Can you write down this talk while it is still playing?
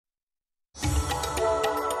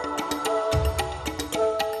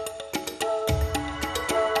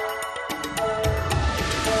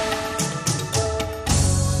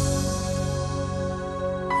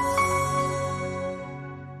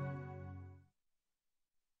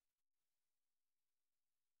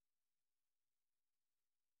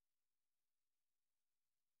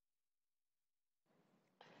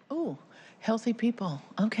Oh, healthy people.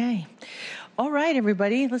 Okay. All right,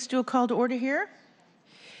 everybody, let's do a call to order here.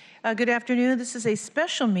 Good afternoon. This is a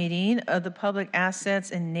special meeting of the Public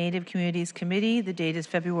Assets and Native Communities Committee. The date is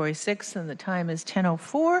February 6th and the time is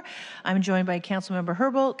 10:04. I'm joined by Councilmember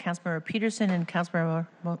Herbold, Councilmember Peterson, and Councilmember,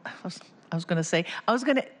 I was going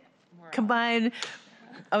to combine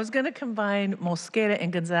Mosqueda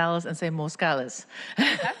and Gonzalez and say Moscales.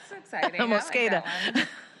 That's exciting. Mosqueda. I like that one.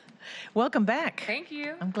 Welcome back. Thank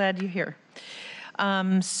you. I'm glad you're here.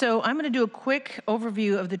 So I'm going to do a quick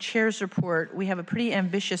overview of the chair's report. We have a pretty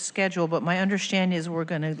ambitious schedule, but my understanding is we're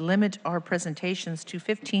going to limit our presentations to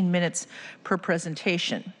 15 minutes per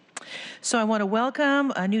presentation. So I want to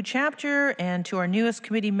welcome a new chapter and to our newest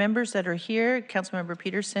committee members that are here, Councilmember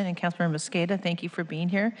Peterson and Councilmember Mosqueda. Thank you for being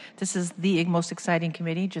here. This is the most exciting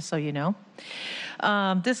committee, just so you know.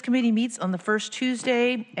 This committee meets on the first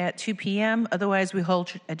Tuesday at 2 p.m. Otherwise, we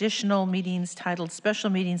hold additional meetings titled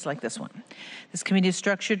special meetings like this one. This committee is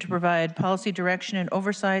structured to provide policy direction and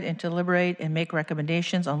oversight and to deliberate and make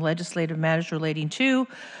recommendations on legislative matters relating to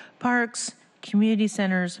parks, community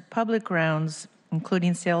centers, public grounds,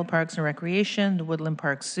 including Seattle Parks and Recreation, the Woodland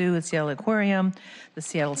Park Zoo, the Seattle Aquarium, the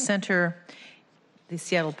Seattle Center, the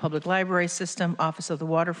Seattle Public Library System, Office of the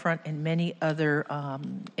Waterfront, and many other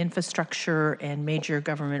infrastructure and major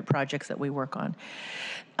government projects that we work on.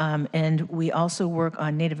 And we also work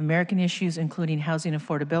on Native American issues, including housing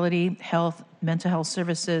affordability, health, mental health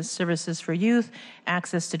services, services for youth,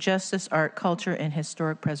 access to justice, art, culture, and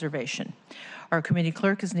historic preservation. Our committee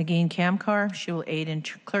clerk is Nagin Kamkar. She will aid in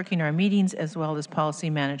clerking our meetings as well as policy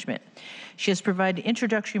management. She has provided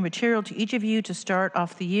introductory material to each of you to start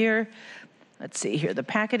off the year. Let's see here. The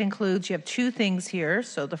packet includes, you have two things here.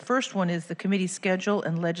 So the first one is the committee schedule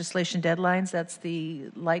and legislation deadlines. That's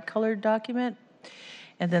the light colored document.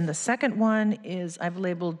 And then the second one is, I've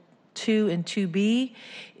labeled 2 and 2B,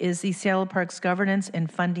 is the Seattle Parks governance and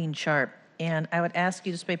funding chart. And I would ask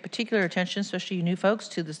you to pay particular attention, especially you new folks,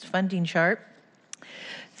 to this funding chart.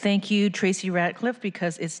 Thank you, Tracy Ratcliffe,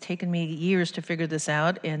 because it's taken me years to figure this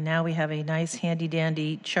out, and now we have a nice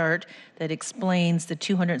handy-dandy chart that explains the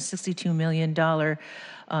 $262 million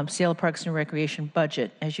Seattle Parks and Recreation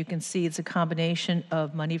budget. As you can see, it's a combination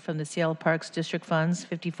of money from the Seattle Parks District funds,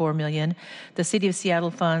 $54 million, the City of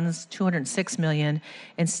Seattle funds, $206 million,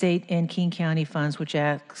 and state and King County funds, which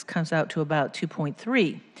comes out to about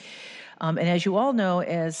 $2.3. And as you all know,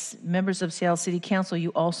 as members of Seattle City Council,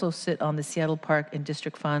 you also sit on the Seattle Park and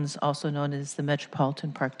District Funds, also known as the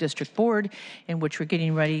Metropolitan Park District Board, in which we're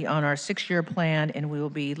getting ready on our 6-year plan, and we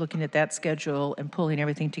will be looking at that schedule and pulling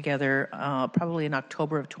everything together probably in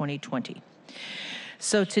October of 2020.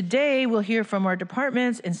 So today we'll hear from our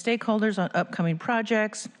departments and stakeholders on upcoming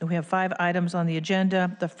projects. We have 5 items on the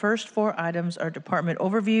agenda. The first 4 items are department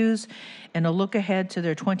overviews and a look ahead to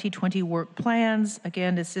their 2020 work plans.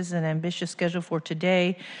 Again, this is an ambitious schedule for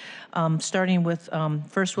today. Starting with,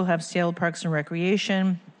 first we'll have Seattle Parks and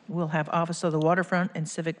Recreation. We'll have Office of the Waterfront and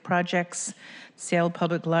Civic Projects, Seattle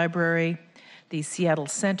Public Library, the Seattle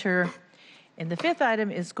Center. And the 5th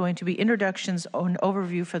item is going to be introductions and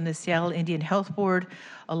overview from the Seattle Indian Health Board,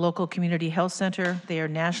 a local community health center. They are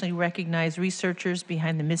nationally recognized researchers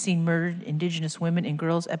behind the missing, murdered Indigenous women and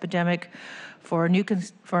girls epidemic. For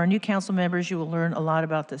our new council members, you will learn a lot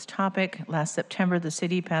about this topic. Last September, the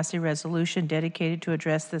city passed a resolution dedicated to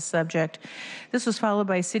address this subject. This was followed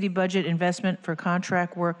by city budget investment for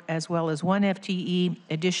contract work, as well as 1 FTE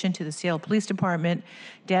addition to the Seattle Police Department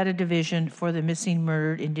data division for the missing,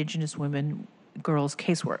 murdered Indigenous women, girls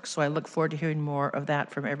casework. So I look forward to hearing more of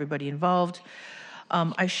that from everybody involved.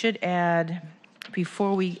 I should add,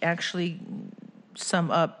 before we actually sum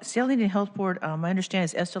up, Seattle Indian Health Board, my understanding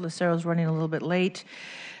is Esther Lucero is running a little bit late.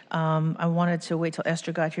 I wanted to wait till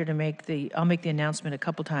Esther got here to I'll make the announcement a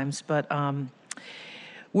couple times, but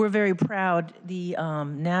we're very proud. The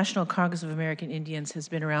National Congress of American Indians has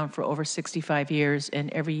been around for over 65 years, and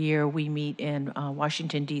every year we meet in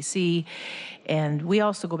Washington, D.C., and we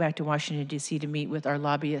also go back to Washington, D.C. to meet with our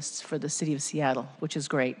lobbyists for the city of Seattle, which is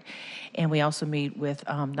great. And we also meet with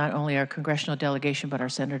not only our congressional delegation, but our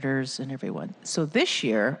senators and everyone. So this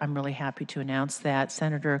year, I'm really happy to announce that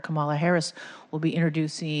Senator Kamala Harris will be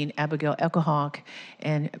introducing Abigail Echohawk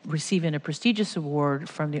and receiving a prestigious award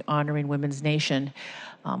from the Honoring Women's Nation,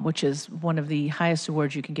 which is one of the highest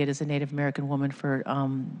awards you can get as a Native American woman for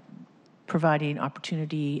providing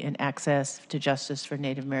opportunity and access to justice for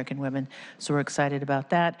Native American women. So we're excited about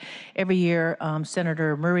that. Every year,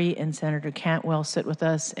 Senator Murray and Senator Cantwell sit with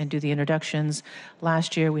us and do the introductions.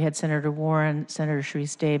 Last year, we had Senator Warren, Senator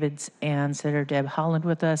Sharice Davids, and Senator Deb Haaland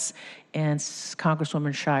with us, and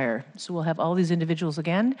Congresswoman Shire. So we'll have all these individuals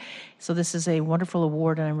again. So this is a wonderful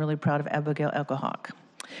award, and I'm really proud of Abigail Elkahawk.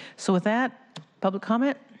 So with that, public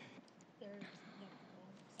comment?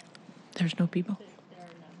 There's no people?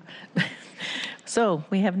 So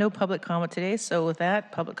we have no public comment today. So with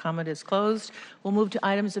that, public comment is closed. We'll move to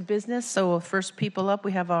items of business. So first people up,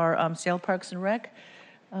 we have our Sale Parks and Rec.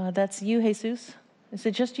 That's you, Jesus. Is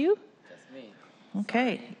it just you? Just me.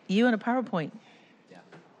 Okay, you and a PowerPoint. Yeah.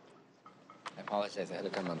 I apologize ahead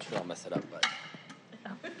of time. I'm sure I'll mess it up, but.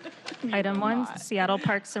 Item 1, Seattle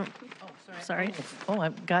Parks and, sorry.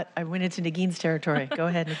 Oh, I went into Nagin's territory. Go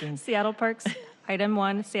ahead, Nagin. Seattle Parks, Item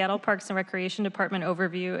 1, Seattle Parks and Recreation Department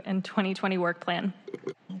Overview and 2020 Work Plan.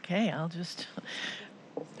 Okay,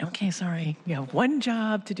 okay, sorry. You have one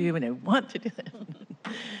job to do and I want to do it.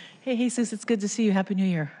 Hey, Jesus, it's good to see you. Happy New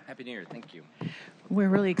Year. Happy New Year. Thank you. We're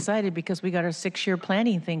really excited because we got our 6-year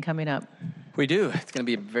planning thing coming up. We do. It's going to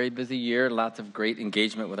be a very busy year, lots of great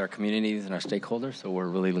engagement with our communities and our stakeholders, so we're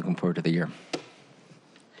really looking forward to the year.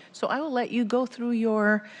 So I will let you go through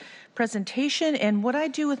your presentation, and what I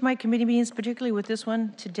do with my committee meetings, particularly with this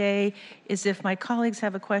one today, is if my colleagues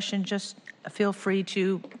have a question, just feel free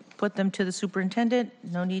to put them to the superintendent.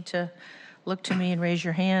 No need to look to me and raise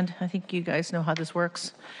your hand. I think you guys know how this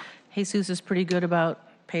works. Jesus is pretty good about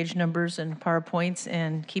page numbers and PowerPoints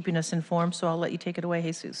and keeping us informed, so I'll let you take it away,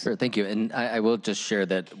 Jesus. Sure, thank you. And I will just share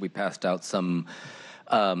that we passed out some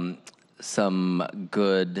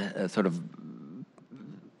good sort of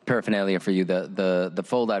paraphernalia for you. The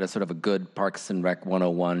foldout is sort of a good Parks and Rec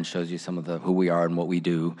 101, shows you some of who we are and what we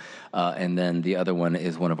do. And then the other one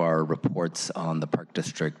is one of our reports on the Park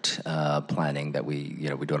District planning that we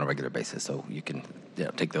do on a regular basis. So you can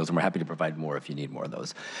take those, and we're happy to provide more if you need more of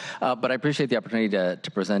those. But I appreciate the opportunity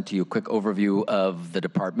to present to you a quick overview of the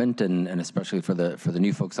department, and especially for the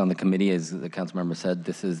new folks on the committee. As the council member said,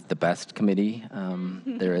 this is the best committee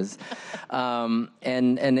there is. So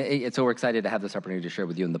we're excited to have this opportunity to share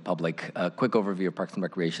with you and the public a quick overview of Parks and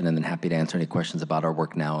Recreation, and then happy to answer any questions about our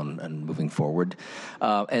work now and moving forward.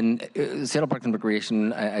 Seattle Parks and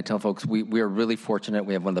Recreation, I tell folks, we are really fortunate.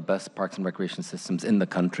 We have one of the best Parks and Recreation systems in the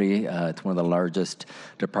country. It's one of the largest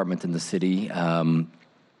departments in the city.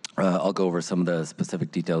 I'll go over some of the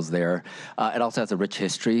specific details there. It also has a rich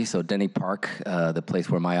history. So Denny Park, the place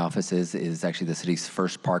where my office is actually the city's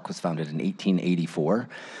first park, was founded in 1884.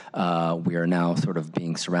 We are now sort of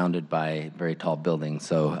being surrounded by very tall buildings,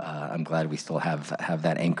 so I'm glad we still have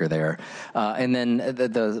that anchor there. And then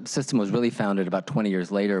the system was really founded about 20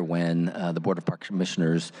 years later when the Board of Park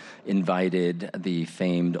Commissioners invited the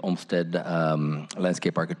famed Olmsted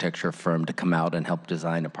landscape architecture firm to come out and help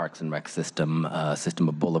design a Parks and Rec system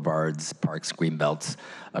of boulevards, parks, green belts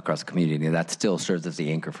across the community. And that still serves as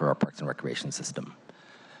the anchor for our Parks and Recreation system.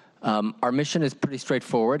 Our mission is pretty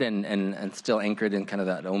straightforward and still anchored in kind of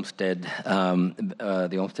that Olmsted,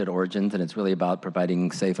 the Olmsted origins, and it's really about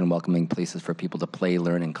providing safe and welcoming places for people to play,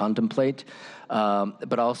 learn, and contemplate,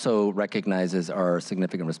 but also recognizes our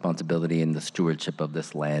significant responsibility in the stewardship of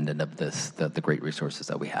this land and of the great resources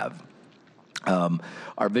that we have.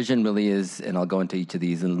 Our vision really is, and I'll go into each of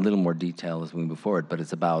these in a little more detail as we move forward, but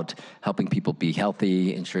it's about helping people be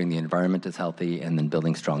healthy, ensuring the environment is healthy, and then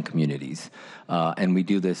building strong communities. And we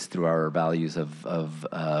do this through our values of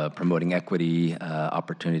promoting equity,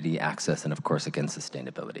 opportunity, access, and of course, again,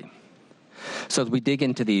 sustainability. So as we dig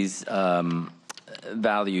into these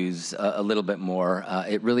values a little bit more,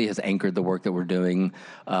 it really has anchored the work that we're doing,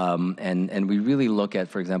 and we really look at,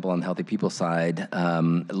 for example, on the healthy people side,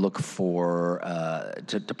 look for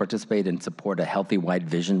to participate and support a healthy wide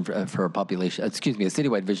vision for a population, a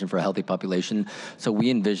citywide vision for a healthy population. So we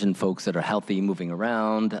envision folks that are healthy, moving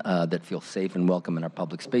around, that feel safe and welcome in our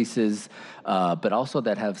public spaces, but also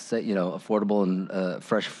that have affordable and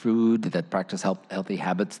fresh food, that practice healthy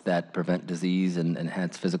habits that prevent disease and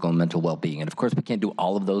enhance physical and mental well-being. And of course, we can't do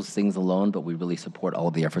all of those things alone, but we really support all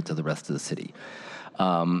of the efforts of the rest of the city.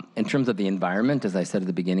 In terms of the environment, as I said at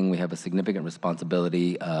the beginning, we have a significant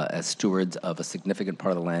responsibility as stewards of a significant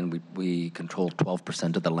part of the land. We control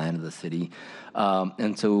 12% of the land of the city.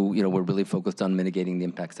 And so, we're really focused on mitigating the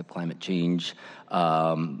impacts of climate change,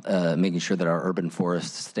 making sure that our urban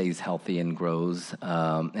forest stays healthy and grows,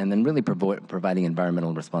 and then really providing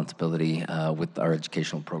environmental responsibility with our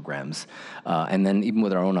educational programs. And then even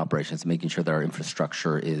with our own operations, making sure that our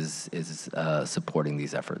infrastructure is supporting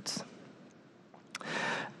these efforts.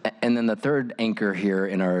 And then the third anchor here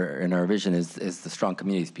in our vision is the strong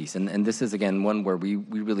communities piece. And this is, again, one where we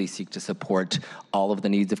really seek to support all of the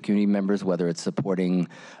needs of community members, whether it's supporting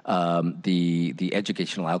the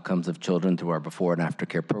educational outcomes of children through our before and after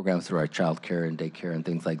care programs, through our child care and daycare and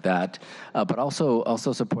things like that, but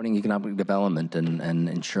also supporting economic development and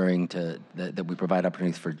ensuring that we provide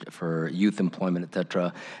opportunities for youth employment, et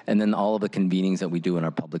cetera, and then all of the convenings that we do in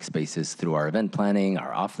our public spaces through our event planning,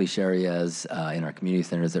 our off-leash areas, in our community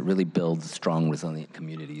centers that really build strong, resilient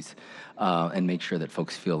communities and make sure that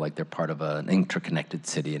folks feel like they're part of an interconnected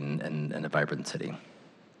city and a vibrant city.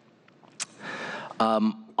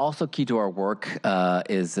 Also key to our work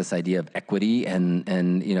is this idea of equity, and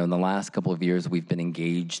in the last couple of years we've been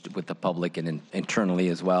engaged with the public and internally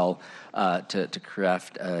as well to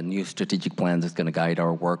craft a new strategic plan that's going to guide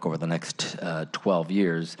our work over the next 12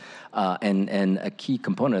 years. And a key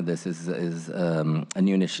component of this is a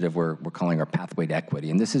new initiative we're calling our Pathway to Equity,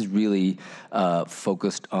 and this is really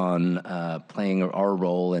focused on playing our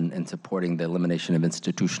role in supporting the elimination of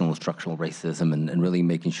institutional and structural racism, and really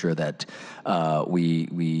making sure that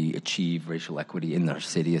we achieve racial equity in our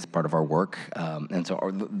city as part of our work. And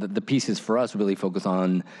so the pieces for us really focus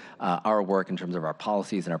on our work in terms of our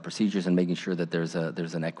policies and our procedures and making sure that there's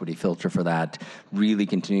an equity filter for that, really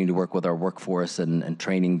continuing to work with our workforce and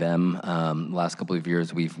training them. The last couple of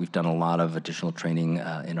years, we've done a lot of additional training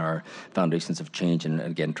in our Foundations of Change, and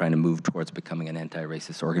again, trying to move towards becoming an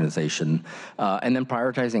anti-racist organization. And then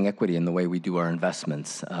prioritizing equity in the way we do our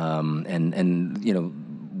investments.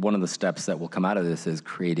 One of the steps that will come out of this is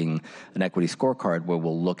creating an equity scorecard where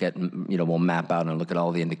we'll look at, we'll map out and look at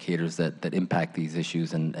all the indicators that impact these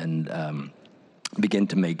issues and begin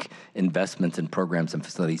to make investments in programs and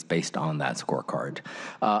facilities based on that scorecard.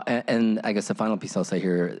 And I guess the final piece I'll say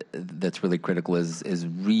here that's really critical is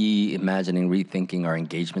reimagining, rethinking our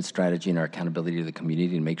engagement strategy and our accountability to the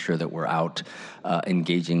community, and make sure that we're out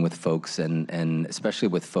engaging with folks and especially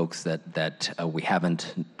with folks that we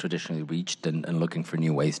haven't traditionally reached and looking for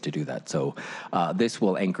new ways to do that. So this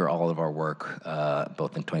will anchor all of our work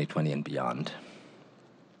both in 2020 and beyond.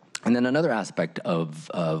 And then another aspect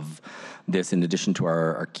of this, in addition to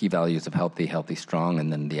our key values of healthy, strong,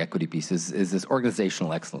 and then the equity piece, is this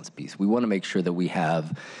organizational excellence piece. We want to make sure that we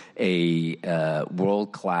have a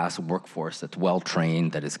world-class workforce that's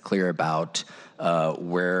well-trained, that is clear about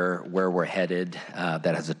where we're headed,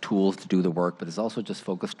 that has the tools to do the work, but is also just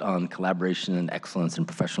focused on collaboration and excellence and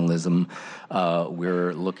professionalism.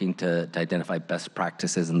 We're looking to identify best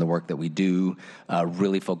practices in the work that we do,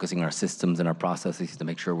 really focusing our systems and our processes to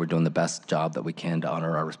make sure we're doing the best job that we can to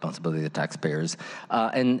honor our responsibility to taxpayers,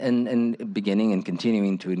 and beginning and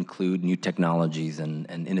continuing to include new technologies and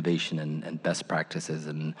innovation and best practices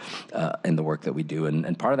in the work that we do.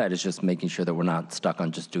 And part of that is just making sure that we're not stuck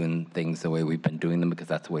on just doing things the way we've been doing them, because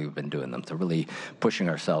that's the way we've been doing them. So really pushing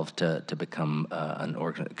ourselves to become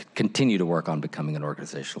continue to work on becoming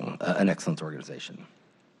an excellence organization.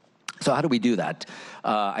 So how do we do that?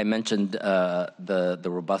 I mentioned the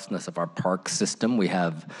robustness of our park system. We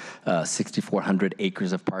have 6,400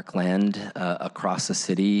 acres of parkland across the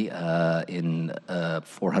city in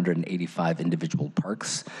 485 individual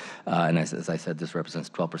parks. And as I said, this represents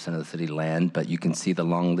 12% of the city land, but you can see the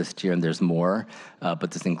long list here, and there's more. But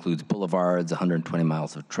this includes boulevards, 120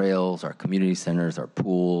 miles of trails, our community centers, our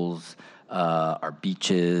pools, our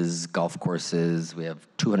beaches, golf courses. We have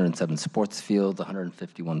 207 sports fields,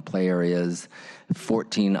 151 play areas,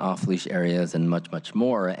 14 off-leash areas, and much, much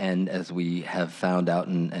more. And as we have found out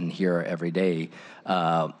and hear every day,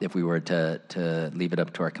 if we were to leave it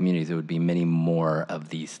up to our communities, it would be many more of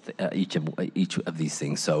these, each of these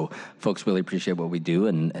things. So folks really appreciate what we do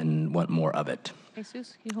and want more of it. Hey,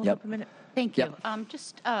 Suze, can you hold up a minute? Thank you.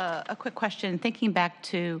 Just a quick question. Thinking back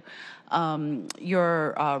to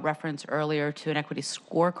your reference earlier to an equity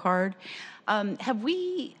scorecard, have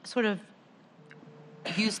we sort of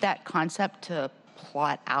used that concept to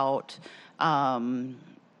plot out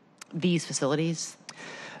these facilities?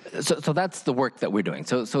 So that's the work that we're doing.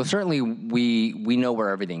 So certainly we know where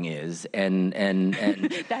everything is, and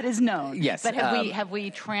that is known. Yes. But have we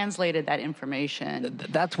translated that information?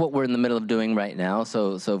 That's what we're in the middle of doing right now.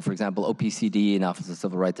 So for example, OPCD and Office of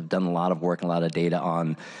Civil Rights have done a lot of work and a lot of data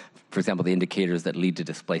on, for example, the indicators that lead to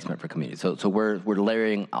displacement for communities. So we're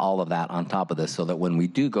layering all of that on top of this, so that when we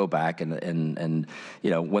do go back and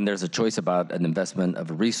when there's a choice about an investment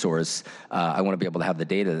of a resource, I want to be able to have the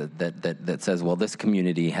data that says, well, this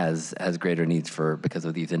community has greater needs because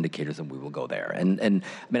of these indicators, and we will go there. And I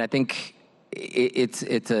mean, I think It's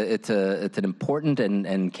an important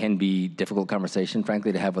and can be difficult conversation,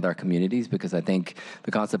 frankly, to have with our communities, because I think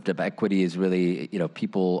the concept of equity is really,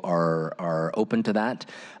 people are open to that,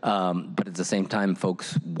 but at the same time,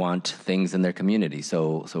 folks want things in their community.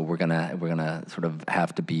 So we're gonna sort of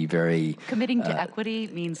have to be very Committing to equity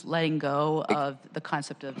means letting go of the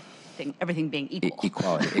concept of everything being equal.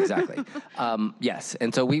 Equality, exactly. Yes,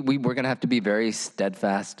 and so we're going to have to be very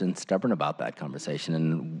steadfast and stubborn about that conversation,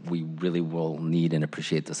 and we really will need and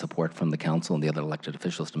appreciate the support from the council and the other elected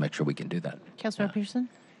officials to make sure we can do that. Councilmember Peterson?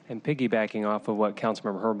 And piggybacking off of what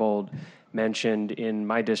Councilmember Herbold mentioned, in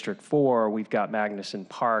my District 4, we've got Magnuson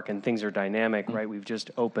Park, and things are dynamic, right? We've just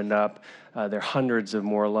opened up. There are hundreds of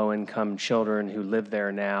more low-income children who live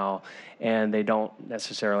there now, and they don't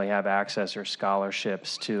necessarily have access or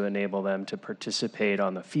scholarships to enable them to participate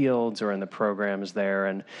on the fields or in the programs there.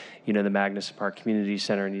 And, the Magnuson Park Community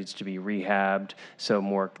Center needs to be rehabbed, so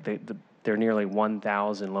there are nearly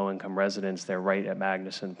 1,000 low-income residents there right at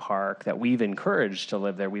Magnuson Park that we've encouraged to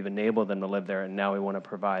live there. We've enabled them to live there, and now we want to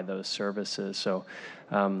provide those services. So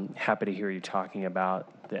happy to hear you talking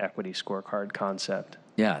about the equity scorecard concept.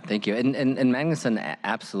 Yeah, thank you. And Magnuson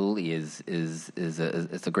absolutely is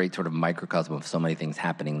a great sort of microcosm of so many things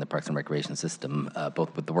happening in the Parks and Recreation system,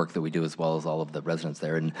 both with the work that we do as well as all of the residents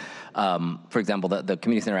there. And for example, the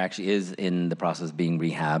community center actually is in the process of being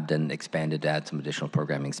rehabbed and expanded to add some additional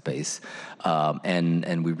programming space.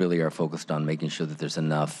 And we really are focused on making sure that there's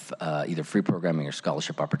enough either free programming or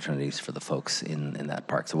scholarship opportunities for the folks in that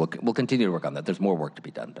park. So we'll continue to work on that. There's more work to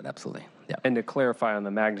be done, but absolutely, yeah. And to clarify on the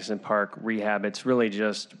Magnuson Park rehab, it's really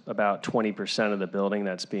just about 20% of the building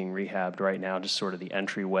that's being rehabbed right now, just sort of the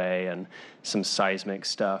entryway and some seismic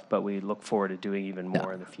stuff, but we look forward to doing even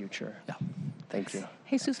more in the future. Yeah. Thank you.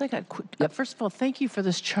 Hey, Suze, I got first of all, thank you for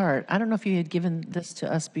this chart. I don't know if you had given this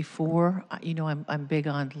to us before. I'm big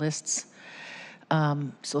on lists.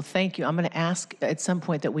 So thank you. I'm going to ask at some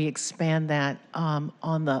point that we expand that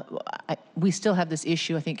we still have this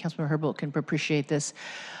issue. I think Councilmember Herbold can appreciate this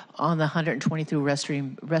on the 123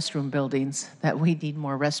 restroom buildings, that we need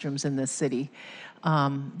more restrooms in this city.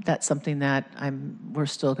 That's something that we're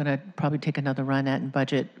still going to probably take another run at and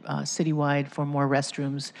budget citywide for more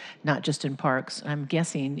restrooms, not just in parks. I'm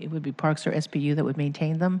guessing it would be parks or SBU that would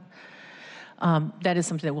maintain them. That is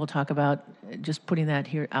something that we'll talk about, just putting that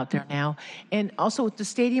here out there now. And also with the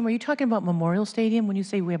stadium, are you talking about Memorial Stadium when you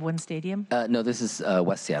say we have one stadium? No, this is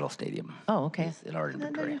West Seattle Stadium. Oh, okay. It's in our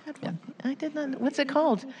inventory. Yeah. I did not. What's it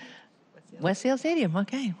called? West Seattle Stadium.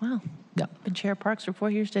 Okay. Wow. Yeah. Been chair of parks for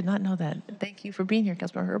 4 years. Did not know that. Thank you for being here,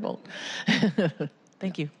 Councilmember Herbold.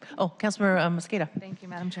 Thank you. Oh, Councilmember Mosqueda. Thank you,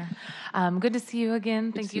 Madam Chair. Good to see you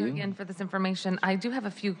again. Thank you again for this information. I do have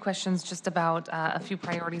a few questions just about a few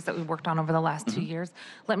priorities that we worked on over the last 2 years.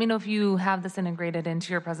 Let me know if you have this integrated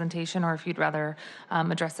into your presentation or if you'd rather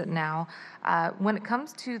address it now. When it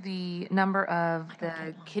comes to the number of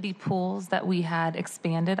the kiddie pools that we had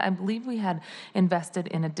expanded, I believe we had invested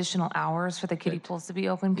in additional hours for the kiddie pools to be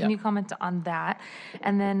open. Can you comment on that?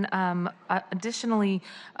 And then additionally,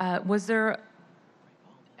 was there,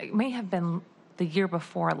 it may have been the year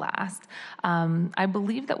before last, I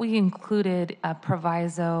believe that we included a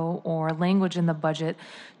proviso or language in the budget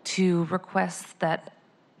to request that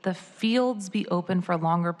the fields be open for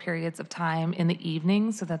longer periods of time in the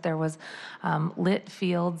evening, so that there was lit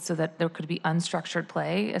fields, so that there could be unstructured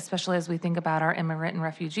play, especially as we think about our immigrant and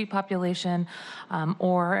refugee population,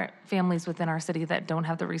 or families within our city that don't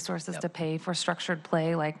have the resources to pay for structured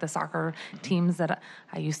play, like the soccer teams that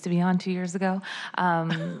I used to be on 2 years ago.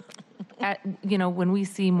 When we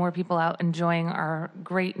see more people out enjoying our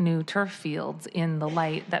great new turf fields in the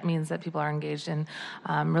light, that means that people are engaged in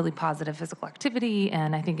really positive physical activity,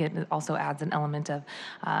 and I think it also adds an element of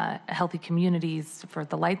healthy communities for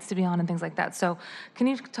the lights to be on and things like that. So can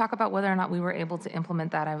you talk about whether or not we were able to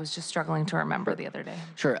implement that? I was just struggling to remember the other day.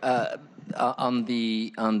 Sure. On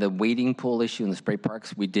the wading pool issue in the spray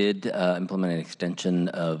parks, we did implement an extension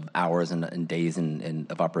of hours and days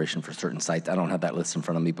of operation for certain sites. I don't have that list in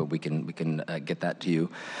front of me, but we can get that to you.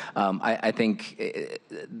 I think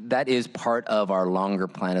that is part of our longer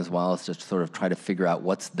plan as well, is to sort of try to figure out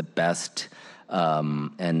what's the best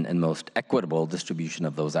and most equitable distribution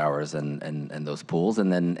of those hours and those pools.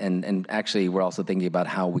 And actually, we're also thinking about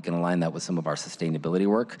how we can align that with some of our sustainability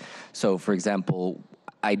work. So, for example,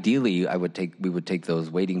 ideally, we would take those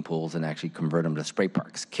wading pools and actually convert them to spray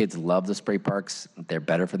parks. Kids love the spray parks. They're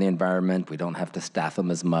better for the environment. We don't have to staff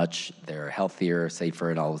them as much. They're healthier,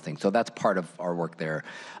 safer, and all those things. So that's part of our work there.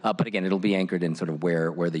 But again, it'll be anchored in sort of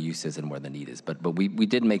where the use is and where the need is. But we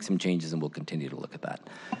did make some changes, and we'll continue to look at that.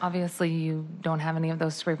 Obviously, you don't have any of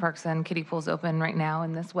those spray parks and kiddie pools open right now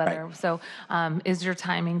in this weather. Right. So is your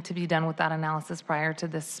timing to be done with that analysis prior to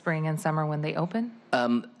this spring and summer when they open?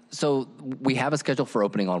 So we have a schedule for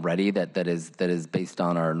opening already that is based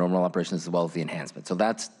on our normal operations as well as the enhancement. So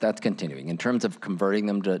that's continuing. In terms of converting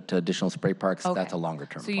them to additional spray parks, that's a longer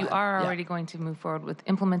term So plan. you are already going to move forward with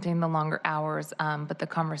implementing the longer hours, but the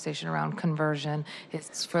conversation around conversion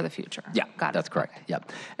is for the future. Yeah, Got it. that's correct. Yeah,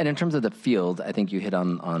 and in terms of the fields, I think you hit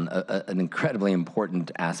on an incredibly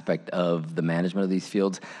important aspect of the management of these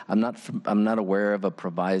fields. I'm not aware of a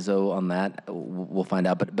proviso on that. We'll find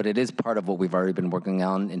out, but it is part of what we've already been working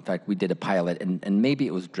on. In fact, we did a pilot, and maybe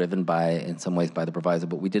it was driven in some ways by the proviso,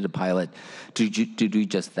 but we did a pilot to do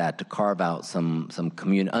just that, to carve out some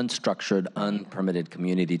unstructured, unpermitted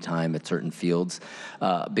community time at certain fields,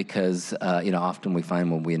 because often we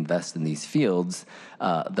find when we invest in these fields,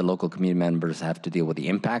 the local community members have to deal with the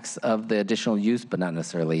impacts of the additional use, but not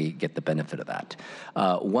necessarily get the benefit of that.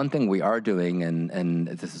 One thing we are doing, and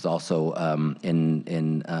this is also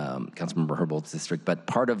in Councilmember Herbold's district, but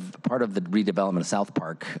part of the redevelopment of South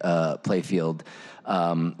Park playfield,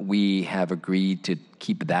 we have agreed to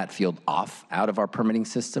keep that field out of our permitting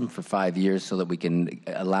system for 5 years so that we can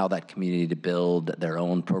allow that community to build their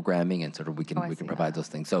own programming and sort of we can provide those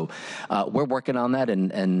things. So we're working on that,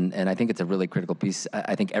 and I think it's a really critical piece.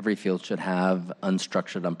 I think every field should have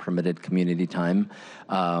unstructured, unpermitted community time.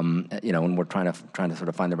 And we're trying to sort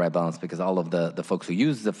of find the right balance because all of the folks who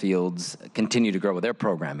use the fields continue to grow with their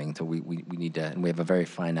programming. So we need to, and we have a very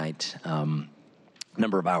finite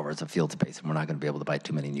number of hours of field space, and we're not going to be able to buy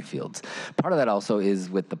too many new fields. Part of that also is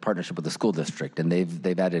with the partnership with the school district, and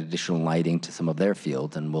they've added additional lighting to some of their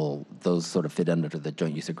fields, and those sort of fit under the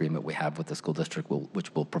joint use agreement we have with the school district,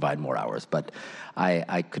 which will provide more hours. But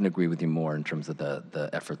I couldn't agree with you more in terms of the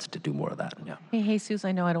efforts to do more of that. Yeah. Hey, Jesus,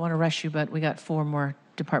 I know I don't want to rush you, but we got 4 more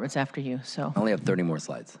departments after you, so. I only have 30 more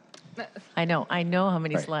slides. I know how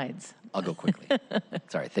many Right. slides. I'll go quickly.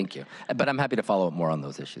 Sorry, thank you. But I'm happy to follow up more on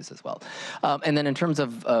those issues as well. And then in terms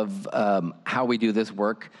of how we do this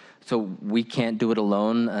work, so we can't do it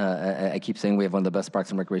alone. I keep saying we have one of the best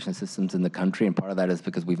parks and recreation systems in the country, and part of that is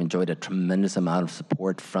because we've enjoyed a tremendous amount of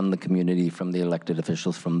support from the community, from the elected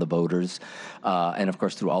officials, from the voters, and of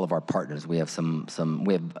course through all of our partners. We have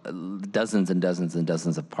we have dozens and dozens and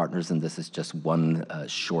dozens of partners, and this is just one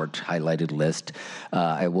short highlighted list.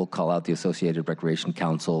 I will call out the Associated Recreation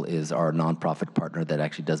Council is our nonprofit partner that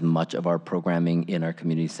actually does much of our programming in our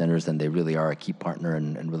community centers, and they really are a key partner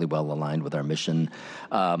and really well aligned with our mission.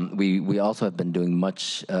 We also have been doing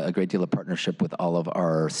a great deal of partnership with all of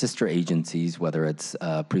our sister agencies, whether it's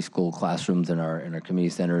preschool classrooms in our community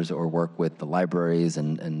centers or work with the libraries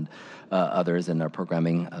and others in our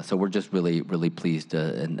programming. So we're just really, really pleased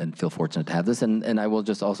and feel fortunate to have this. And I will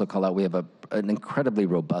just also call out, we have an incredibly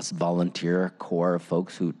robust volunteer core of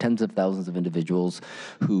folks tens of thousands of individuals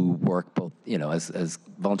who work both, as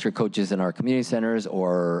volunteer coaches in our community centers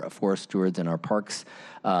or forest stewards in our parks.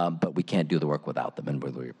 But we can't do the work without them, and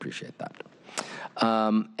we really appreciate that.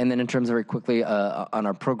 And then in terms of very quickly on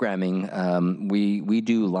our programming, we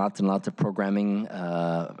do lots and lots of programming,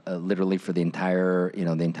 literally for the entire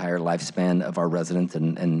lifespan of our residents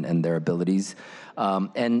and their abilities.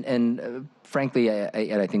 Frankly,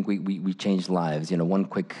 I think we changed lives. One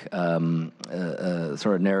quick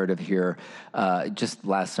sort of narrative here. Just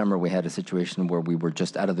last summer, we had a situation where we were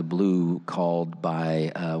just out of the blue called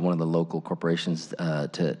by one of the local corporations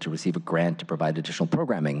to receive a grant to provide additional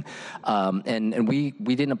programming. And we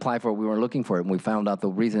didn't apply for it. We weren't looking for it. And we found out the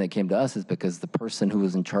reason it came to us is because the person who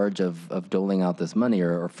was in charge of doling out this money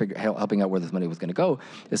or helping out where this money was going to go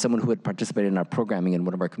is someone who had participated in our programming in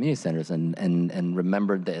one of our community centers and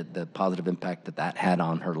remembered the positive impact that had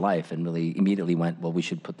on her life and really immediately went, well, we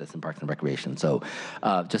should put this in Parks and Recreation. So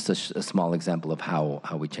just a small example of how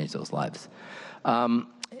we change those lives.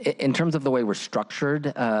 In terms of the way we're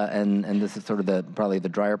structured, and this is sort of probably the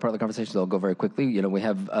drier part of the conversation, so I'll go very quickly. We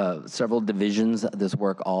have several divisions. This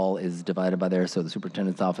work all is divided by there. So the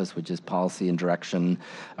superintendent's office, which is policy and direction.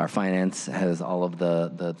 Our finance has all of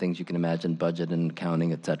the things you can imagine, budget and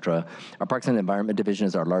accounting, et cetera. Our Parks and Environment division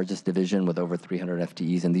is our largest division with over 300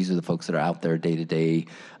 FTEs, and these are the folks that are out there day to day,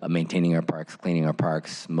 maintaining our parks, cleaning our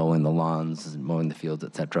parks, mowing the lawns, mowing the fields,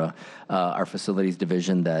 et cetera. Our facilities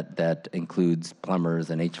division that includes plumbers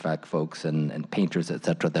and and HVAC folks and painters, et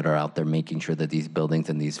cetera, that are out there making sure that these buildings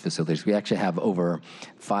and these facilities, we actually have over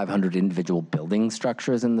 500 individual building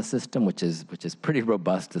structures in the system, which is pretty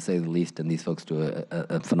robust to say the least, and these folks do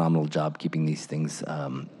a phenomenal job keeping these things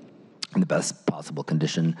in the best possible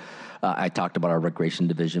condition. I talked about our recreation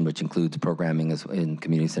division, which includes programming in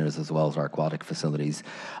community centers as well as our aquatic facilities.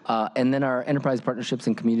 And then our enterprise partnerships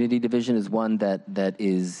and community division is one that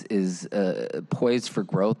is poised for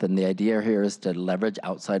growth. And the idea here is to leverage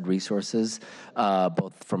outside resources,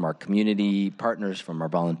 both from our community partners, from our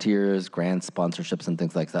volunteers, grants, sponsorships, and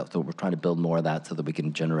things like that. So we're trying to build more of that so that we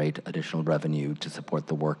can generate additional revenue to support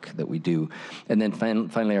the work that we do. And then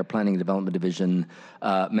finally, our planning and development division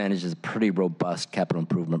manages a pretty robust capital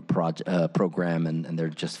improvement program, and they're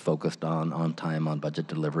just focused on time, on budget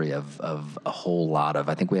delivery of a whole lot of,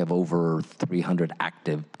 I think we have over 300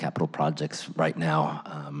 active capital projects right now.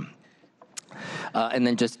 And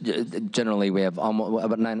then just generally, we have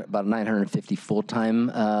about 950 full-time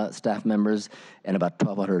staff members and about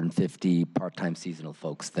 1,250 part-time seasonal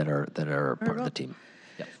folks that are part of the team.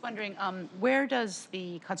 Just wondering, where does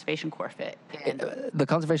the Conservation Corps fit in? The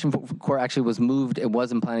Conservation Corps actually was moved. It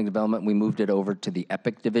was in planning development. We moved it over to the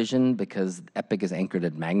EPIC division because EPIC is anchored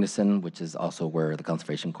at Magnuson, which is also where the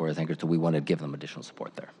Conservation Corps is anchored. So we wanted to give them additional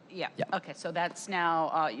support there. Yeah. Okay. So that's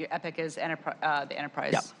now your EPIC is the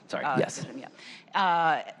enterprise. Yeah. Sorry. Yes. Division,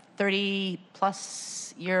 yeah.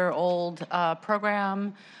 30-plus-year-old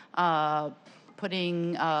program,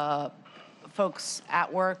 putting folks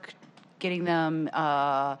at work, getting them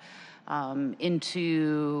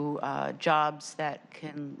into jobs that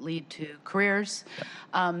can lead to careers.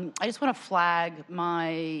 I just want to flag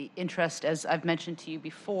my interest, as I've mentioned to you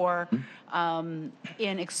before,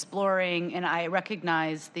 in exploring, and I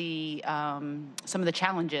recognize some of the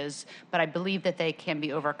challenges, but I believe that they can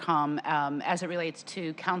be overcome as it relates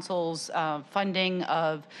to council's funding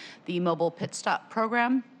of the mobile pit stop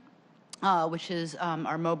program. Which is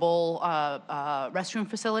our mobile restroom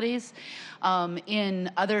facilities.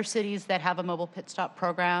 In other cities that have a mobile pit stop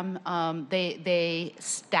program, they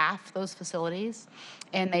staff those facilities,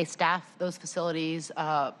 and they staff those facilities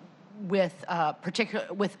with a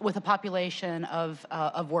population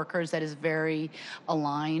of workers that is very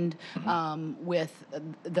aligned with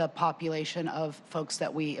the population of folks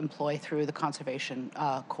that we employ through the Conservation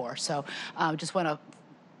Corps. So I just want to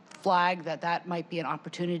flag that might be an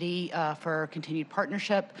opportunity for continued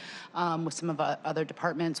partnership with some of other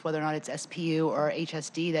departments, whether or not it's SPU or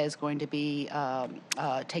HSD that is going to be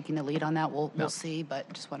taking the lead on that. We'll see,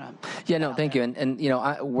 but just want to. Yeah, no, thank you. And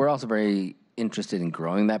we're also very interested in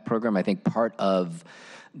growing that program. I think part of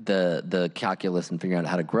the calculus and figuring out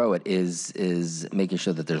how to grow it is making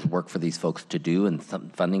sure that there's work for these folks to do and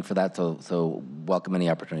some funding for that. So welcome any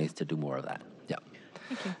opportunities to do more of that. Yeah.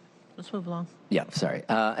 Thank you. Let's move along. Yeah, sorry.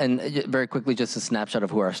 And very quickly, just a snapshot of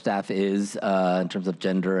who our staff is in terms of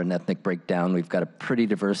gender and ethnic breakdown. We've got a pretty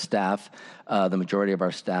diverse staff. The majority of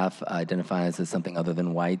our staff identifies as something other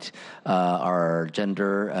than white. Our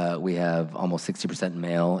gender, we have almost 60%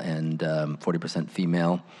 male and 40%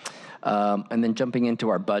 female. And then jumping into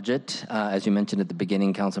our budget, as you mentioned at the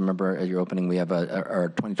beginning, council member, at your opening, we have our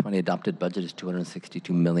 2020 adopted budget is $262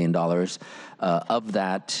 million. Of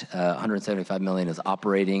that, $175 million is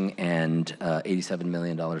operating and $87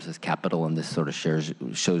 million is capital, and this sort of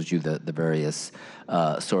shows you the various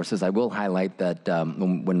sources. I will highlight that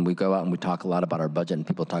when we go out and we talk a lot about our budget and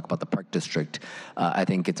people talk about the Park District, I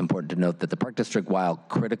think it's important to note that the Park District, while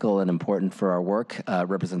critical and important for our work,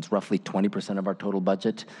 represents roughly 20% of our total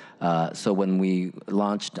budget. So when we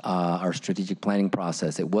launched our strategic planning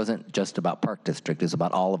process, it wasn't just about Park District, it's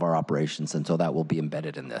about all of our operations, and so that will be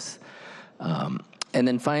embedded in this. And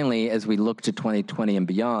then finally, as we look to 2020 and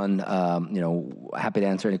beyond, happy to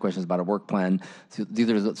answer any questions about our work plan. So these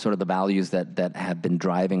are sort of the values that have been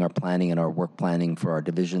driving our planning and our work planning for our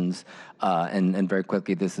divisions. And very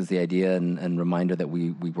quickly, this is the idea and reminder that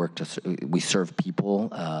we serve people,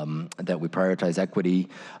 that we prioritize equity,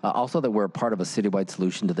 also that we're a part of a citywide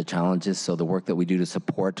solution to the challenges. So the work that we do to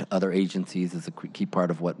support other agencies is a key part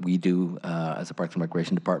of what we do as a Parks and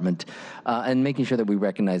Recreation Department, and making sure that we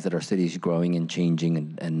recognize that our city is growing and changing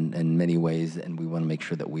in many ways, and we want to make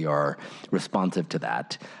sure that we are responsive to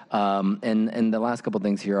that. And the last couple of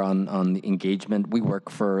things here on the engagement, we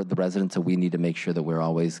work for the residents, so we need to make sure that we're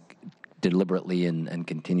always deliberately and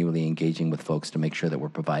continually engaging with folks to make sure that we're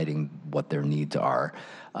providing what their needs are,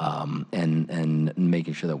 and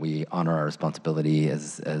making sure that we honor our responsibility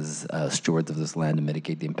as stewards of this land and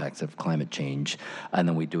mitigate the impacts of climate change, and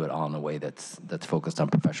then we do it all in a way that's focused on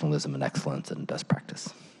professionalism and excellence and best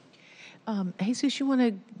practice. Jesus,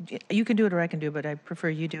 you can do it or I can do it, but I prefer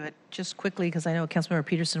you do it. Just quickly, because I know Councilmember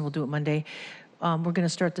Peterson will do it Monday. We're going to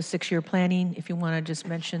start the 6-year planning. If you want to just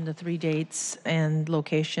mention the 3 dates and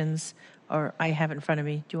locations, or I have it in front of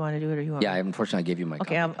me. Do you want to do it or you want Yeah, me? unfortunately, I gave you my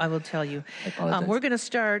Okay, copy. I will tell you. I apologize. We're going to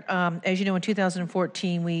start, as you know, in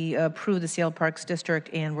 2014, we approved the Seattle Parks District,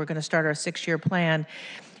 and we're going to start our 6-year plan.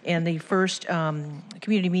 And the first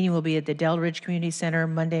community meeting will be at the Del Ridge Community Center,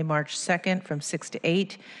 Monday, March 2nd, from 6 to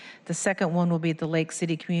 8. The second one will be at the Lake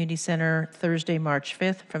City Community Center, Thursday, March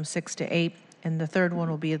 5th, from 6 to 8. And the third one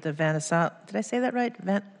will be at the Vanasalt, did I say that right?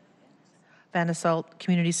 Vanasalt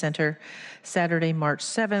Community Center, Saturday, March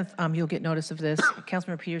 7th. You'll get notice of this.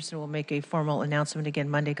 Councilmember Peterson will make a formal announcement again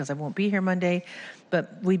Monday because I won't be here Monday.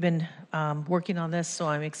 But we've been working on this, so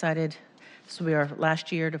I'm excited. This will be our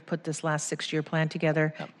last year to put this last 6-year plan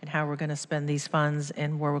together and how we're going to spend these funds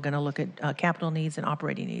and where we're going to look at capital needs and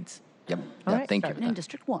operating needs. Yep. All Yeah, right. thank you. Starting in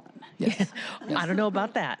District 1. Yes. I don't know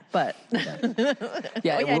about that, but.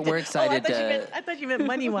 Yeah, we're excited. I thought you meant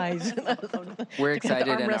money-wise. We're excited,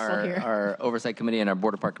 arm and wrestle here. our oversight committee and our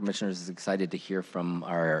board of park commissioners is excited to hear from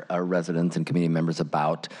our residents and community members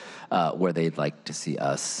about where they'd like to see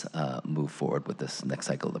us move forward with this next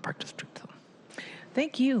cycle of the park district. So,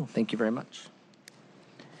 Thank you. thank you very much.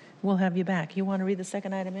 We'll have you back. You want to read the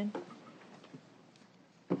second item in?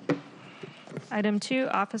 Item 2,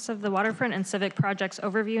 Office of the Waterfront and Civic Projects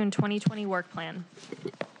Overview and 2020 Work Plan.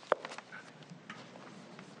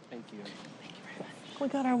 Thank you. We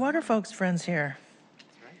got our water folks friends here.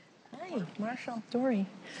 Hi, Marshall, Dory.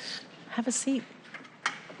 Have a seat.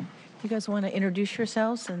 You guys want to introduce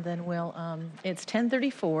yourselves, and then we'll, it's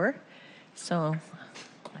 10:34, so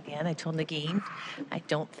again, I told Nagin, I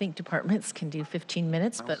don't think departments can do 15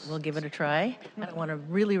 minutes, but we'll give it a try. I don't want to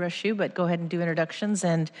really rush you, but go ahead and do introductions,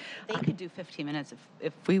 and They could do 15 minutes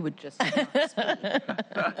if we would just not speak.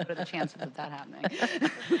 What are the chances of that happening?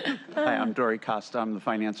 Hi, I'm Dory Costa. I'm the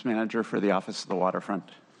finance manager for the Office of the Waterfront.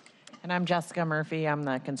 And I'm Jessica Murphy. I'm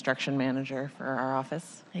the construction manager for our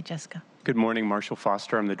office. hey, Jessica. Good morning, Marshall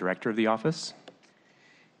Foster. I'm the director of the office.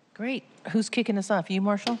 Great. Who's kicking us off? You,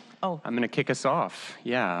 Marshall? Oh, I'm going to kick us off.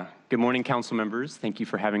 Yeah. Good morning, council members. Thank you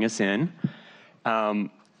for having us in.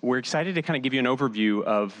 We're excited to kind of give you an overview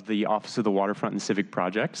of the Office of the Waterfront and Civic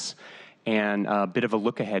projects and a bit of a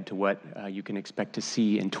look ahead to what you can expect to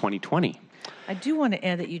see in 2020. I do want to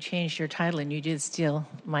add that you changed your title, and you did steal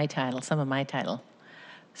my title, some of my title.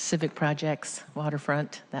 Civic Projects,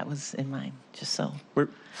 Waterfront, that was in mine, just so.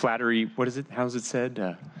 Flattery, what is it? How's it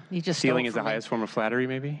said? You just Stealing stole is the from me. highest form of flattery,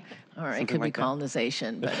 maybe? All right, Something could like be that?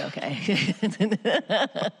 colonization, but okay.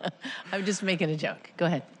 I'm just making a joke. Go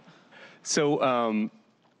ahead. So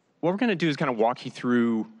what we're going to do is kind of walk you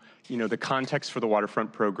through, the context for the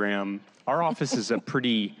Waterfront program. Our office is a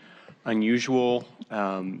pretty unusual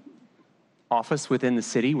office within the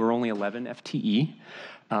city. We're only 11 FTE,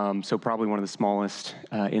 so probably one of the smallest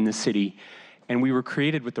in the city. And we were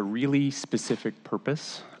created with a really specific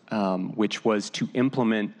purpose, which was to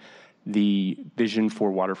implement the vision for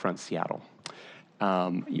Waterfront Seattle.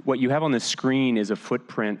 What you have on the screen is a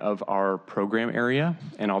footprint of our program area,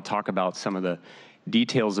 and I'll talk about some of the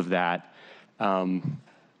details of that.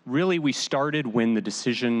 Really, we started when the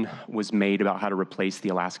decision was made about how to replace the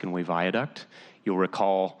Alaskan Way Viaduct. You'll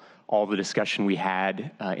recall all the discussion we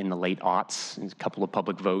had in the late aughts, and a couple of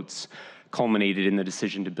public votes culminated in the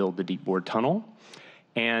decision to build the Deep Board Tunnel.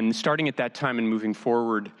 And starting at that time and moving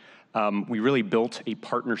forward, we really built a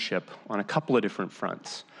partnership on a couple of different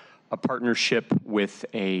fronts. A partnership with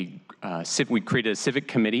we created a civic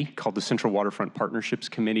committee called the Central Waterfront Partnerships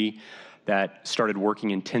Committee that started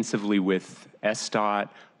working intensively with SDOT,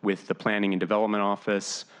 with the Planning and Development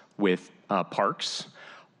Office, with parks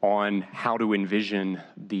on how to envision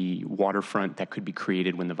the waterfront that could be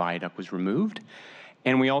created when the viaduct was removed.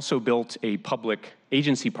 And we also built a public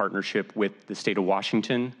agency partnership with the state of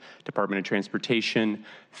Washington, Department of Transportation,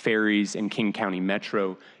 Ferries, and King County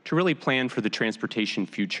Metro to really plan for the transportation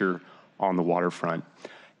future on the waterfront.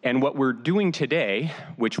 And what we're doing today,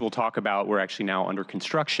 which we'll talk about, we're actually now under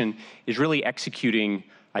construction, is really executing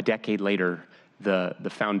a decade later the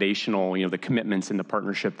foundational, the commitments in the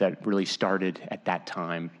partnership that really started at that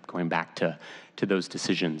time, going back to those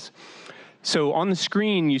decisions. So on the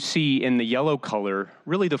screen, you see in the yellow color,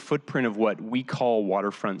 really the footprint of what we call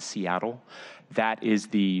Waterfront Seattle. That is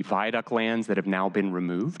the viaduct lands that have now been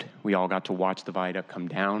removed. We all got to watch the viaduct come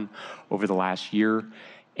down over the last year.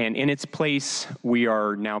 And in its place, we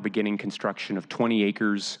are now beginning construction of 20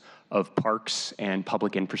 acres of parks and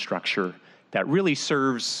public infrastructure that really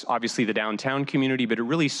serves, obviously, the downtown community, but it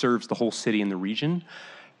really serves the whole city and the region.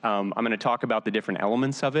 I'm going to talk about the different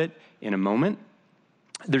elements of it in a moment.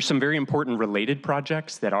 There's some very important related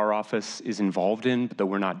projects that our office is involved in, but that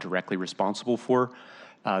we're not directly responsible for.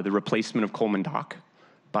 The replacement of Coleman Dock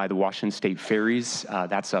by the Washington State Ferries,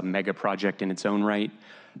 that's a mega project in its own right.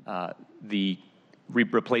 The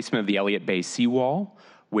replacement of the Elliott Bay seawall,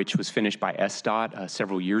 which was finished by SDOT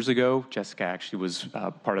several years ago. Jessica actually was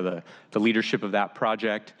part of the leadership of that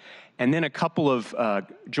project. And then a couple of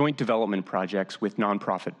joint development projects with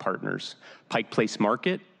nonprofit partners. Pike Place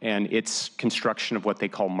Market and its construction of what they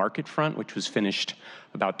call Marketfront, which was finished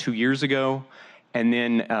about 2 years ago. And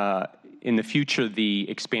then in the future, the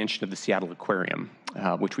expansion of the Seattle Aquarium,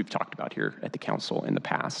 which we've talked about here at the council in the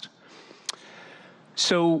past.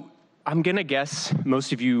 So I'm gonna guess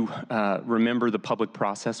most of you remember the public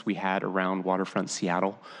process we had around Waterfront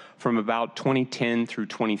Seattle. From about 2010 through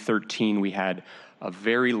 2013, we had a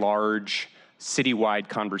very large citywide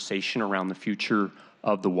conversation around the future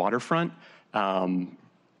of the waterfront. A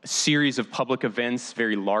series of public events,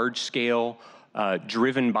 very large scale,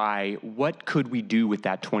 driven by what could we do with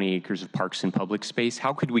that 20 acres of parks and public space?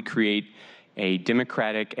 How could we create a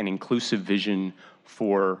democratic and inclusive vision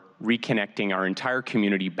for reconnecting our entire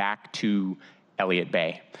community back to Elliott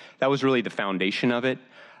Bay? That was really the foundation of it.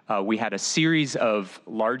 We had a series of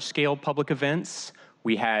large-scale public events.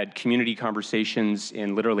 We had community conversations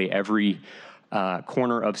in literally every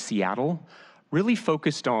corner of Seattle, really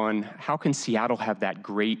focused on how can Seattle have that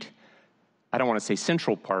great, I don't want to say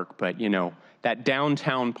Central Park, but that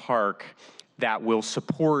downtown park that will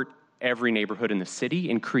support every neighborhood in the city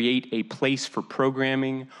and create a place for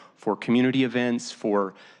programming, for community events,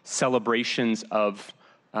 for celebrations of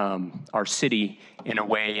our city in a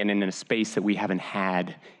way and in a space that we haven't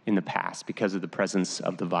had in the past because of the presence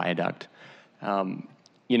of the viaduct.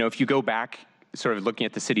 If you go back, sort of looking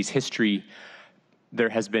at the city's history, there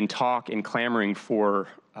has been talk and clamoring for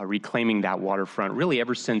reclaiming that waterfront really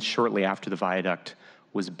ever since shortly after the viaduct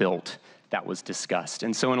was built. That was discussed.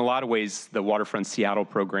 And so in a lot of ways, the Waterfront Seattle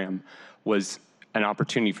program was an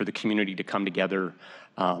opportunity for the community to come together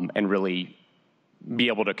and really be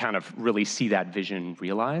able to kind of really see that vision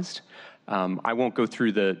realized. I won't go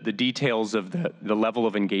through the details of the level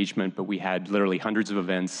of engagement, but we had literally hundreds of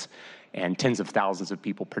events and tens of thousands of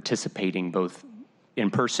people participating both in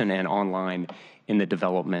person and online in the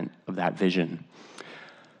development of that vision.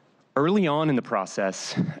 Early on in the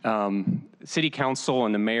process, City Council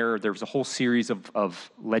and the mayor, there was a whole series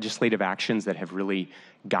of legislative actions that have really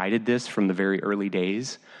guided this from the very early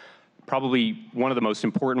days. Probably one of the most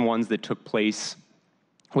important ones that took place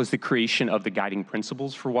was the creation of the guiding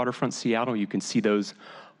principles for Waterfront Seattle. You can see those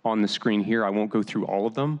on the screen here. I won't go through all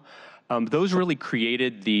of them. Those really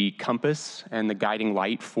created the compass and the guiding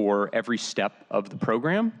light for every step of the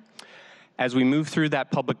program. As we move through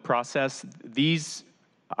that public process, these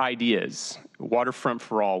ideas, Waterfront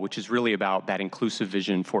for All, which is really about that inclusive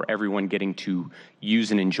vision for everyone getting to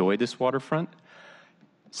use and enjoy this waterfront.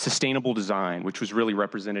 Sustainable design, which was really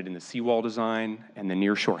represented in the seawall design and the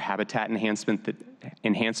nearshore habitat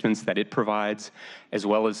enhancements that it provides, as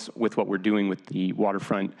well as with what we're doing with the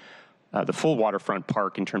waterfront, the full waterfront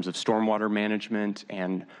park in terms of stormwater management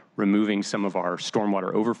and removing some of our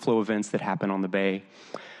stormwater overflow events that happen on the bay.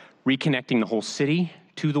 Reconnecting the whole city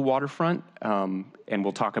to the waterfront, and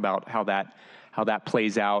we'll talk about how that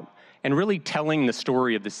plays out, and really telling the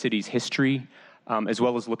story of the city's history, as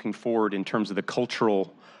well as looking forward in terms of the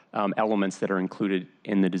cultural elements that are included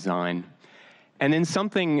in the design. And then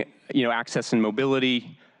something, access and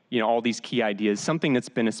mobility, all these key ideas, something that's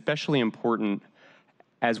been especially important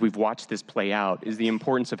as we've watched this play out is the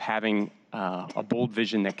importance of having a bold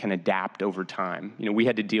vision that can adapt over time. We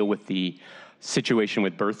had to deal with the situation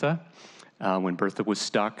with Bertha. When Bertha was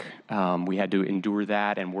stuck, we had to endure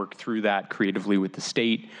that and work through that creatively with the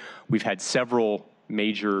state. We've had several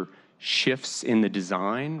major shifts in the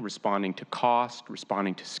design, responding to cost,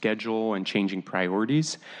 responding to schedule, and changing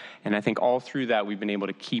priorities. And I think all through that, we've been able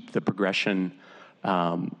to keep the progression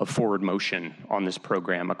of forward motion on this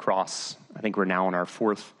program across, I think we're now on our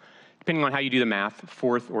fourth, depending on how you do the math,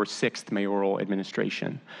 fourth or sixth mayoral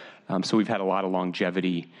administration. So we've had a lot of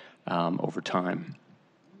longevity over time.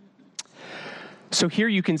 So here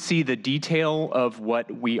you can see the detail of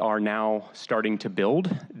what we are now starting to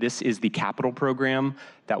build. This is the capital program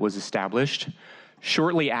that was established.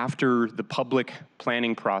 Shortly after the public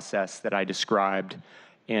planning process that I described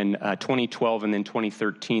in 2012 and then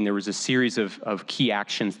 2013, there was a series of key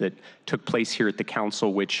actions that took place here at the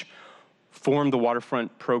council, which formed the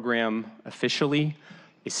waterfront program officially,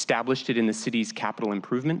 established it in the city's capital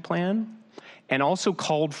improvement plan, and also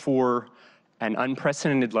called for an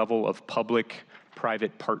unprecedented level of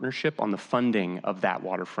public-private partnership on the funding of that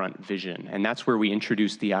waterfront vision. And that's where we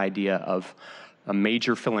introduced the idea of a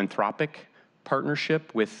major philanthropic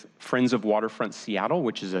partnership with Friends of Waterfront Seattle,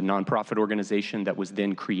 which is a nonprofit organization that was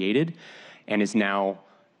then created and is now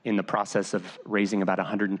in the process of raising about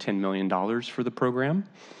 $110 million for the program.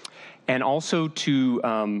 And also to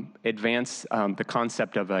advance the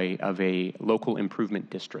concept of a local improvement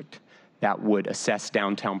district that would assess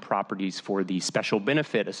downtown properties for the special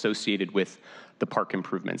benefit associated with the park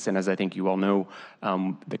improvements. And as I think you all know,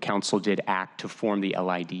 the council did act to form the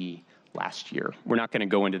LID last year. We're not going to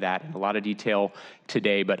go into that in a lot of detail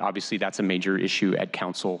today, but obviously that's a major issue at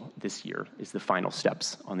council this year, is the final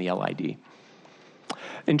steps on the LID.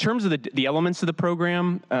 In terms of the elements of the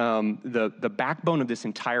program, the backbone of this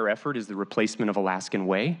entire effort is the replacement of Alaskan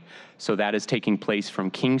Way. So that is taking place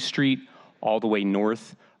from King Street all the way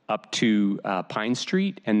north up to Pine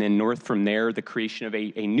Street, and then north from there, the creation of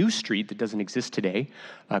a new street that doesn't exist today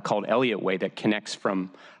called Elliott Way that connects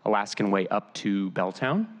from Alaskan Way up to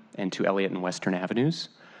Belltown and to Elliott and Western Avenues.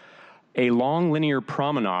 A long linear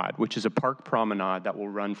promenade, which is a park promenade that will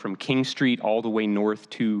run from King Street all the way north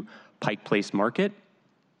to Pike Place Market.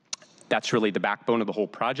 That's really the backbone of the whole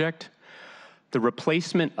project. The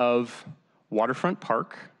replacement of Waterfront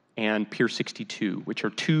Park and Pier 62, which are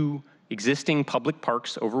two existing public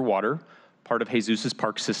parks over water, part of Jesus'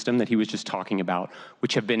 park system that he was just talking about,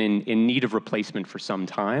 which have been in need of replacement for some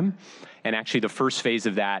time. And actually the first phase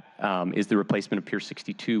of that is the replacement of Pier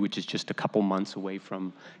 62, which is just a couple months away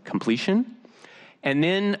from completion. And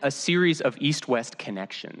then a series of east-west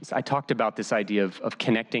connections. I talked about this idea of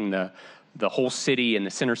connecting the whole city and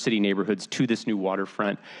the center city neighborhoods to this new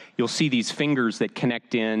waterfront. You'll see these fingers that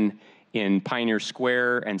connect in Pioneer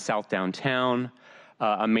Square and South Downtown,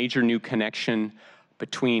 a major new connection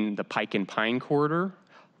between the Pike and Pine corridor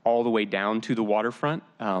all the way down to the waterfront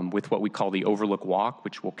with what we call the Overlook Walk,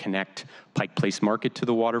 which will connect Pike Place Market to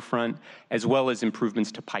the waterfront, as well as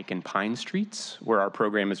improvements to Pike and Pine streets, where our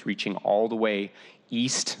program is reaching all the way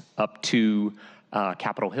east up to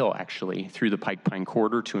Capitol Hill, actually, through the Pike Pine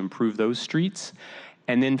corridor to improve those streets.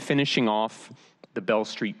 And then finishing off the Bell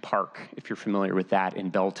Street Park, if you're familiar with that,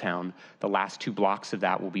 in Belltown. The last 2 blocks of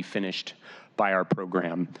that will be finished by our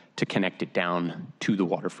program to connect it down to the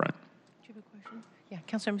waterfront. Do you have a question? Yeah,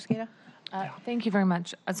 Councilor Mosqueda. Thank you very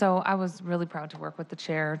much. So I was really proud to work with the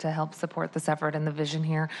chair to help support this effort and the vision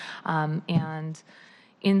here. And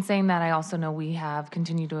in saying that, I also know we have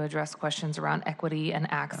continued to address questions around equity and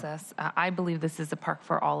access. I believe this is a park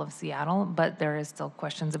for all of Seattle, but there is still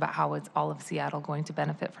questions about how is all of Seattle going to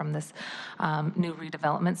benefit from this new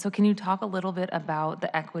redevelopment. So can you talk a little bit about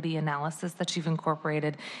the equity analysis that you've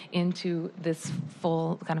incorporated into this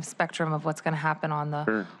full kind of spectrum of what's going to happen on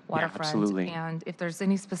the waterfront? Yeah, absolutely. And if there's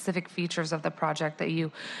any specific features of the project that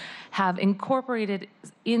you have incorporated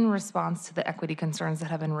in response to the equity concerns that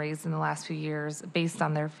have been raised in the last few years based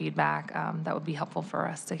on their feedback, that would be helpful for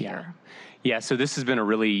us to hear. Yeah, so this has been a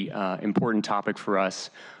really important topic for us.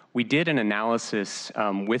 We did an analysis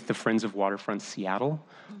with the Friends of Waterfront Seattle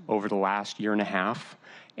over the last year and a half,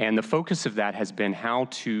 and the focus of that has been how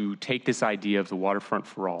to take this idea of the waterfront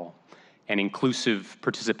for all and inclusive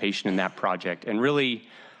participation in that project and really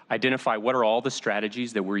identify what are all the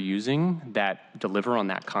strategies that we're using that deliver on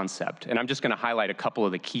that concept. And I'm just going to highlight a couple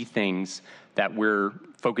of the key things that we're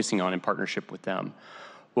focusing on in partnership with them.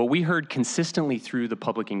 What we heard consistently through the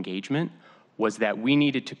public engagement was that we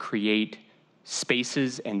needed to create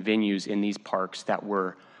spaces and venues in these parks that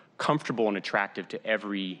were comfortable and attractive to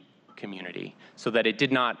every community so that it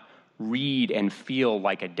did not read and feel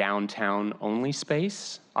like a downtown only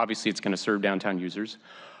space. Obviously, it's going to serve downtown users,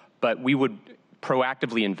 but we would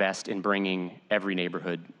proactively invest in bringing every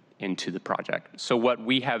neighborhood into the project. So what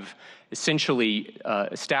we have essentially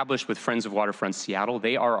established with Friends of Waterfront Seattle,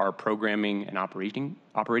 they are our programming and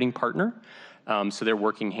operating partner. So they're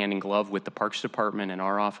working hand in glove with the Parks Department and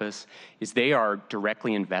our office, is they are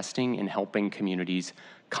directly investing in helping communities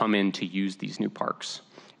come in to use these new parks.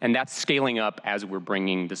 And that's scaling up as we're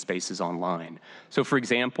bringing the spaces online. So for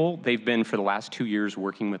example, they've been for the last 2 years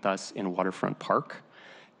working with us in Waterfront Park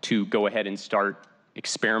to go ahead and start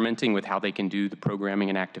experimenting with how they can do the programming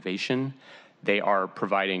and activation. They are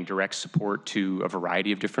providing direct support to a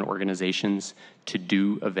variety of different organizations to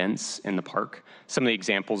do events in the park. Some of the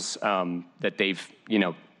examples that they've,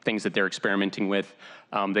 things that they're experimenting with,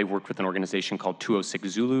 they've worked with an organization called 206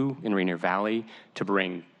 Zulu in Rainier Valley to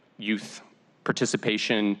bring youth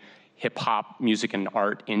participation, hip hop, music and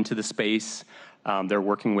art into the space. They're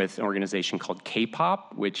working with an organization called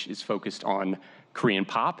K-pop, which is focused on Korean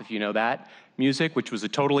pop, if you know that music, which was a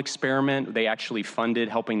total experiment. They actually funded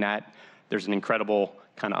helping that There's an incredible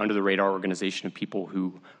kind of under the radar organization of people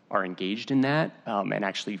who are engaged in that and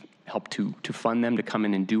actually help to fund them to come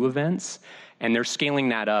in and do events. And they're scaling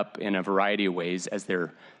that up in a variety of ways as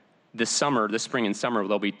they're this spring and summer,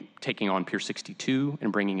 they'll be taking on Pier 62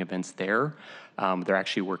 and bringing events there. They're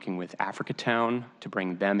actually working with Africatown to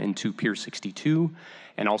bring them into Pier 62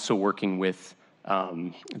 and also working with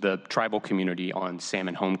the tribal community on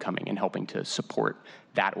Salmon Homecoming and helping to support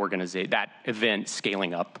that event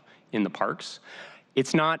scaling up in the parks.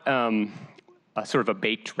 It's not a sort of a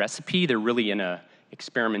baked recipe. They're really in a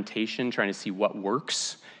experimentation, trying to see what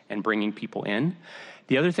works and bringing people in.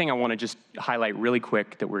 The other thing I want to just highlight really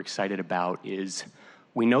quick that we're excited about is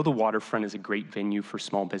we know the Waterfront is a great venue for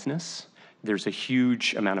small business. There's a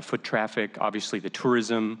huge amount of foot traffic, obviously the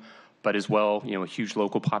tourism, but as well, a huge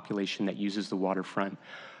local population that uses the Waterfront.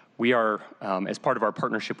 We are, as part of our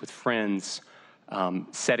partnership with Friends,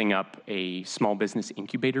 setting up a small business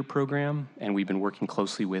incubator program, and we've been working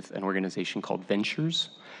closely with an organization called Ventures,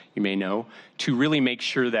 you may know, to really make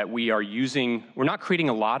sure that we're not creating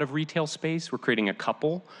a lot of retail space, we're creating a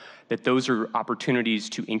couple, that those are opportunities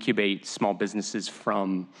to incubate small businesses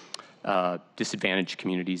from disadvantaged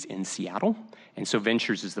communities in Seattle. And so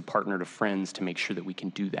Ventures is the partner to Friends to make sure that we can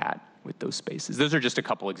do that with those spaces. Those are just a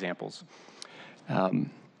couple examples.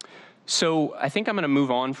 So I think I'm going to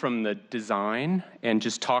move on from the design and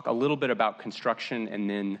just talk a little bit about construction and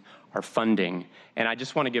then our funding. And I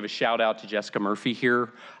just want to give a shout out to Jessica Murphy here.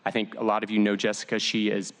 I think a lot of you know Jessica. She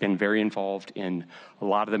has been very involved in a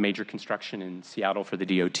lot of the major construction in Seattle for the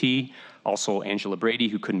DOT. Also Angela Brady,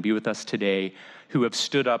 who couldn't be with us today, who have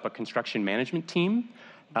stood up a construction management team,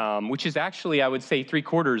 which is actually, I would say,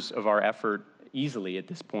 3/4 of our effort easily at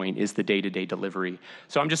this point is the day-to-day delivery.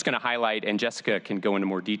 So I'm just going to highlight, and Jessica can go into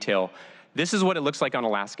more detail. This is what it looks like on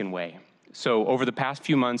Alaskan Way. So over the past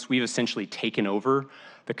few months, we've essentially taken over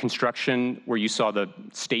the construction where you saw the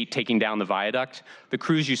state taking down the viaduct. The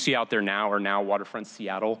crews you see out there now are now Waterfront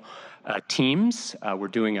Seattle teams. We're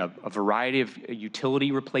doing a variety of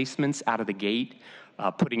utility replacements out of the gate,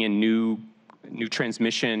 putting in new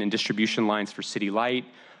transmission and distribution lines for City Light,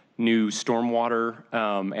 new stormwater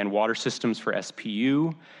and water systems for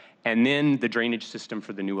SPU, and then the drainage system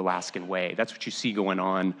for the new Alaskan Way. That's what you see going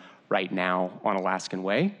on right now on Alaskan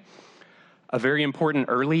Way. A very important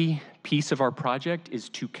early piece of our project is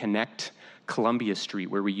to connect Columbia Street,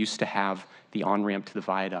 where we used to have the on-ramp to the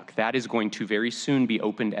viaduct. That is going to very soon be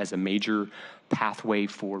opened as a major pathway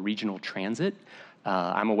for regional transit.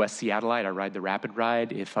 I'm a West Seattleite. I ride the Rapid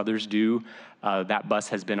Ride. If others do, that bus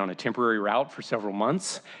has been on a temporary route for several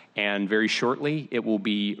months, and very shortly it will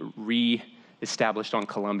be re-established on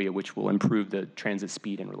Columbia, which will improve the transit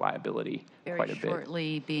speed and reliability quite a bit. Very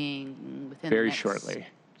shortly being within very the next shortly.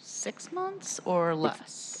 6 months or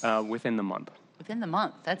less? Within the month. Within the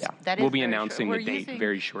month. That is We'll be very announcing short. the date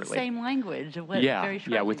very shortly. Same language. What Yeah, very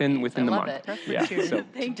shortly yeah, within means. the I love month. it. Yeah, so,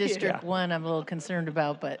 District 1, I'm a little concerned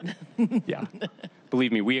about, but yeah.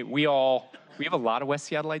 Believe me, we have a lot of West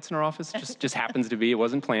Seattleites in our office. Just happens to be. It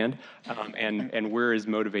wasn't planned, and we're as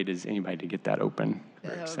motivated as anybody to get that open.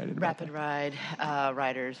 Very excited about Rapid Ride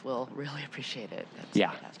riders will really appreciate it. That's Yeah,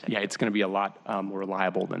 fantastic. yeah, it's going to be a lot more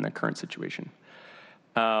reliable than the current situation.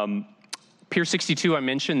 Pier 62, I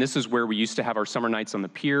mentioned, this is where we used to have our summer nights on the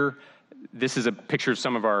pier. This is a picture of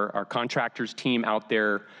some of our contractors team out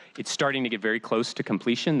there. It's starting to get very close to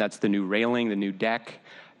completion. That's the new railing, the new deck.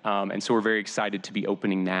 And so we're very excited to be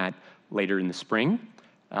opening that later in the spring.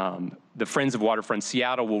 The Friends of Waterfront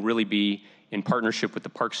Seattle will really be in partnership with the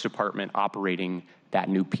Parks Department operating that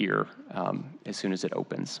new pier as soon as it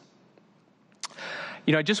opens.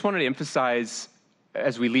 I just wanted to emphasize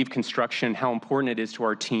as we leave construction how important it is to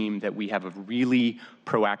our team that we have a really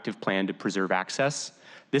proactive plan to preserve access.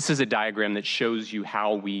 This is a diagram that shows you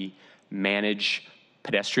how we manage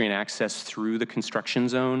pedestrian access through the construction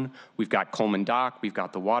zone. We've got Coleman Dock, we've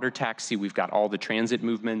got the water taxi, we've got all the transit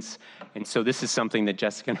movements. And so this is something that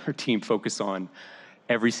Jessica and her team focus on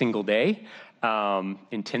every single day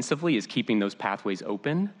intensively, is keeping those pathways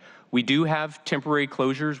open. We do have temporary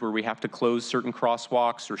closures where we have to close certain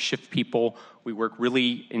crosswalks or shift people. We work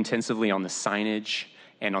really intensively on the signage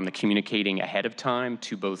and on the communicating ahead of time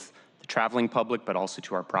to both the traveling public, but also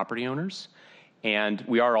to our property owners. And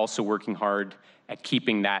we are also working hard at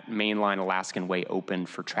keeping that mainline Alaskan Way open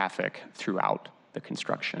for traffic throughout the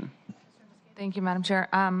construction. Thank you, Madam Chair.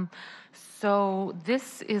 So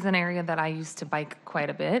this is an area that I used to bike quite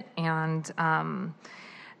a bit, and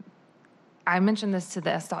I mentioned this to the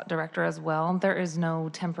SDOT director as well. There is no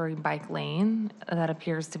temporary bike lane that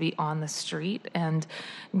appears to be on the street. And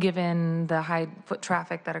given the high foot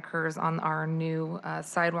traffic that occurs on our new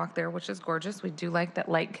sidewalk there, which is gorgeous, we do like that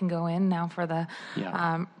light can go in now for the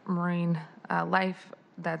marine life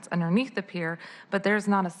that's underneath the pier, but there's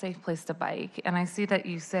not a safe place to bike. And I see that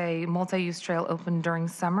you say multi-use trail open during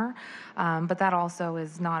summer, but that also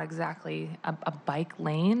is not exactly a bike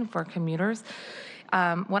lane for commuters.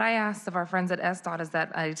 What I asked of our friends at SDOT is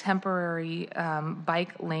that a temporary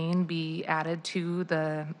bike lane be added to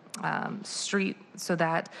the street so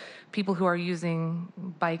that people who are using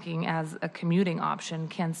biking as a commuting option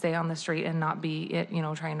can stay on the street and not be,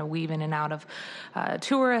 trying to weave in and out of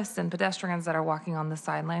tourists and pedestrians that are walking on the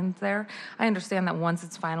sidelines there. I understand that once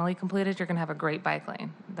it's finally completed, you're going to have a great bike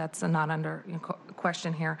lane. That's not under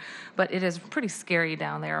question here, but it is pretty scary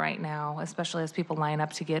down there right now, especially as people line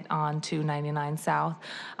up to get on to 99 South.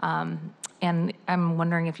 And I'm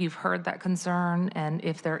wondering if you've heard that concern and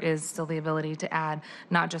if there is still the ability to add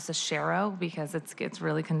not just a sharrow because it gets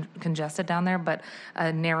really congested down there, but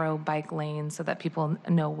a narrow bike lane so that people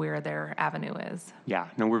know where their avenue is. Yeah,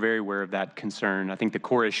 no, we're very aware of that concern. I think the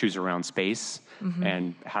core issues around space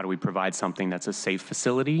and how do we provide something that's a safe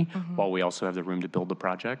facility while we also have the room to build the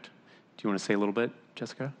project. Do you want to say a little bit,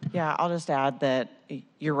 Jessica? Yeah, I'll just add that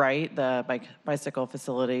you're right. The bicycle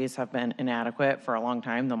facilities have been inadequate for a long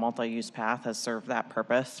time. The multi-use path has served that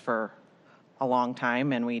purpose for a long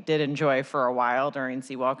time. And we did enjoy for a while during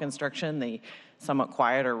seawall construction the somewhat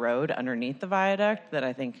quieter road underneath the viaduct that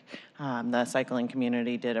I think the cycling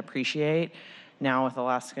community did appreciate. Now with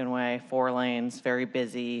Alaskan Way, 4 lanes, very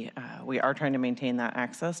busy. We are trying to maintain that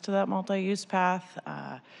access to that multi-use path.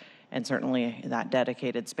 And certainly that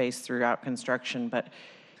dedicated space throughout construction, but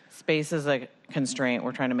space is a constraint.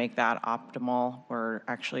 We're trying to make that optimal. We're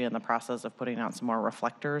actually in the process of putting out some more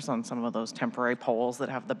reflectors on some of those temporary poles that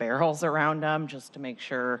have the barrels around them, just to make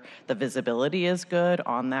sure the visibility is good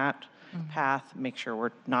on that path, make sure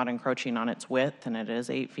we're not encroaching on its width, and it is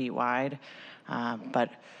 8 feet wide.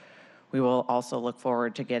 But we will also look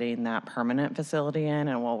forward to getting that permanent facility in,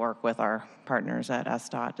 and we'll work with our partners at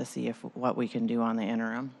SDOT to see what we can do on the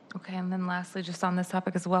interim. Okay, and then lastly, just on this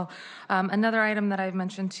topic as well, another item that I've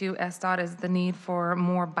mentioned to SDOT is the need for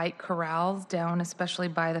more bike corrals down, especially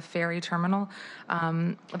by the ferry terminal.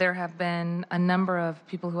 There have been a number of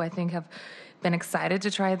people who I think have been excited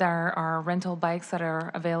to try our rental bikes that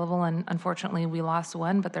are available, and unfortunately we lost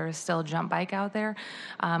one, but there is still a jump bike out there.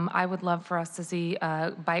 I would love for us to see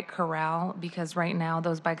a bike corral, because right now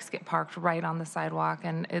those bikes get parked right on the sidewalk,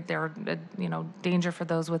 and they're danger for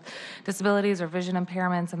those with disabilities or vision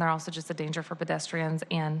impairments, and they're also just a danger for pedestrians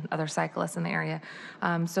and other cyclists in the area.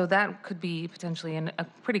 So that could be potentially a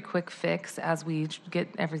pretty quick fix as we get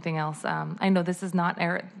everything else. I know this is not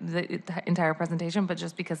the entire presentation, but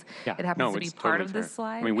just because it happens to be part of this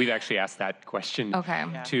slide. I mean, we've actually asked that question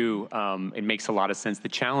too. It makes a lot of sense. The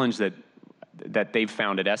challenge that they've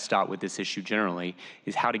found at SDOT with this issue generally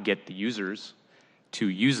is how to get the users to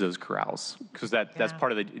use those corrals, because that's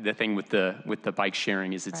part of the thing with the bike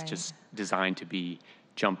sharing is it's just designed to be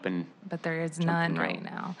jumping. But there is none right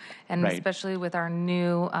now. And especially with our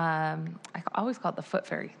new, I always call it the foot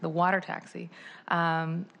ferry, the water taxi.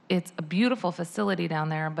 It's a beautiful facility down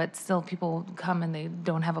there, but still people come and they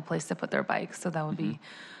don't have a place to put their bikes. So that would be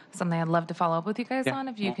something I'd love to follow up with you guys on,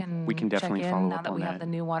 if you can we can definitely check in follow now up that on we have that. the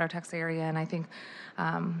new water taxi area. And I think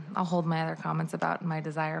I'll hold my other comments about my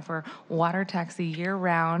desire for water taxi year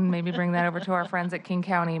round, maybe bring that over to our friends at King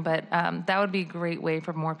County. But that would be a great way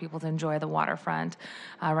for more people to enjoy the waterfront.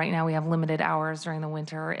 Right now we have limited hours during the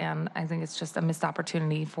winter, and I think it's just a missed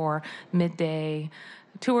opportunity for midday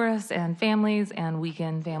tourists and families and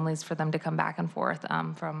weekend families for them to come back and forth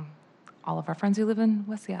from all of our friends who live in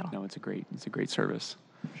West Seattle. No, it's a great service.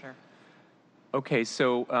 Sure. Okay,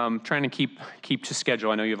 so trying to keep to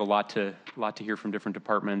schedule. I know you have a lot to hear from different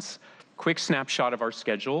departments. Quick snapshot of our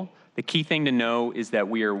schedule. The key thing to know is that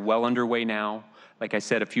we are well underway now. Like I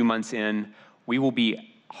said, a few months in, we will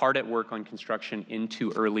be hard at work on construction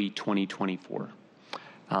into early 2024.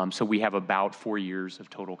 So we have about 4 years of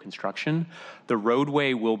total construction. The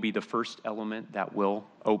roadway will be the first element that will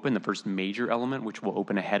open, the first major element, which will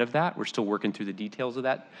open ahead of that. We're still working through the details of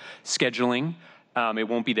that scheduling. It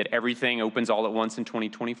won't be that everything opens all at once in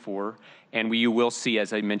 2024. And you will see,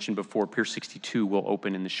 as I mentioned before, Pier 62 will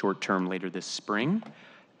open in the short term later this spring.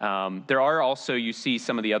 There are also, you see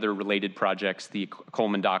some of the other related projects, the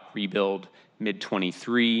Coleman Dock rebuild,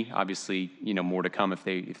 mid-23, obviously, more to come if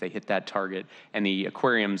they hit that target. And the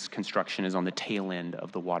aquarium's construction is on the tail end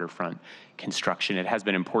of the waterfront construction. It has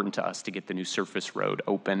been important to us to get the new surface road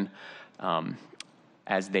open.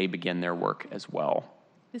 as they begin their work as well.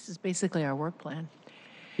 This is basically our work plan.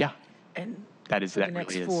 Yeah, And that is, for the that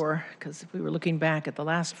next really is. 4, because if we were looking back at the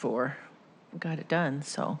last 4, we got it done.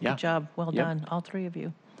 So Yeah. good job. Well Yep. done, all 3 of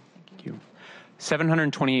you. Thank you.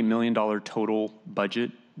 $728 million total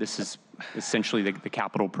budget. This is essentially the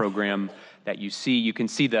capital program that you see. You can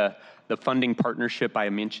see the funding partnership I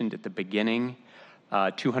mentioned at the beginning,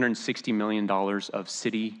 $260 million of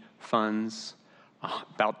city funds,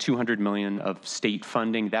 about $200 million of state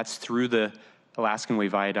funding. That's through the Alaskan Way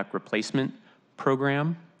Viaduct Replacement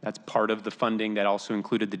Program. That's part of the funding that also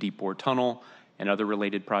included the Deep Bore Tunnel and other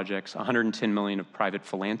related projects, $110 million of private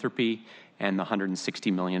philanthropy, and the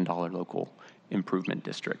 $160 million local improvement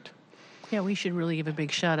district. Yeah, we should really give a big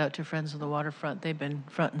shout out to Friends of the Waterfront. They've been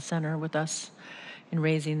front and center with us in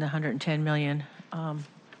raising the $110 million.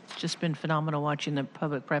 It's just been phenomenal watching the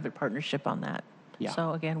public-private partnership on that. Yeah.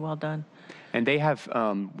 So again, well done. And they have,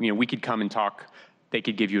 we could come and talk. They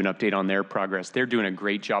could give you an update on their progress. They're doing a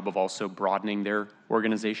great job of also broadening their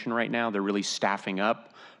organization right now. They're really staffing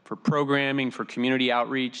up for programming, for community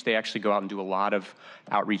outreach. They actually go out and do a lot of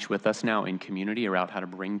outreach with us now in community around how to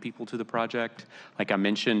bring people to the project. Like I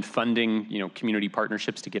mentioned, funding, community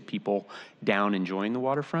partnerships to get people down enjoying the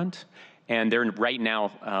waterfront. And they're right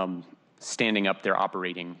now standing up their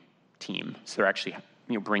operating team. So they're actually,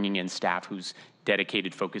 bringing in staff whose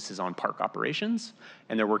dedicated focus is on park operations.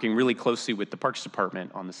 And they're working really closely with the Parks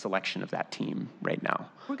Department on the selection of that team right now.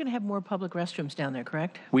 We're going to have more public restrooms down there,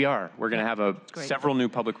 correct? We are. We're going to have great. several new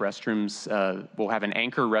public restrooms. We'll have an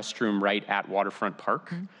anchor restroom right at Waterfront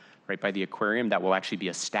Park, right by the aquarium. That will actually be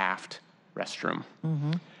a staffed restroom,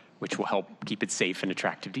 which will help keep it safe and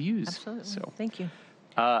attractive to use. Absolutely. So, Thank you.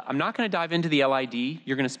 I'm not going to dive into the LID.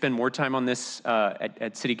 You're going to spend more time on this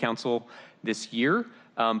at City Council this year.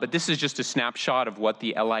 But this is just a snapshot of what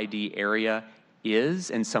the LID area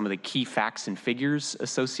is and some of the key facts and figures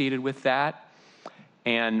associated with that.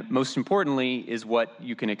 And most importantly is what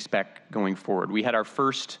you can expect going forward. We had our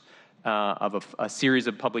first of a series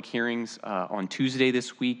of public hearings on Tuesday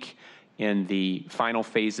this week in the final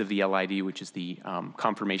phase of the LID, which is the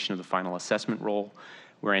confirmation of the final assessment role.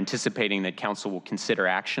 We're anticipating that council will consider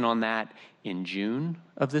action on that in June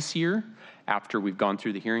of this year after we've gone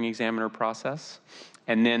through the hearing examiner process.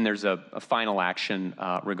 And then there's a final action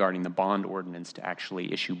regarding the bond ordinance to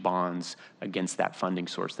actually issue bonds against that funding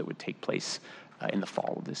source that would take place in the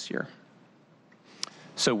fall of this year.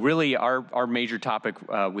 So really our major topic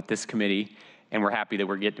with this committee, and we're happy that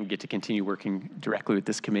we get to continue working directly with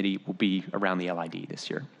this committee, will be around the LID this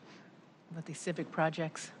year. With the civic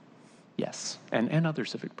projects. Yes, and other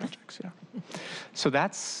civic projects, yeah. So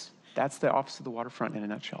that's the Office of the Waterfront in a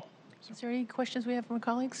nutshell. Is there any questions we have from our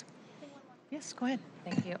colleagues? Yes, go ahead.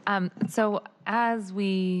 Thank you. So as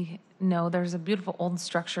we know, there's a beautiful old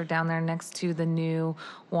structure down there next to the new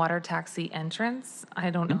water taxi entrance. I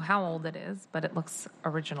don't know how old it is, but it looks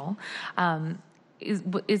original.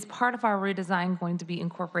 Is part of our redesign going to be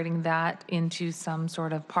incorporating that into some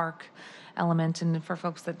sort of park element? And for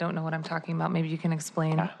folks that don't know what I'm talking about, maybe you can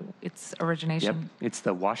explain its origination. Yep, it's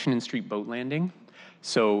the Washington Street Boat Landing.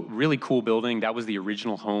 So really cool building. That was the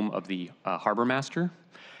original home of the harbor master.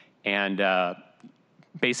 And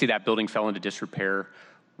basically that building fell into disrepair.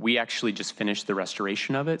 We actually just finished the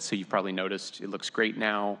restoration of it. So you've probably noticed it looks great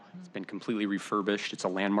now. It's been completely refurbished. It's a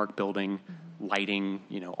landmark building, lighting,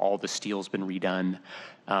 all the steel's been redone.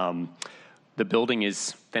 The building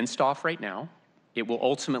is fenced off right now. It will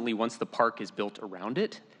ultimately, once the park is built around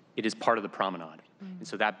it, it is part of the promenade. And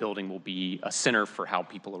so that building will be a center for how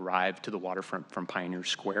people arrive to the waterfront from Pioneer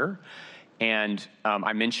Square. And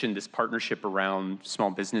I mentioned this partnership around small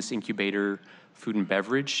business incubator, food and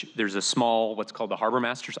beverage. There's a small, what's called the Harbor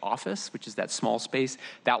Master's office, which is that small space.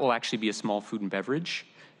 That will actually be a small food and beverage,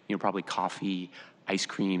 probably coffee, ice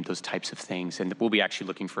cream, those types of things. And we'll be actually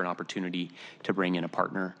looking for an opportunity to bring in a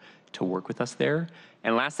partner to work with us there.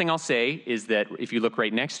 And last thing I'll say is that if you look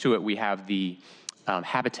right next to it, we have the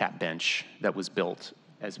habitat bench that was built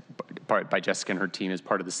by Jessica and her team as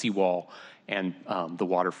part of the seawall and the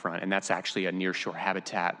waterfront. And that's actually a nearshore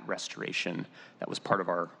habitat restoration that was part of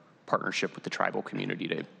our partnership with the tribal community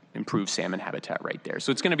to improve salmon habitat right there.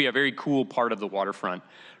 So it's going to be a very cool part of the waterfront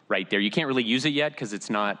right there. You can't really use it yet because there's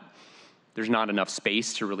not enough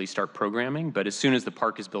space to really start programming. But as soon as the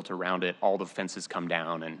park is built around it, all the fences come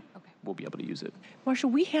down and we'll be able to use it. Marshall,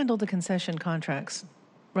 we handle the concession contracts,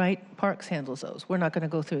 right? Parks handles those. We're not going to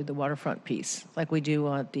go through the waterfront piece like we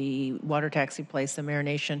do at the water taxi place, the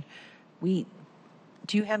Marination.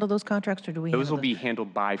 Do you handle those contracts or do we handle those? Will be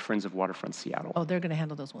handled by Friends of Waterfront Seattle. Oh, they're going to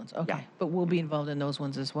handle those ones. Okay. Yeah. But we'll be involved in those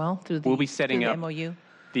ones as well through the, we'll be setting through the up MOU?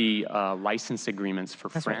 the license agreements for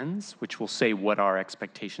Friends, which will say what our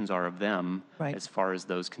expectations are of them as far as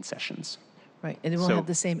those concessions. Right, and then we'll have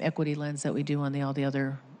the same equity lens that we do on all the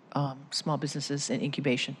other small businesses and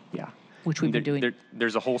incubation. Yeah. Which we've been doing.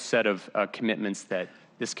 There's a whole set of commitments that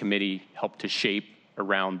this committee helped to shape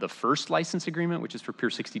around the first license agreement, which is for Pier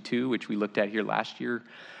 62, which we looked at here last year,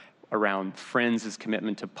 around Friends'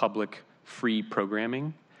 commitment to public free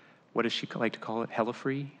programming. What does she like to call it? Hella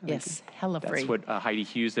free? Yes, hella free. That's what Heidi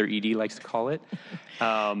Hughes, their ED, likes to call it.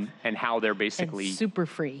 And how they're basically... And super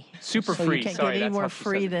free. Super so free. You can't Sorry, get any that's more how she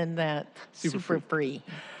free says it. than that. Super free.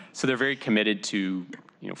 So they're very committed to,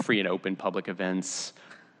 free and open public events,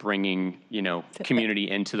 bringing, community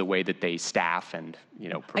into the way that they staff and,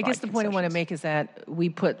 provide I guess the point I want to concessions. make is that we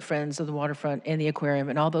put Friends of the Waterfront and the aquarium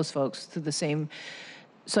and all those folks through the same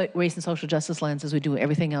race and social justice lens as we do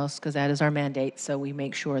everything else, because that is our mandate. So we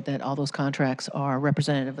make sure that all those contracts are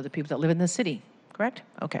representative of the people that live in the city. Correct?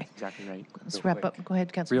 Okay. Exactly right. Let's wrap up. Go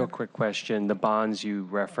ahead, Councilor. Real quick question. The bonds you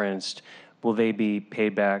referenced, will they be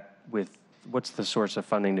paid back with, what's the source of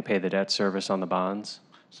funding to pay the debt service on the bonds?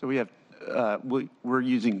 So we have, we're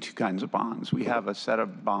using two kinds of bonds. We have a set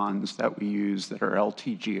of bonds that we use that are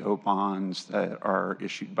LTGO bonds that are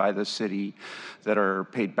issued by the city that are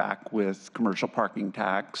paid back with commercial parking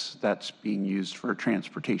tax that's being used for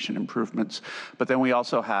transportation improvements. But then we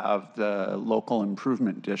also have the local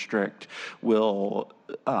improvement district will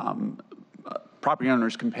property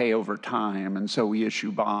owners can pay over time, and so we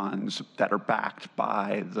issue bonds that are backed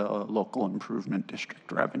by the local improvement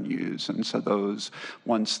district revenues. And so those,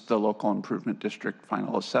 once the local improvement district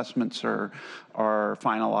final assessments are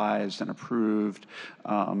finalized and approved,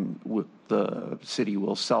 the city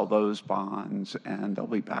will sell those bonds, and they'll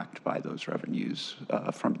be backed by those revenues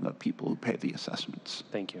from the people who pay the assessments.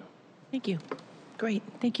 Thank you. Thank you. Great.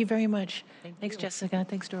 Thank you very much. Thanks, Jessica.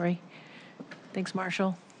 Thanks, Dory. Thanks,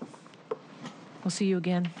 Marshall. We'll see you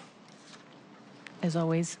again. As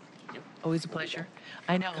always. Always a pleasure.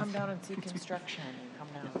 I know. Come down and see construction. Come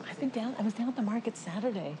down. I've been down. I was down at the market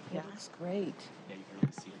Saturday. It looks great. Yeah, you can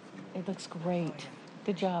really see it from It looks great.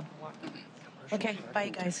 Good job. Okay, bye,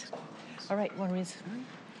 you guys. All right, one reason.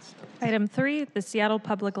 Item 3, the Seattle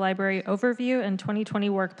Public Library Overview and 2020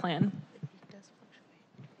 Work Plan.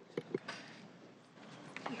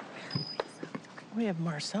 We have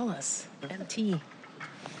Marcellus, MT.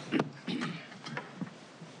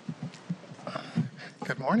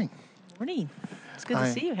 Good morning. Morning. It's good to Hi.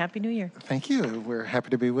 see you. Happy New Year. Thank you. We're happy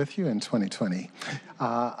to be with you in 2020.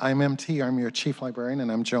 I'm MT. I'm your chief librarian,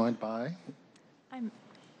 and I'm joined by...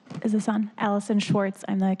 Is this on? Allison Schwartz.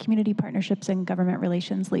 I'm the Community Partnerships and Government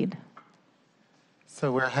Relations lead.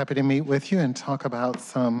 So we're happy to meet with you and talk about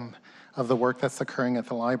some of the work that's occurring at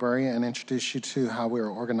the library and introduce you to how we're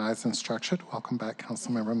organized and structured. Welcome back,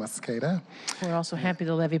 Councilmember Mosqueda. We're also happy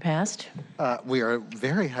the levy passed. We are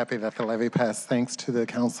very happy that the levy passed, thanks to the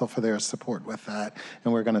council for their support with that,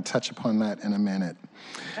 and we're going to touch upon that in a minute.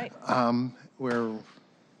 Right. We're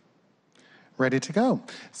ready to go.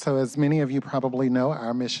 So as many of you probably know,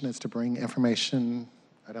 our mission is to bring information.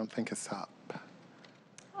 I don't think it's up.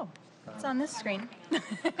 Oh, it's on this screen. Sorry.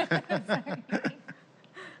 I'm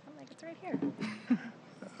like, it's right here.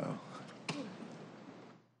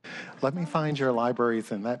 Let me find your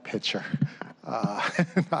libraries in that picture.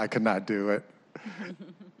 I could not do it.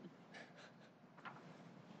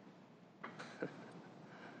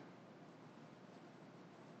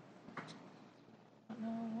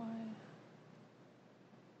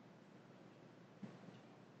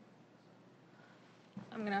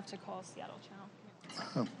 I'm going to have to call Seattle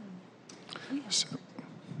Channel. So,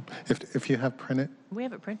 if you have printed, We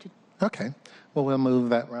have it printed. okay. Well, we'll move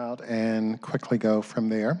that route and quickly go from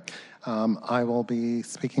there. I will be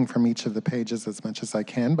speaking from each of the pages as much as I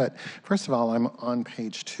can, but first of all, I'm on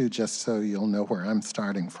page 2 just so you'll know where I'm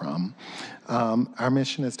starting from. Our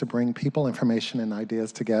mission is to bring people, information, and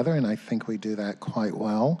ideas together, and I think we do that quite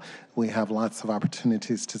well. We have lots of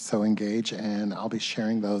opportunities to so engage, and I'll be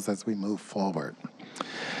sharing those as we move forward.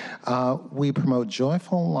 We promote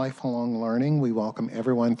joyful, lifelong learning. We welcome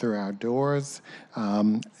everyone through our doors.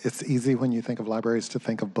 It's easy when you think of libraries to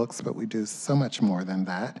think of books, but we do so much more than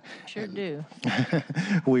that. Sure do.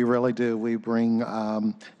 We really do. We bring,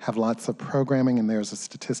 have lots of programming, and there's a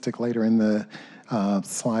statistic later in the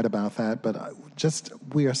slide about that. But just,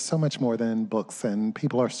 we are so much more than books, and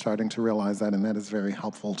people are starting to realize that, and that is very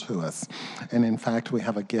helpful to us. And in fact, we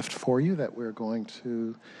have a gift for you that we're going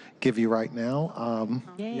to give you right now.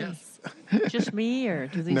 Yay. Yes. Just me, or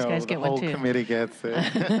do these No, guys get the one whole too? committee gets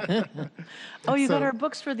it. Oh, you got So- our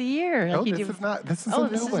books for the year. Oh, Like you this do- is not. This is Oh, a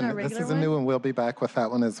this new isn't our one. This regular is a new one? one. We'll be back with that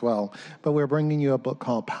one as well. But we're bringing you a book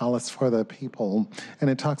called Palace for the People, and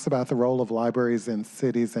it talks about the role of libraries in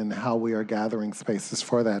cities and how we are gathering spaces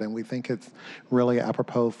for that. And we think it's really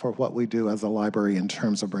apropos for what we do as a library in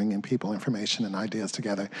terms of bringing people, information, and ideas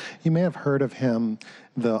together. You may have heard of him,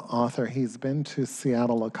 the author. He's been to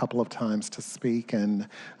Seattle a couple of times to speak, and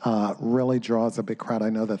really draws a big crowd. I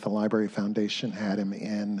know that the Library Foundation had him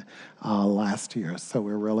in last year, so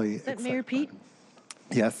we're really Is that Mayor Pete?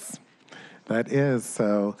 Yes, that is.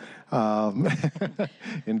 So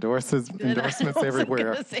endorsements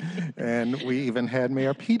everywhere. And we even had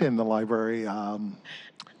Mayor Pete in the library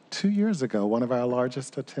 2 years ago, one of our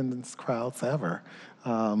largest attendance crowds ever.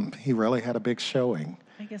 He really had a big showing.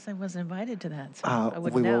 I guess I wasn't invited to that, so I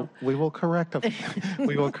wouldn't we know. will correct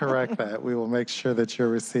we will correct that. We will make sure that you're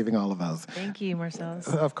receiving all of those. Thank you, Marcellus.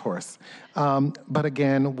 Of course. But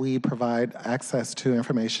again, we provide access to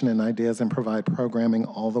information and ideas and provide programming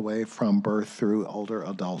all the way from birth through older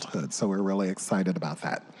adulthood. So we're really excited about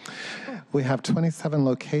that. We have 27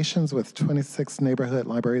 locations with 26 neighborhood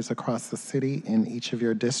libraries across the city in each of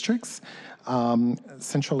your districts.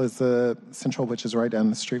 Central, which is right down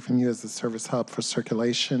the street from you, is the service hub for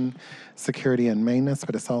circulation, security, and maintenance,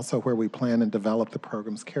 but it's also where we plan and develop the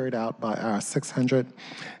programs carried out by our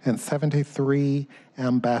 673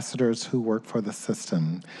 ambassadors who work for the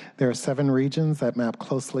system. There are 7 regions that map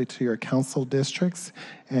closely to your council districts,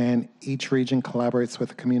 and each region collaborates with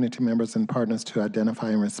the community members and partners to identify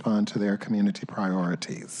and respond to their community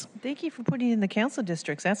priorities. Thank you for putting in the council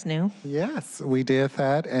districts. That's new. Yes, we did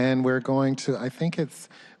that, and we're going to,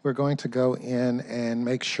 we're going to go in and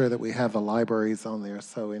make sure that we have the libraries on there,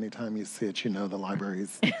 so anytime you see it, you know the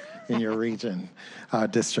libraries in your region,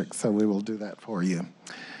 district, so we will do that for you.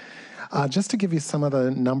 Just to give you some of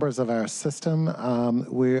the numbers of our system,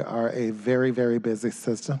 we are a very, very busy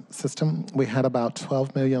system. We had about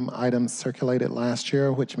 12 million items circulated last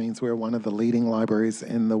year, which means we're one of the leading libraries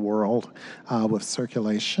in the world with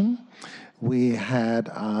circulation. We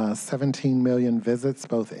had 17 million visits,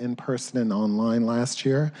 both in person and online last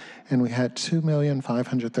year, and we had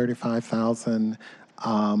 2,535,000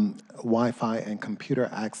 Wi-Fi and computer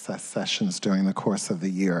access sessions during the course of the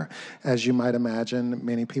year. As you might imagine,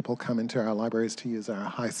 many people come into our libraries to use our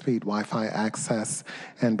high-speed Wi-Fi access,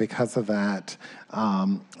 and because of that,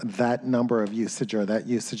 that number of usage, or that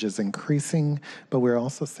usage, is increasing, but we're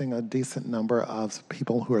also seeing a decent number of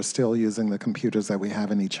people who are still using the computers that we have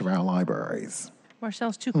in each of our libraries.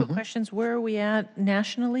 Marcellus, 2 quick questions. Where are we at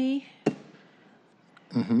nationally?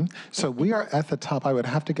 So we are at the top. I would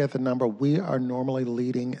have to get the number. We are normally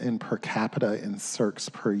leading in per capita in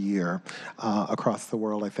circs per year across the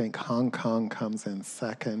world. I think Hong Kong comes in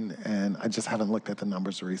second, and I just haven't looked at the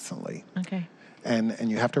numbers recently. Okay.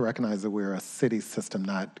 And you have to recognize that we're a city system,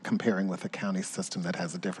 not comparing with a county system that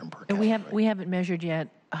has a different per capita. And we haven't measured yet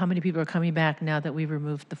how many people are coming back now that we've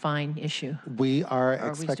removed the fine issue. We are we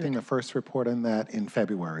expecting doing- the first report on that in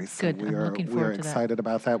February. So Good. I'm looking forward to that. excited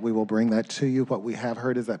about that. We will bring that to you. What we have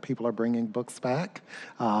heard is that people are bringing books back,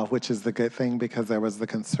 which is the good thing, because there was the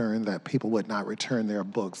concern that people would not return their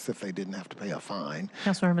books if they didn't have to pay a fine.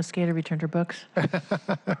 Councilmember Mosqueda returned her books.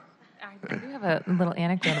 I do have a little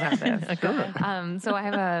anecdote about this. So I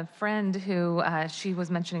have a friend who she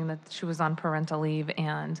was mentioning that she was on parental leave,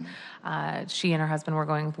 and she and her husband were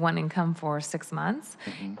going with one income for 6 months.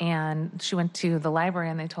 And she went to the library,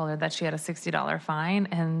 and they told her that she had a $60 fine,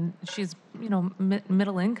 and she's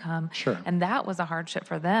middle income. Sure. And that was a hardship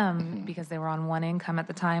for them because they were on one income at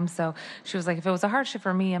the time. So she was like, if it was a hardship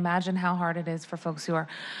for me, imagine how hard it is for folks who are,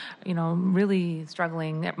 really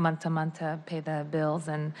struggling month to month to pay the bills.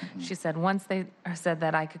 And she said once they said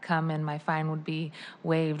that I could come and my fine would be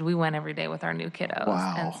waived, we went every day with our new kiddos.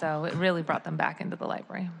 Wow. And so it really brought them back into the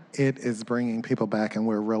library. It is bringing people back, and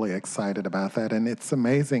we're really excited about that. And it's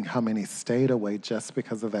amazing how many stayed away just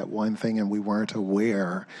because of that one thing, and we weren't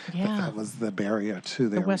aware that was the barrier to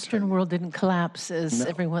their The Western world didn't collapse as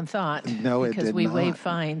everyone thought. No, it because did we not. waive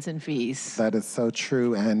fines and fees. That is so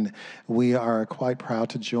true, and we are quite proud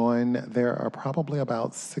to join. There are probably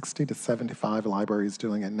about 60 to 75 libraries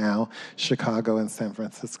doing it now. Chicago and San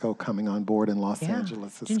Francisco coming on board, and Los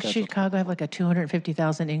Angeles is Didn't scheduled. Chicago have like a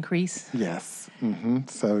 250,000 increase? Yes.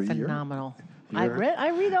 So Phenomenal. I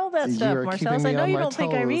read all that stuff, you're keeping Marcellus. me I know on you my don't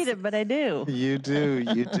think I read toes. it, but I do. You do.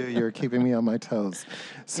 You're keeping me on my toes.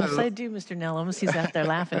 Yes, I do, Mr. Nellums. He's out there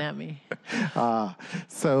laughing at me.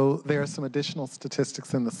 So there are some additional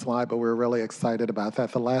statistics in the slide, but we're really excited about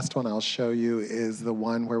that. The last one I'll show you is the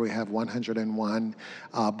one where we have 101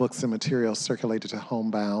 books and materials circulated to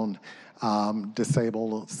homebound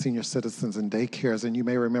disabled senior citizens in daycares. And you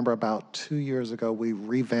may remember about 2 years ago, we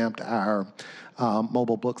revamped our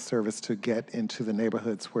mobile book service to get into the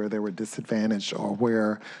neighborhoods where they were disadvantaged or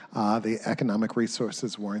where the economic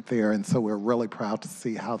resources weren't there. And so we're really proud to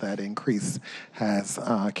see how that increase has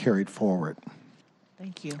carried forward.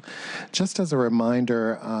 Thank you. Just as a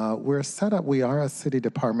reminder, we're set up, we are a city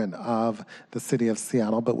department of the city of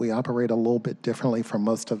Seattle, but we operate a little bit differently from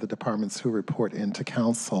most of the departments who report into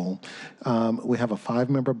council. We have a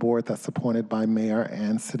 5-member board that's appointed by mayor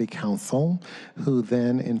and city council, who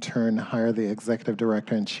then in turn hire the executive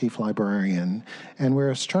director and chief librarian. And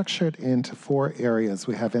we're structured into 4 areas.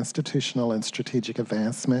 We have institutional and strategic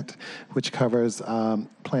advancement, which covers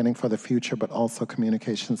planning for the future, but also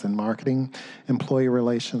communications and marketing, employee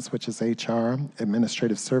relations, which is HR,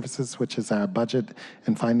 administrative services, which is our budget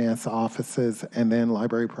and finance offices, and then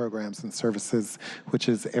library programs and services, which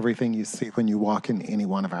is everything you see when you walk in any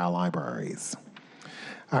one of our libraries.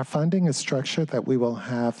 Our funding is structured that we will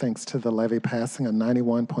have, thanks to the levy passing, a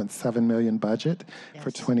 $91.7 million budget for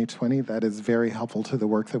 2020. That is very helpful to the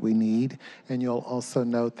work that we need. And you'll also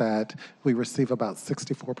note that we receive about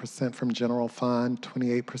 64% from general fund,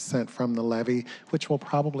 28% from the levy, which will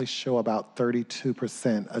probably show about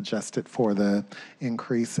 32% adjusted for the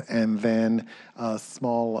increase, and then a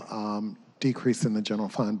small decrease in the general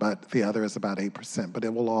fund, but the other is about 8%, but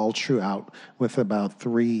it will all true out with about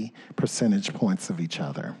 3 percentage points of each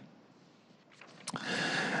other.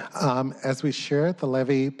 As we shared, the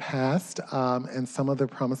levy passed, and some of the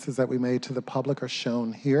promises that we made to the public are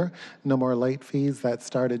shown here. No more late fees. That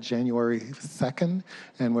started January 2nd,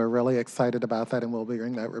 and we're really excited about that, and we'll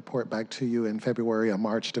bring that report back to you in February or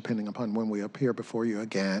March, depending upon when we appear before you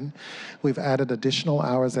again. We've added additional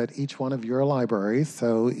hours at each one of your libraries,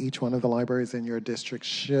 so each one of the libraries in your district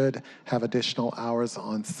should have additional hours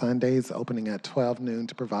on Sundays, opening at 12 noon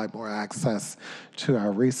to provide more access to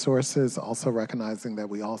our resources, also recognizing that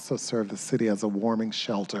we also serve the city as a warming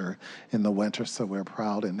shelter in the winter, so we're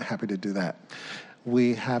proud and happy to do that.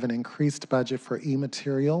 We have an increased budget for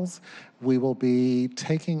e-materials. We will be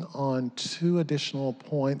taking on 2 additional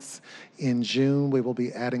points in June. We will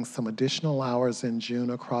be adding some additional hours in June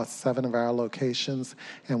across 7 of our locations,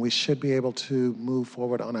 and we should be able to move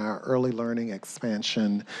forward on our early learning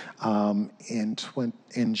expansion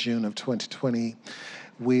in June of 2020.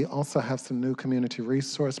 We also have some new community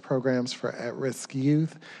resource programs for at-risk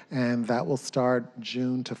youth, and that will start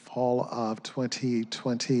June to fall of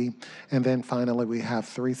 2020. And then finally, we have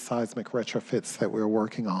 3 seismic retrofits that we're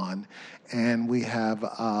working on. And we have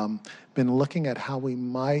been looking at how we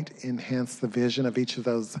might enhance the vision of each of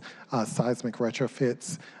those seismic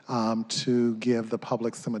retrofits to give the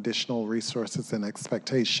public some additional resources and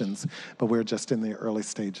expectations, but we're just in the early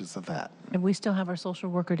stages of that. And we still have our social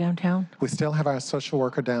worker downtown? We still have our social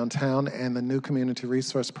worker downtown, and the new community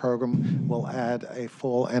resource program will add a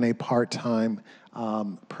full and a part-time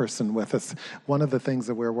person with us. One of the things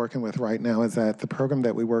that we're working with right now is that the program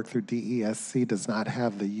that we work through DESC does not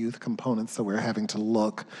have the youth component, so we're having to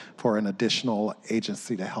look for an additional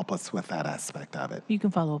agency to help us with that aspect of it. You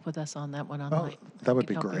can follow up with us on that one online. That would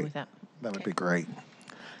be Help you great. with that. That would be great.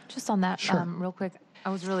 Just on that, Sure. real quick, I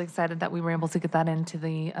was really excited that we were able to get that into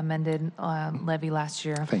the amended levy last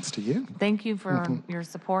year. Thanks to you. Thank you for your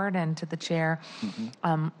support, and to the chair.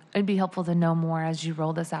 It'd be helpful to know more as you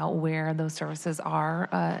roll this out where those services are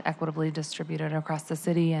equitably distributed across the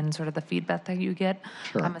city and sort of the feedback that you get.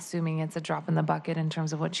 Sure. I'm assuming it's a drop in the bucket in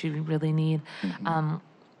terms of what you really need.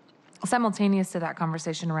 Simultaneous to that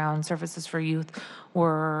conversation around services for youth,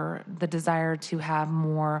 or the desire to have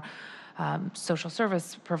more social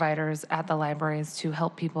service providers at the libraries to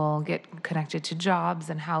help people get connected to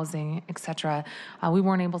jobs and housing, et cetera. We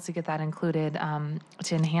weren't able to get that included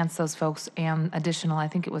to enhance those folks, and additional, I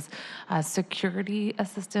think it was security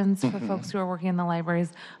assistance for folks who are working in the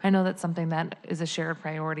libraries. I know that's something that is a shared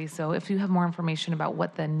priority, so if you have more information about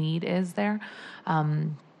what the need is there,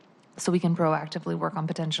 so we can proactively work on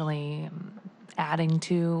potentially adding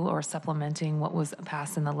to or supplementing what was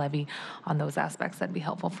passed in the levy on those aspects, that'd be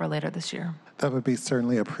helpful for later this year. That would be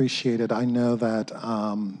certainly appreciated. I know that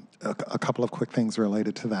a couple of quick things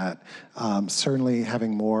related to that. Certainly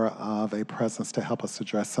having more of a presence to help us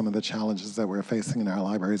address some of the challenges that we're facing in our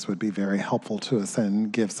libraries would be very helpful to us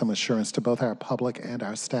and give some assurance to both our public and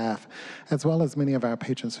our staff, as well as many of our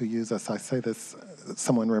patrons who use us. I say this,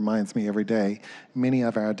 someone reminds me every day, many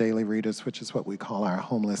of our daily readers, which is what we call our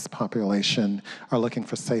homeless population, are looking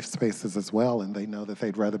for safe spaces as well, and they know that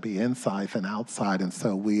they'd rather be inside than outside, and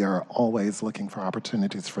so we are always looking for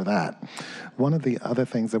opportunities for that. One of the other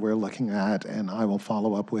things that we're looking at, and I will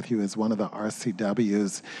follow up with you, is one of the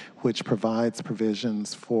RCWs, which provides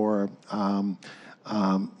provisions for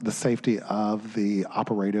the safety of the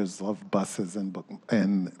operators of buses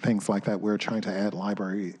and things like that. We're trying to add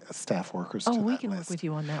library staff workers to that we can list. work with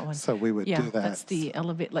you on that one. So we would do that. That's the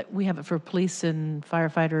elevate, like we have it for police and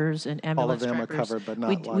firefighters and ambulance drivers. All of them are covered, but not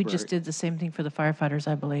we library. just did the same thing for the firefighters,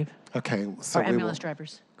 I believe. Okay, so Or we ambulance will,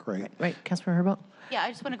 drivers. Great. Right, Councilmember Herbold? Yeah, I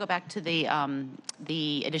just want to go back to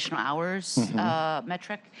the additional hours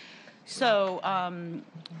metric. So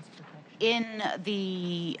in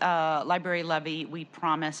the library levy, we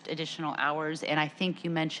promised additional hours, and I think you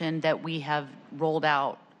mentioned that we have rolled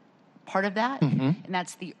out part of that, and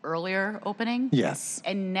that's the earlier opening? Yes.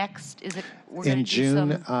 And next, is it, we're In going to do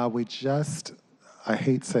June, some... we just, I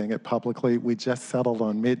hate saying it publicly, we just settled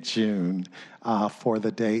on mid-June for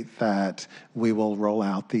the date that we will roll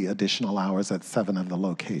out the additional hours at 7 of the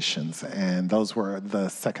locations. And those were the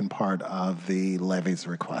second part of the levy's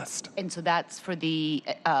request. And so that's for the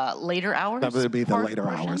later hours? That would be the later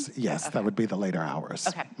portion? hours. Yes, Okay. that would be the later hours.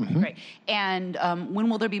 Okay, great. And when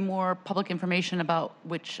will there be more public information about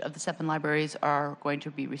which of the 7 libraries are going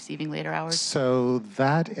to be receiving later hours? So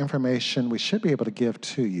that information we should be able to give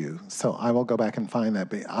to you. So I will go back and find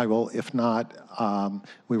that. But I will, if not,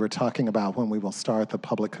 we were talking about when we will start the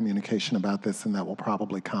public communication about this, and that will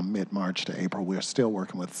probably come mid-March to April. We're still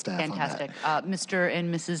working with staff Fantastic. on that. Mr.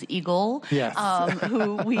 and Mrs. Eagle, Yes.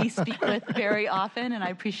 who we speak with very often, and I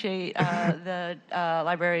appreciate the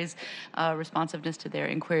library's responsiveness to their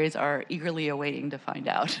inquiries, are eagerly awaiting to find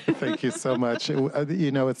out. Thank you so much.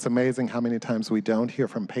 You know, it's amazing how many times we don't hear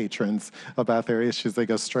from patrons about their issues. They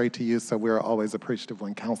go straight to you, so we're always appreciative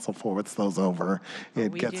when council forwards those over.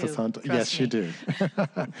 It we gets do. us on. Trust Yes, you me.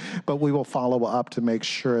 do. But we will follow up to make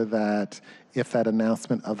sure that if that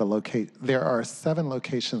announcement of the there are 7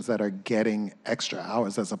 locations that are getting extra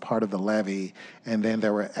hours as a part of the levy, and then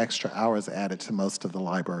there were extra hours added to most of the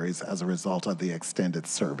libraries as a result of the extended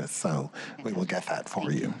service. So we will get that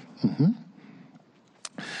for you.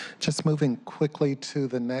 Just moving quickly to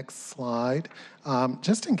the next slide.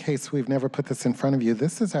 Just in case we've never put this in front of you,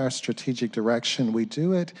 this is our strategic direction. We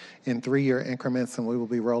do it in 3-year increments, and we will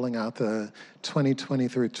be rolling out the 2020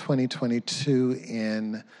 through 2022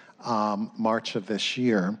 in March of this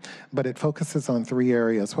year. But it focuses on 3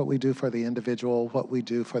 areas: what we do for the individual, what we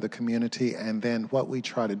do for the community, and then what we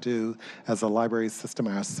try to do as a library system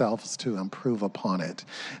ourselves to improve upon it.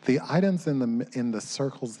 The items in the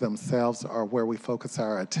circles themselves are where we focus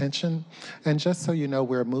our attention. And just so you know,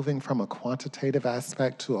 we're moving from a quantitative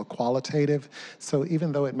aspect to a qualitative. So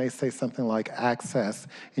even though it may say something like access,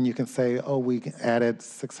 and you can say, oh, we added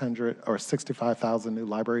 600 or 65,000 new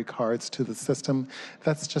library cards to the system,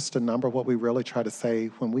 that's just a number. What we really try to say,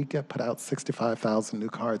 when we put out 65,000 new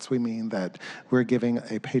cards, we mean that we're giving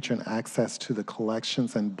a patron access to the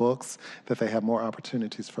collections and books, that they have more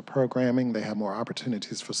opportunities for programming, they have more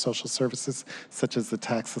opportunities for social services, such as the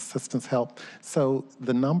tax assistance help. So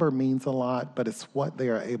the number means a lot, but it's what they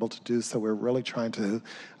are able to do. So we're really trying to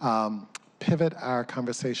pivot our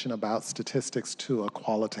conversation about statistics to a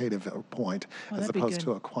qualitative point as opposed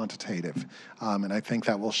to a quantitative. And I think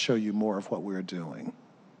that will show you more of what we're doing.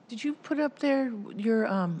 Did you put up there your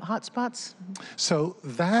hotspots? So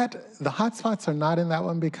the hotspots are not in that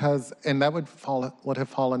one because, and that would have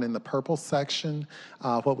fallen in the purple section,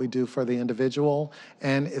 what we do for the individual.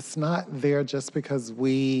 And it's not there just because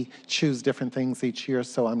we choose different things each year,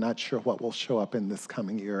 so I'm not sure what will show up in this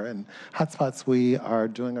coming year. And hotspots, we are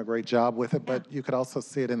doing a great job with it, but you could also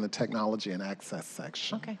see it in the technology and access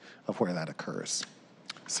section of where that occurs.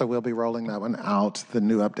 So we'll be rolling that one out, the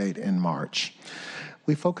new update, in March.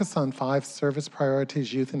 We focus on 5 service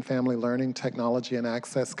priorities: youth and family learning, technology and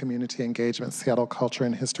access, community engagement, Seattle culture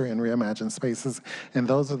and history, and reimagined spaces. And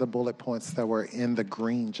those are the bullet points that were in the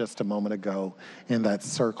green just a moment ago in that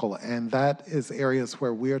circle. And that is areas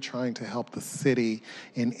where we are trying to help the city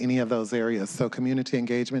in any of those areas. So community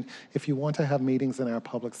engagement, if you want to have meetings in our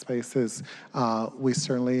public spaces, we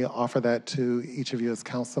certainly offer that to each of you as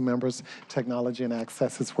council members. Technology and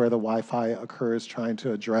access is where the Wi-Fi occurs, trying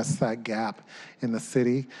to address that gap in the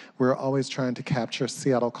city. We're always trying to capture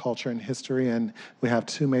Seattle culture and history, and we have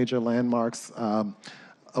 2 major landmarks.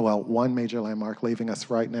 Well, one major landmark leaving us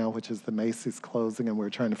right now, which is the Macy's closing, and we're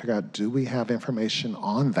trying to figure out, do we have information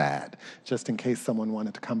on that, just in case someone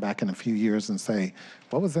wanted to come back in a few years and say,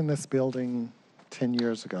 what was in this building 10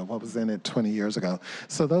 years ago? What was in it 20 years ago?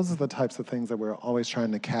 So those are the types of things that we're always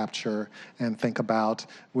trying to capture and think about.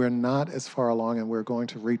 We're not as far along, and we're going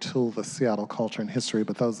to retool the Seattle culture and history,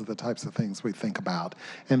 but those are the types of things we think about.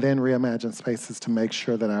 And then reimagine spaces to make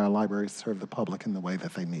sure that our libraries serve the public in the way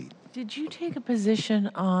that they need. Did you take a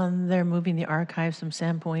position on their moving the archives from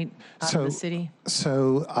Sandpoint out of the city?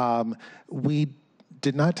 So we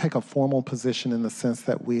did not take a formal position in the sense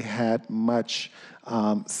that we had much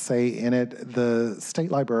say in it. The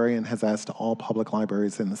state librarian has asked all public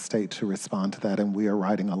libraries in the state to respond to that, and we are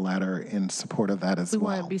writing a letter in support of that as well. We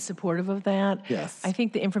want to be supportive of that. Yes. I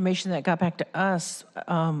think the information that got back to us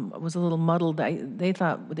was a little muddled. They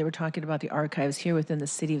thought they were talking about the archives here within the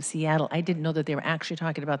city of Seattle. I didn't know that they were actually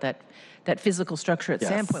talking about that physical structure at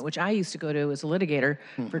Yes. Sandpoint, which I used to go to as a litigator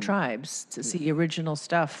for tribes to see original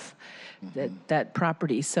stuff, that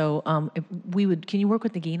property. So can you work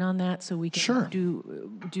with Nagin on that so we can Sure.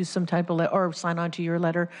 do some type of or sign on to your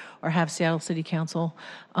letter or have Seattle City Council?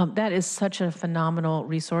 That is such a phenomenal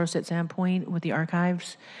resource at Sandpoint with the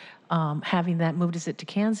archives. Having that moved, is it to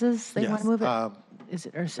Kansas? They want to move it? Is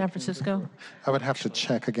it, or San Francisco? I would have to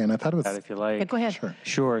check again. I thought it was. If you like. Yeah, go ahead. Sure.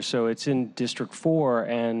 Sure. So it's in District 4,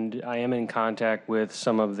 and I am in contact with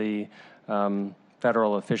some of the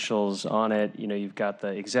federal officials on it. You know, you've got the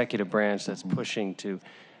executive branch that's pushing to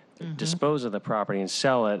dispose of the property and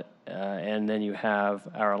sell it, and then you have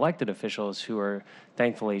our elected officials who are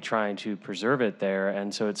thankfully trying to preserve it there,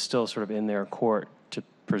 and so it's still sort of in their court to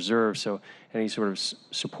preserve. So any sort of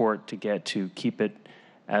support to get to keep it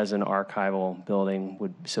as an archival building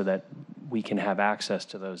would, so that we can have access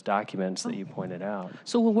to those documents that you pointed out.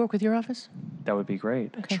 So we'll work with your office? That would be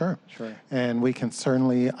great. Sure. And we can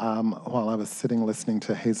certainly, while I was sitting listening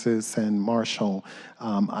to Jesus and Marshall,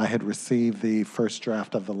 I had received the first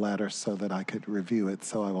draft of the letter so that I could review it,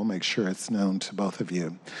 so I will make sure it's known to both of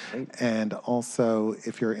you. Great. And also,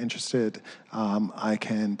 if you're interested, I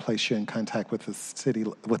can place you in contact with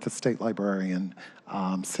the state librarian,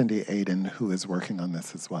 Cindy Aiden, who is working on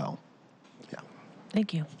this as well.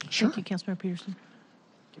 Thank you. Sure. Thank you, Councilmember Peterson.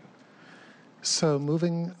 So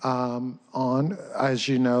moving on, as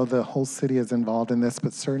you know, the whole city is involved in this,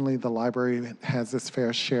 but certainly the library has its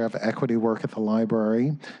fair share of equity work at the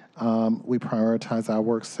library. We prioritize our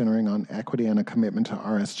work centering on equity and a commitment to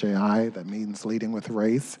RSJI. That means leading with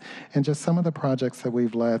race. And just some of the projects that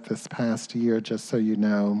we've led this past year, just so you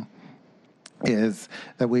know, is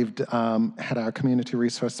that we've had our community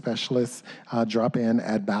resource specialists drop in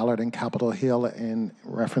at Ballard and Capitol Hill in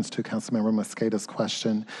reference to Councilmember Mosqueda's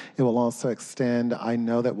question. It will also extend, I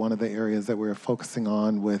know that one of the areas that we're focusing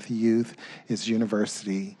on with youth is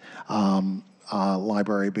university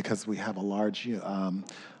library, because we have a large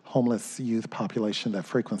homeless youth population that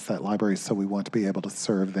frequents that library, so we want to be able to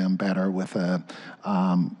serve them better with a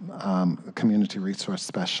community resource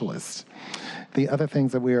specialist. The other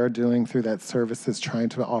things that we are doing through that service is trying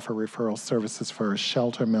to offer referral services for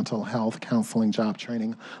shelter, mental health, counseling, job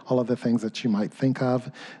training, all of the things that you might think of.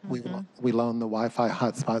 We loan the Wi-Fi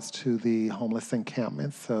hotspots to the homeless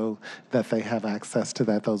encampments so that they have access to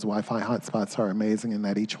that. Those Wi-Fi hotspots are amazing in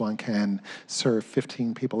that each one can serve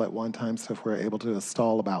 15 people at one time. So if we're able to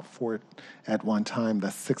install about 4 at one time,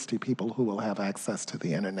 that's 60 people who will have access to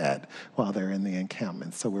the internet while they're in the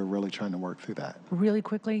encampment. So we're really trying to work through that. Really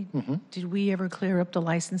quickly, did we ever clear up the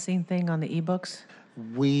licensing thing on the ebooks?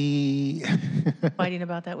 We Fighting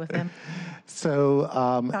about that with them? So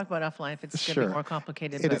Talk about offline if it's going to be more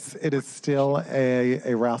complicated. It is still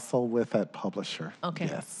a wrestle with that publisher. Okay.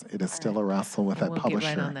 Yes, it is still a wrestle with that We'll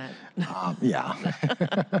publisher. get right on that. Yeah.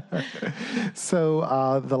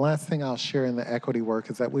 So the last thing I'll share in the equity work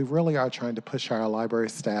is that we really are trying to push our library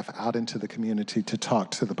staff out into the community to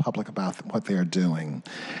talk to the public about what they are doing.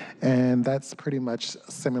 And that's pretty much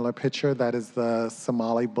a similar picture. That is the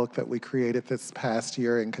Somali book that we created this past last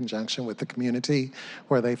year in conjunction with the community,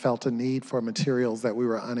 where they felt a need for materials that we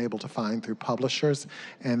were unable to find through publishers.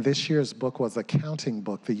 And this year's book was a counting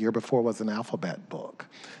book. The year before was an alphabet book.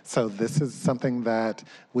 So this is something that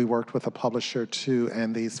we worked with a publisher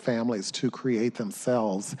and these families to create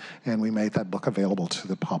themselves, and we made that book available to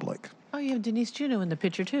the public. Oh, you have Denise Juneau in the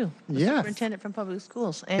picture, too. The Yes. Superintendent from Public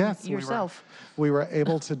Schools, and Yes, yourself. We were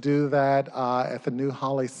able to do that at the New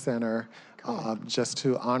Holly Center just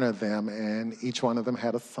to honor them, and each one of them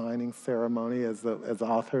had a signing ceremony as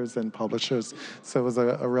authors and publishers. So it was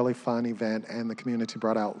a really fun event, and the community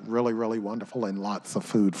brought out really, really wonderful and lots of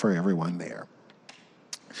food for everyone there.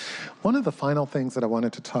 One of the final things that I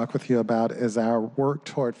wanted to talk with you about is our work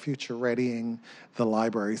toward future readying the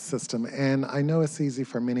library system. And I know it's easy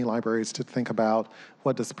for many libraries to think about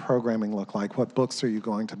what does programming look like, what books are you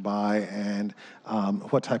going to buy, and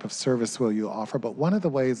what type of service will you offer. But one of the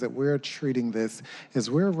ways that we're treating this is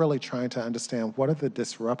we're really trying to understand what are the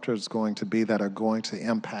disruptors going to be that are going to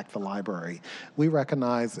impact the library. We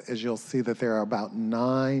recognize, as you'll see, that there are about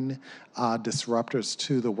 9 disruptors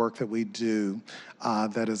to the work that we do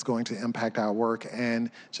that is going to impact our work.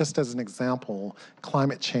 And just as an example,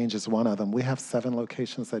 climate change is one of them. We have 7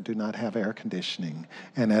 locations that do not have air conditioning.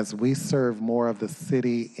 And as we serve more of the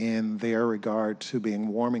city in their regard to being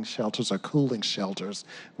warming shelters or cooling shelters,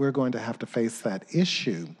 we're going to have to face that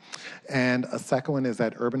issue. And a second one is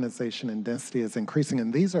that urbanization and density is increasing.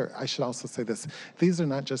 And these are, I should also say this, these are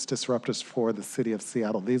not just disruptors for the city of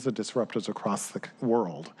Seattle. These are disruptors across the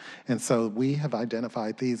world. And so we have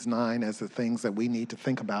identified these 9 as the things that we need to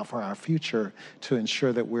think about for our future to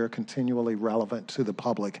ensure that we're continually relevant to the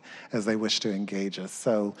public as they wish to engage us.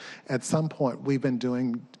 So at some point, we've been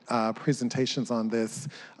doing presentations on this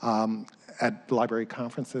at library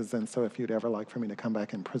conferences, and so if you'd ever like for me to come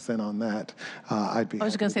back and present on that, I'd be I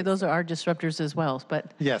was happy going to say, to. those are our disruptors as well,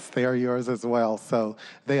 but Yes, they are yours as well. So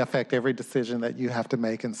they affect every decision that you have to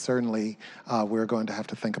make, and certainly we're going to have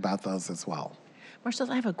to think about those as well.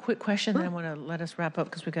 Marcel, I have a quick question, and I want to let us wrap up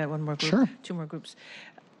because we've got one more group, Sure. 2 more groups.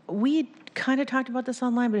 We kind of talked about this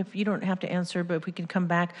online, but if you don't have to answer, but if we can come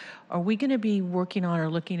back, are we going to be working on or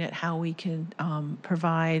looking at how we can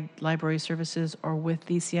provide library services or with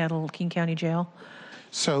the Seattle King County Jail?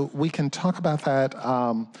 So we can talk about that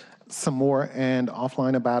some more and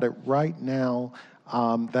offline about it. Right now,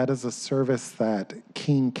 that is a service that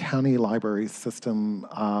King County Library System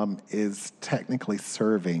is technically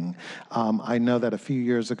serving. I know that a few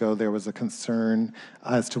years ago there was a concern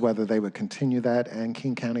as to whether they would continue that, and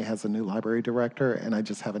King County has a new library director, and I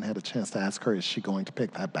just haven't had a chance to ask her, is she going to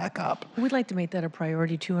pick that back up? We'd like to make that a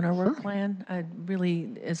priority too in our work plan.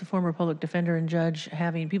 Really, as a former public defender and judge,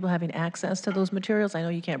 people having access to those materials. I know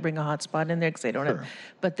you can't bring a hotspot in there because they don't have,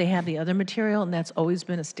 but they have the other material, and that's always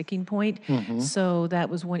been a sticking point. So that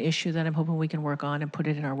was one issue that I'm hoping we can work on and put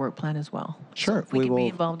it in our work plan as well. Sure, So if we we can be will-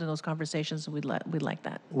 involved in those conversations, we'd like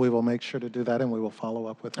that. We will make sure to do that, and we will follow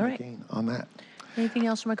up with All right. Nadine on that. Anything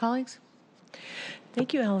else from my colleagues?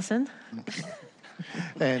 Thank you, Allison.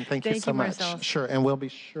 And thank you Thank so you, much. Marcellus. Sure, and we'll be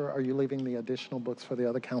sure, are you leaving the additional books for the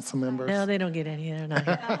other council members? No, they don't get any. They're not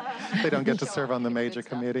here. They don't get to serve on the major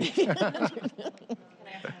committee?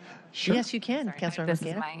 Sure. Yes, you can, Sorry, Councilmember this is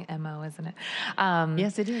Gator. my MO, isn't it?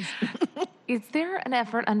 Yes, it is. Is there an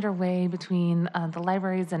effort underway between the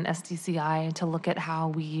libraries and SDCI to look at how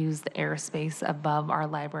we use the airspace above our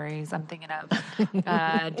libraries? I'm thinking of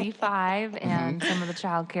D5 and some of the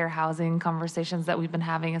childcare housing conversations that we've been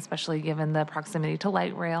having, especially given the proximity to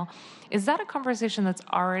light rail. Is that a conversation that's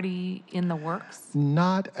already in the works?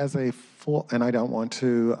 Not as a full, and I don't want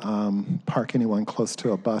to park anyone close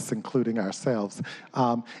to a bus, including ourselves.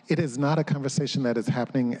 It is not a conversation that is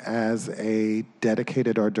happening as a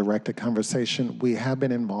dedicated or directed conversation. We have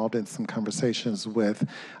been involved in some conversations with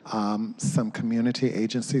some community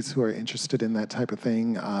agencies who are interested in that type of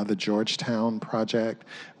thing. The Georgetown project,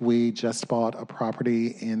 we just bought a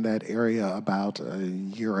property in that area about a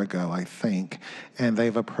year ago, I think, and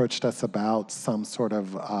they've approached us about some sort of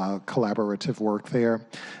collaborative work there.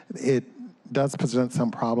 It does present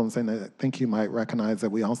some problems, and I think you might recognize that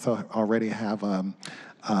we also already have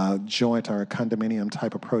a joint or a condominium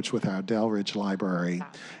type approach with our Delridge Library.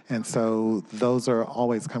 And so those are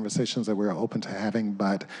always conversations that we're open to having,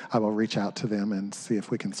 but I will reach out to them and see if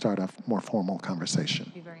we can start a more formal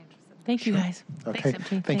conversation. Be very interested. Thank you, guys. Okay,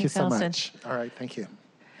 Thanks, MT. thank you Thanks, so Allison. much. All right, thank you.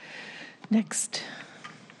 Next.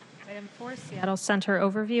 Item 4, Seattle Center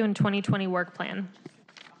Overview and 2020 Work Plan.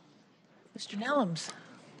 Mr. Nellums.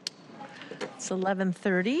 It's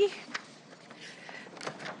 11:30.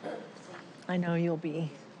 I know you'll be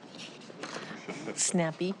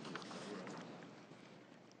snappy.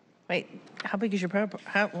 Wait, how long is your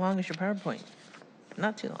PowerPoint?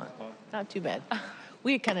 not too long. Not too bad.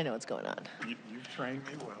 We kind of know what's going on. You've trained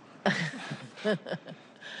me well.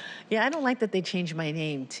 Yeah, I don't like that they changed my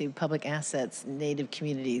name to Public Assets Native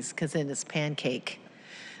Communities, because then it's Pancake.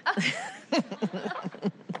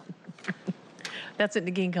 That's what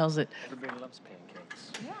Nagin calls it. Everybody loves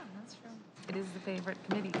pancakes. Yeah, that's true. It is the favorite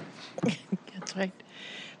committee. That's right.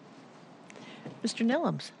 Mr.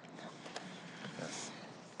 Nellums.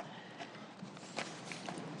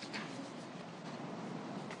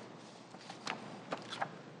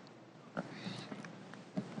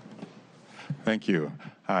 Thank you.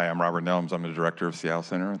 Hi, I'm Robert Nellums. I'm the director of Seattle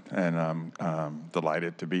Center, and I'm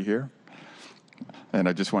delighted to be here. And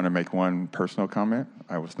I just want to make one personal comment.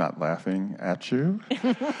 I was not laughing at you.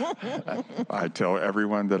 I tell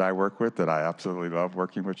everyone that I work with that I absolutely love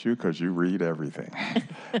working with you because you read everything.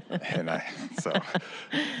 So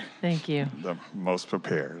Thank you. the most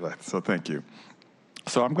prepared. So thank you.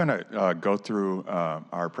 So I'm going to go through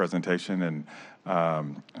our presentation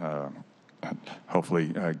and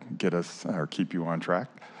hopefully get us or keep you on track.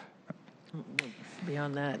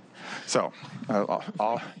 Beyond that. So,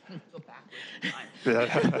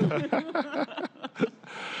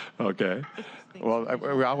 okay. Well,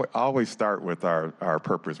 we always start with our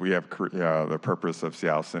purpose. We have the purpose of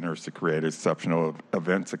Seattle Center is to create exceptional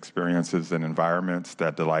events, experiences, and environments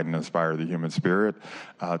that delight and inspire the human spirit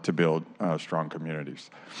to build strong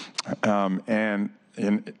communities.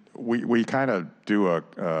 We kind of do a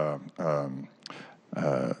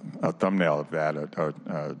thumbnail of that,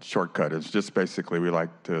 a shortcut. It's just basically we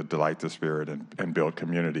like to delight the spirit and build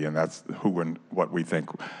community, and that's who and what we think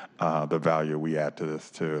the value we add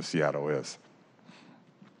to Seattle is.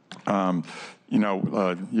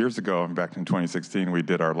 Years ago, back in 2016, we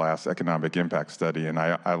did our last economic impact study, and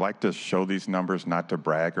I like to show these numbers not to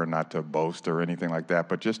brag or not to boast or anything like that,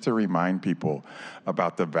 but just to remind people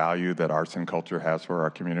about the value that arts and culture has for our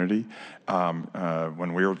community.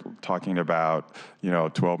 When we were talking about,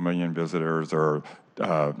 12 million visitors or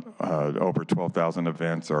over 12,000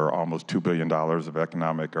 events or almost $2 billion of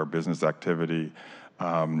economic or business activity,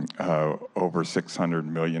 over $600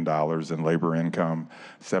 million in labor income,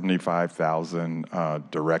 75,000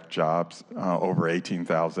 direct jobs, over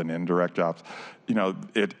 18,000 indirect jobs.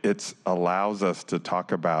 It allows us to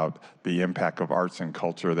talk about the impact of arts and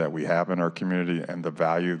culture that we have in our community and the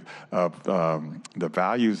value of the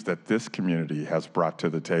values that this community has brought to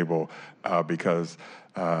the table because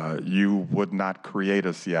you would not create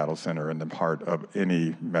a Seattle Center in the heart of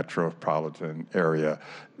any metropolitan area.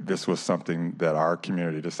 This was something that our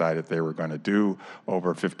community decided they were going to do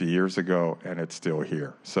over 50 years ago, and it's still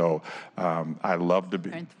here. So I love to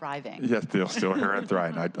be... And thriving. Yes, they're still here and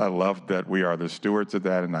thriving. I love that we are the stewards of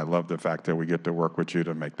that, and I love the fact that we get to work with you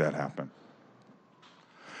to make that happen.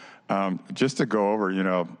 Just to go over,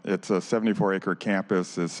 it's a 74-acre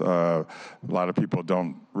campus. A lot of people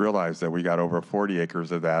don't realize that we got over 40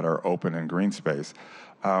 acres of that are open and green space.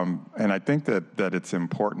 And I think that it's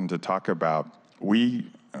important to talk about, we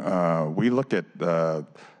look at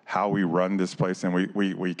how we run this place, and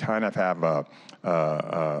we kind of have a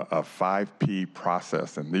 5P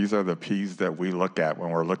process, and these are the P's that we look at when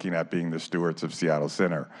we're looking at being the stewards of Seattle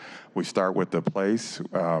Center. We start with the place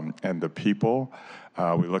and the people.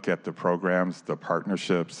 We look at the programs, the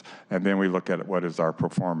partnerships, and then we look at what is our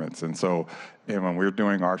performance. And so when we're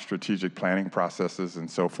doing our strategic planning processes and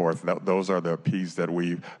so forth, those are the P's that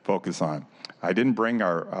we focus on. I didn't bring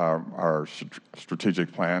our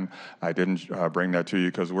strategic plan. I didn't bring that to you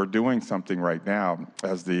because we're doing something right now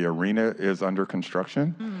as the arena is under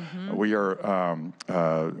construction. Mm-hmm.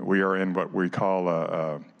 We are in what we call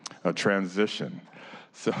a transition.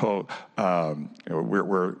 So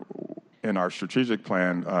we're in our strategic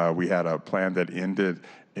plan, we had a plan that ended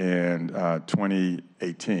in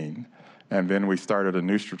 2018, and then we started a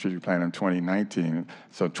new strategic plan in 2019.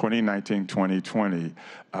 So 2019, 2020,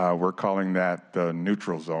 we're calling that the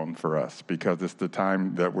neutral zone for us because it's the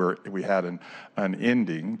time that we had an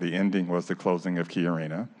ending. The ending was the closing of Key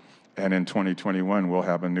Arena. And in 2021, we'll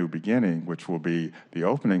have a new beginning, which will be the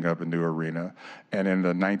opening of a new arena. And in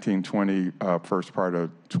the 1920 first part of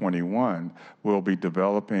 21, we'll be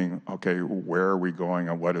developing, okay, where are we going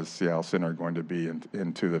and what is Seattle Center going to be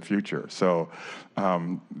into the future? So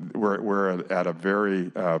we're at a very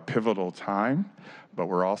pivotal time, but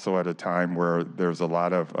we're also at a time where there's a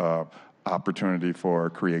lot of opportunity for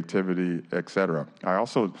creativity, et cetera. I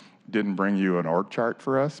also didn't bring you an org chart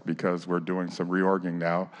for us because we're doing some reorging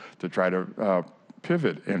now to try to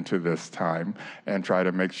pivot into this time and try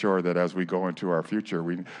to make sure that as we go into our future,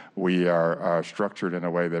 we are structured in a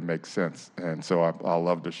way that makes sense. And so I'll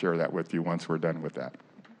love to share that with you once we're done with that.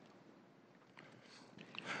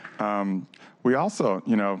 We also,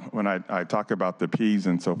 you know, when I talk about the P's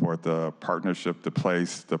and so forth, the partnership, the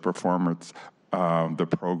place, the performance, the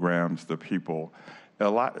programs, the people, a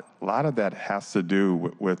lot of that has to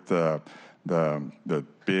do with the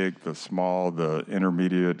big, the small, the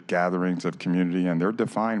intermediate gatherings of community, and they're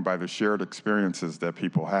defined by the shared experiences that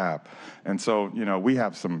people have. And so, you know, we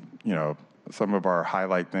have some, you know, some of our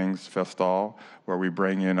highlight things, Festal, where we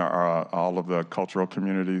bring in all of the cultural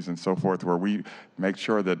communities and so forth, where we make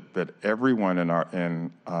sure that everyone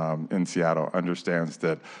in Seattle understands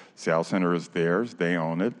that Seattle Center is theirs, they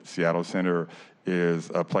own it. Seattle Center is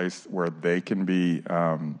a place where they can be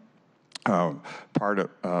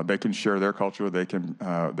they can share their culture, they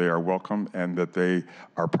are welcome, and that they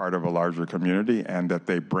are part of a larger community, and that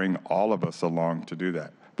they bring all of us along to do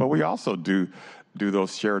that. But we also do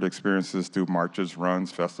those shared experiences through marches,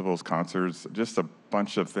 runs, festivals, concerts, just a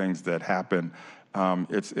bunch of things that happen.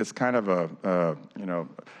 It's kind of a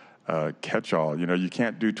catch-all. You know, you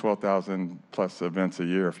can't do 12,000 plus events a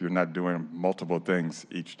year if you're not doing multiple things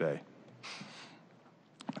each day.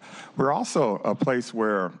 We're also a place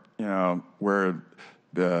where, you know, where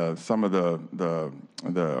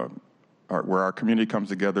where our community comes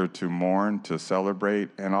together to mourn, to celebrate,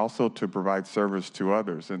 and also to provide service to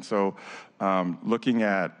others. And so looking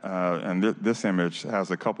at, and this image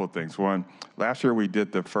has a couple of things. One, last year we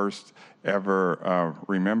did the first ever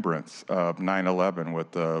remembrance of 9/11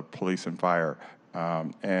 with the police and fire.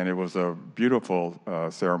 And it was a beautiful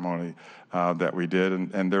ceremony that we did.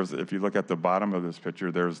 And there's, if you look at the bottom of this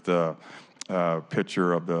picture, there's the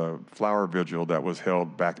picture of the flower vigil that was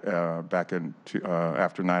held back in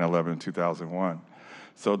after 9/11 in 2001.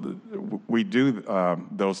 So we do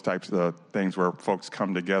those types of things where folks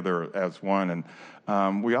come together as one,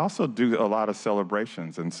 and we also do a lot of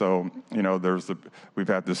celebrations. And so, you know, we've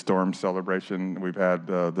had the Storm celebration, we've had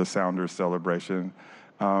the Sounders celebration.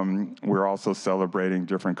 We're also celebrating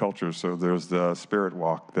different cultures. So there's the Spirit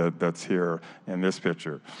Walk that's here in this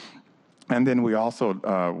picture. And then we also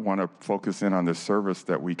want to focus in on the service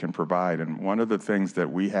that we can provide. And one of the things that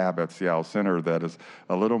we have at Seattle Center that is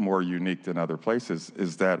a little more unique than other places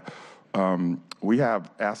is that we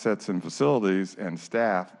have assets and facilities and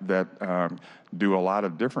staff that do a lot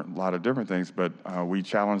of different things, but we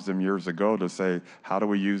challenged them years ago to say, how do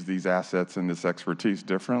we use these assets and this expertise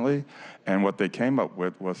differently? And what they came up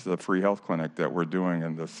with was the free health clinic that we're doing,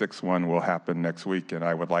 and the 6th one will happen next week, and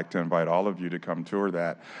I would like to invite all of you to come tour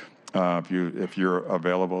that. If you're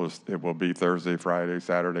available, it will be Thursday, Friday,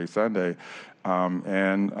 Saturday, Sunday.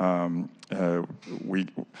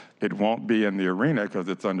 It won't be in the arena because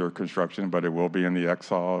it's under construction, but it will be in the X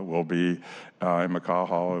Hall, it will be in McCaw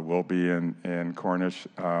Hall, it will be in Cornish,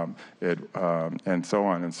 and so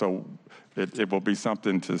on. And so it will be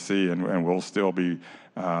something to see, and we'll still be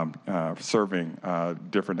serving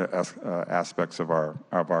different aspects of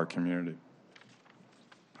our community.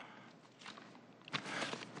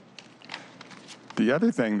 The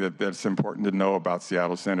other thing that's important to know about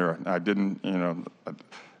Seattle Center, I didn't, you know,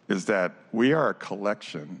 is that we are a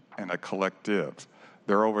collection and a collective.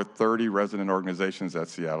 There are over 30 resident organizations at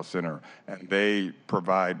Seattle Center, and they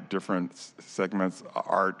provide different segments,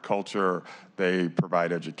 art, culture, they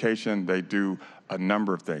provide education, they do a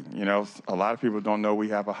number of things. You know, a lot of people don't know we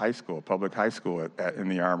have a high school, public high school in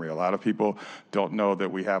the Armory. A lot of people don't know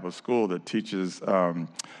that we have a school that teaches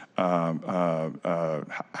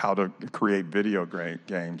how to create video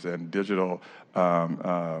games and digital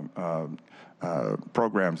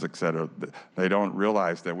programs, et cetera. They don't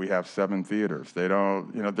realize that we have 7 theaters. They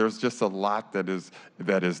don't, you know, there's just a lot that is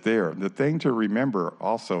there. The thing to remember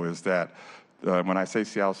also is that when I say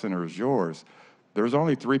Seattle Center is yours, there's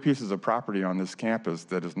only 3 pieces of property on this campus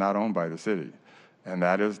that is not owned by the city. And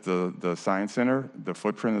that is the Science Center, the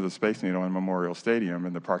footprint of the Space Needle and Memorial Stadium,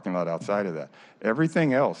 and the parking lot outside of that.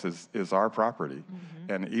 Everything else is our property.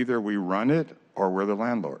 Mm-hmm. And either we run it or we're the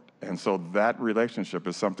landlord. And so that relationship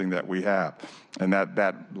is something that we have. And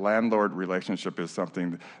that landlord relationship is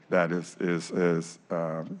something that is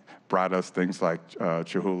brought us things like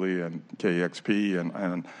Chihuly and KEXP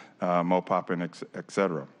and Mopop and et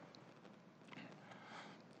cetera.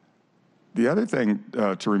 The other thing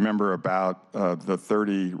to remember about the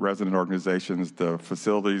 30 resident organizations, the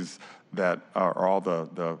facilities that are all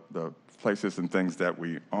the places and things that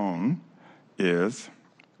we own, is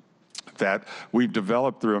that we've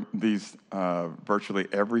developed through these, virtually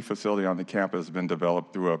every facility on the campus has been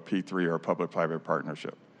developed through a P3 or a public-private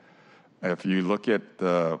partnership. If you look at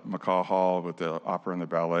the McCaw Hall with the opera and the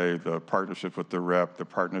ballet, the partnership with the Rep, the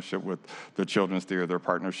partnership with the Children's Theater, their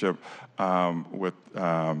partnership with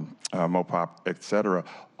MOPOP, et cetera.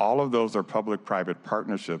 All of those are public-private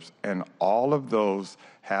partnerships, and all of those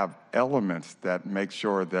have elements that make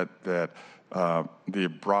sure that the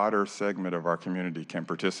broader segment of our community can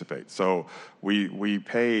participate. So we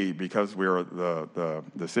pay, because we're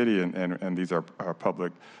the city, and these are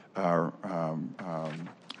public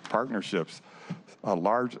partnerships, a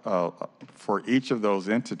large, for each of those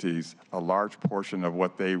entities, a large portion of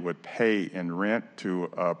what they would pay in rent to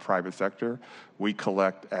a private sector, we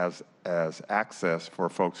collect as access for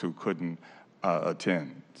folks who couldn't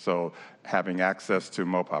attend. So having access to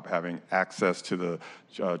MOPOP, having access to the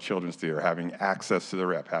Children's Theater, having access to the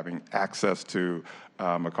Rep, having access to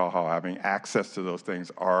McCall Hall, having access to those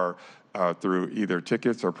things are through either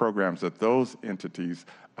tickets or programs that those entities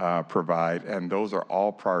provide, and those are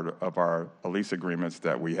all part of our lease agreements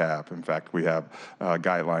that we have. In fact, we have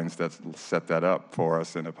guidelines that set that up for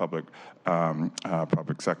us in the public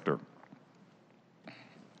sector.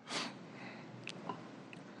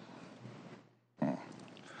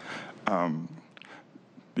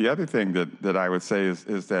 The other thing that I would say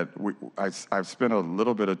is that I've spent a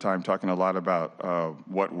little bit of time talking a lot about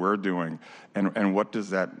what we're doing and what does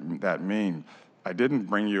that mean. I didn't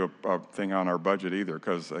bring you a thing on our budget either,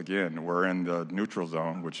 because again, we're in the neutral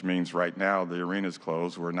zone, which means right now the arena's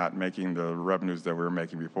closed. We're not making the revenues that we were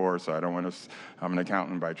making before, so I don't want to, I'm an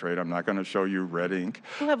accountant by trade. I'm not going to show you red ink.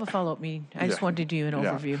 We'll have a follow-up meeting. I just wanted to do an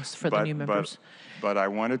overview for the new members. But I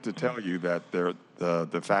wanted to tell you that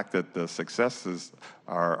the fact that the successes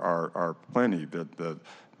are plenty, that the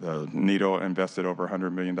NITO invested over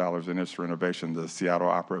 $100 million in its renovation. The Seattle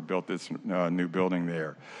Opera built its new building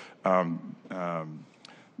there.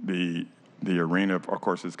 The arena, of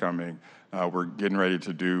course, is coming. We're getting ready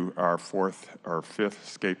to do our fifth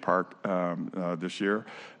skate park this year,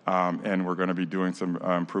 and we're going to be doing some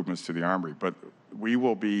improvements to the Armory. But we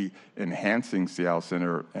will be enhancing Seattle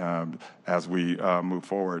Center as we move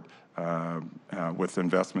forward with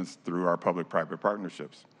investments through our public-private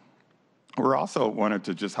partnerships. We're also wanted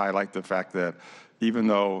to just highlight the fact that even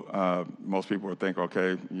though most people would think,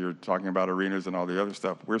 okay, you're talking about arenas and all the other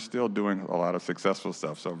stuff, we're still doing a lot of successful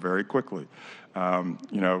stuff. So very quickly,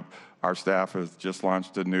 our staff has just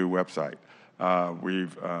launched a new website.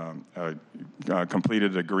 We've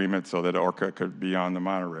completed agreement so that Orca could be on the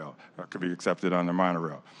monorail, could be accepted on the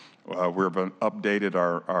monorail. We've updated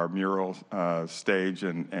our mural stage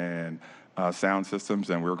and sound systems,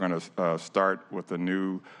 and we're going to start with a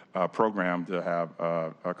new program to have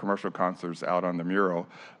commercial concerts out on the mural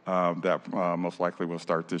that most likely will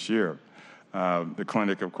start this year. The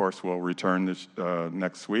clinic, of course, will return this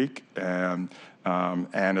next week, and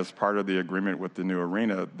as part of the agreement with the new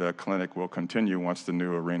arena, the clinic will continue once the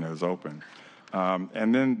new arena is open.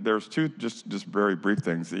 And then there's two just very brief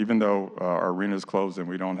things. Even though our arena is closed and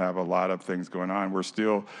we don't have a lot of things going on, we're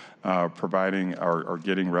still providing or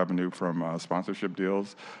getting revenue from sponsorship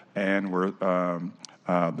deals. And we're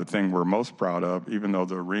the thing we're most proud of, even though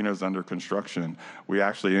the arena is under construction, we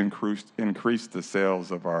actually increased the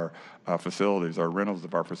sales of our facilities, our rentals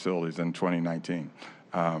of our facilities in 2019.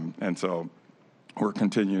 And so we're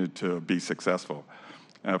continuing to be successful.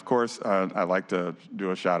 And of course, I'd like to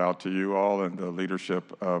do a shout out to you all and the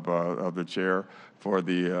leadership of the chair for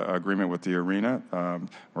the agreement with the arena.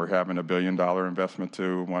 We're having $1 billion investment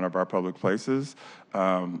to one of our public places.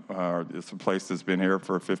 It's a place that's been here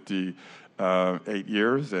for 58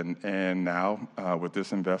 years, and now with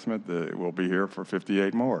this investment, it will be here for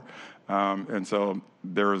 58 more. And so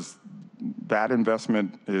that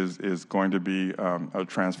investment is going to be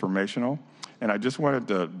transformational. And I just wanted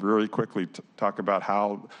to really quickly talk about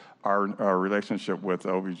how our relationship with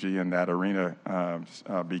OVG and that arena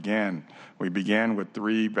began. We began with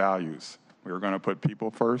 3 values. We were going to put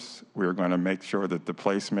people first. We were going to make sure that the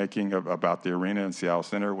placemaking about the arena and Seattle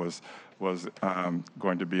Center was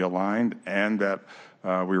going to be aligned, and that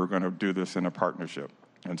we were going to do this in a partnership.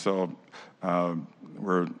 And so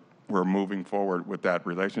we're moving forward with that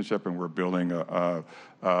relationship, and we're building a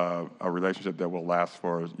relationship that will last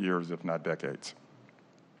for years, if not decades.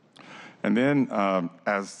 And then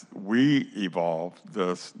as we evolve,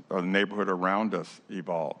 the neighborhood around us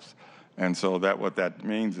evolves. And so what that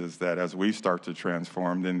means is that as we start to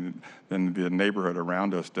transform, then the neighborhood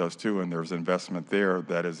around us does too, and there's investment there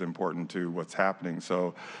that is important to what's happening.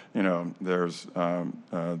 So, there's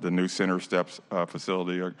the new Center Steps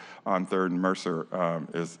facility on 3rd and Mercer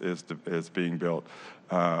is being built.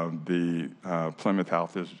 The Plymouth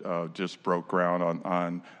Health just broke ground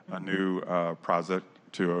on a new project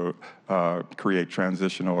to create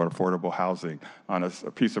transitional or affordable housing on a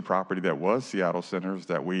piece of property that was Seattle Center's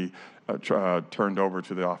that we turned over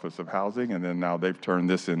to the Office of Housing, and then now they've turned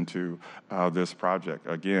this into this project.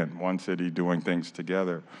 Again, one city doing things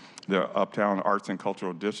together. The Uptown Arts and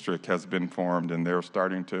Cultural District has been formed, and they're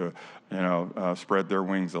starting to, spread their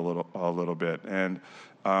wings a little bit. And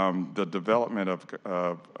the development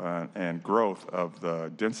of and growth of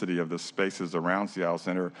the density of the spaces around Seattle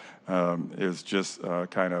Center is just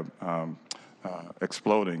kind of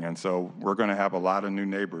exploding. And so we're going to have a lot of new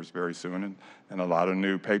neighbors very soon, and a lot of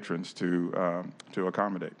new patrons to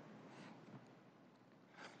accommodate.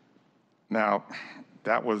 Now,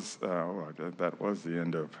 that was the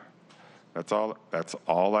end of. That's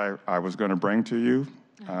all I was going to bring to you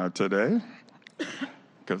today,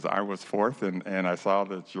 because I was fourth, and I saw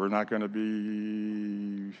that you're not going to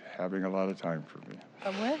be having a lot of time for me.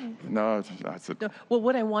 What? No, that's it. No, well,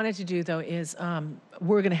 what I wanted to do, though, is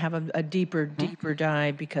we're going to have a deeper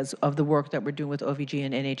dive because of the work that we're doing with OVG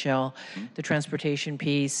and NHL, the transportation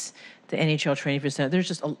piece, the NHL training facility.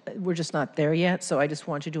 We're just not there yet, so I just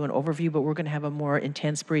want to do an overview, but we're going to have a more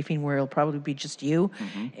intense briefing where it'll probably be just you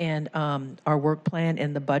and our work plan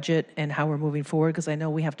and the budget and how we're moving forward, because I know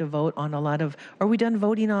we have to vote on a lot of, are we done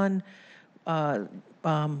voting on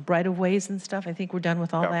right-of-ways and stuff? I think we're done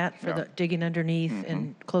with all that for the digging underneath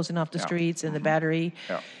and closing off the streets and the battery.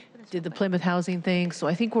 Did the Plymouth housing thing. So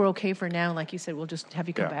I think we're okay for now. Like you said, we'll just have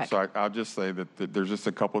you come back. So I'll just say that there's just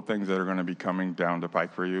a couple of things that are going to be coming down the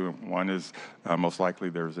pike for you. One is most likely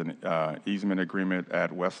there's an easement agreement at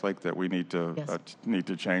Westlake that we need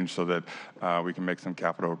to change so that we can make some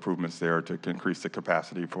capital improvements there to increase the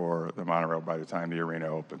capacity for the monorail by the time the arena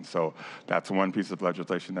opens. So that's one piece of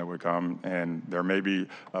legislation that would come, and there may be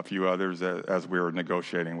a few others as we're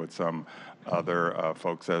negotiating with some other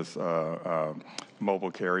folks as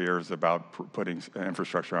mobile carriers about putting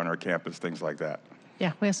infrastructure on our campus, things like that.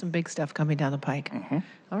 Yeah, we have some big stuff coming down the pike.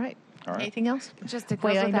 All right. Anything else? Just to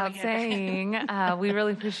close without saying, we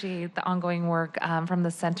really appreciate the ongoing work from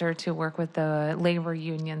the center to work with the labor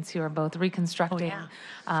unions who are both reconstructing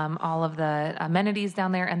all of the amenities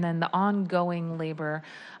down there, and then the ongoing labor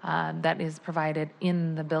that is provided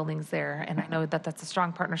in the buildings there. And I know that that's a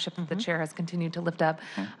strong partnership that the chair has continued to lift up,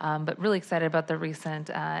 but really excited about the recent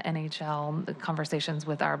NHL conversations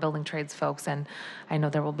with our building trades folks, and I know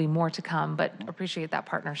there will be more to come, but appreciate that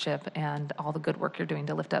partnership and all the good work you're doing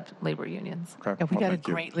to lift up labor unions. Okay. Yeah, we got a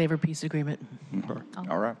great labor peace agreement.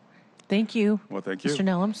 All right. Thank you. Well, thank you. Mr.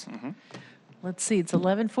 Nellums. Let's see, it's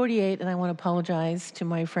 11:48, and I want to apologize to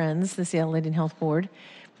my friends, the Seattle Indian Health Board.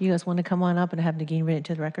 You guys want to come on up and have Nagin read it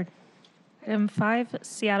to the record? Item 5,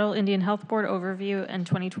 Seattle Indian Health Board Overview and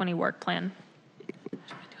 2020 Work Plan.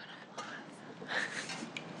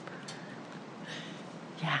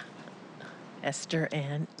 Yeah. Esther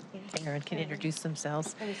and Aaron can introduce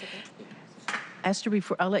themselves. Esther,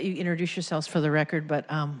 I'll let you introduce yourselves for the record, but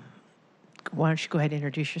why don't you go ahead and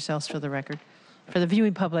introduce yourselves for the record, for the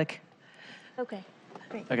viewing public. Okay.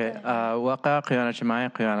 Great. Okay. Waka Qiyana Chimay,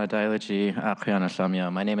 Qiyana Dailachi, Qiyana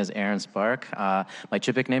Samya. My name is Aaron Spark. My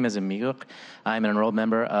Chipik name is Amiguk. I'm an enrolled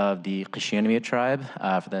member of the Kishinemew tribe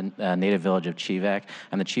for the native village of Civic.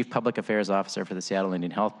 I'm the Chief Public Affairs Officer for the Seattle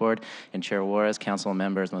Indian Health Board. And Chair Juarez, Council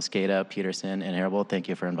members Mosqueda, Peterson, and Herbold, thank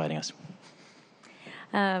you for inviting us.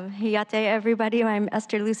 Hiyate, everybody. I'm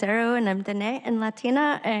Esther Lucero, and I'm Dene and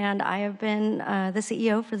Latina, and I have been the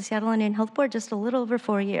CEO for the Seattle Indian Health Board just a little over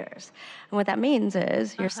 4 years. And what that means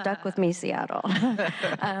is you're stuck with me, Seattle.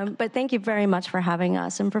 But thank you very much for having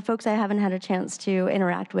us. And for folks I haven't had a chance to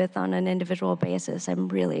interact with on an individual basis, I'm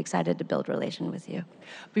really excited to build relation with you.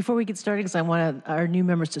 Before we get started, because I want our new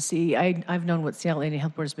members to see, I've known what Seattle Indian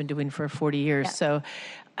Health Board has been doing for 40 years, so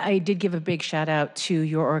I did give a big shout out to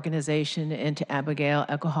your organization and to Abigail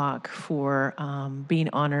Echohawk for being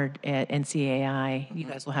honored at NCAI. You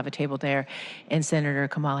guys will have a table there, and Senator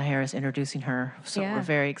Kamala Harris introducing her. So we're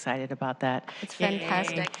very excited about that. It's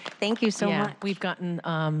fantastic. Thank you so much. We've gotten,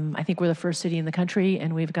 I think we're the first city in the country,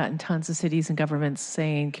 and we've gotten tons of cities and governments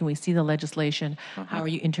saying, can we see the legislation? How are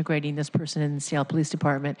you integrating this person in the Seattle Police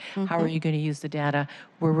Department? How are you going to use the data?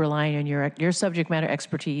 We're relying on your subject matter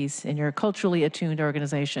expertise and your culturally attuned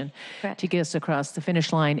organization to get us across the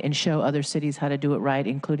finish line and show other cities how to do it right,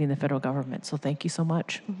 including the federal government. So thank you so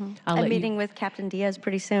much. I'm meeting with Captain Diaz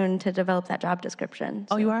pretty soon to develop that job description.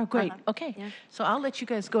 Oh, you are? Great. Okay. Yeah. So I'll let you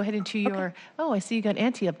guys go ahead into your, I see you got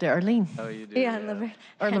Auntie up there, Arlene. Oh, you do? Yeah, Laverne.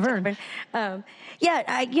 Or Laverne.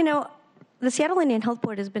 The Seattle Indian Health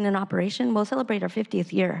Board has been in operation. We'll celebrate our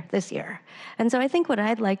 50th year this year. And so I think what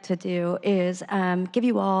I'd like to do is give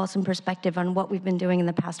you all some perspective on what we've been doing in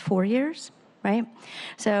the past 4 years right?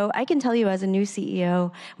 So I can tell you as a new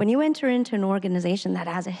CEO, when you enter into an organization that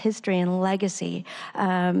has a history and legacy,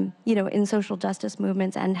 in social justice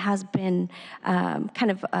movements and has been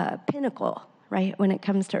kind of a pinnacle, right, when it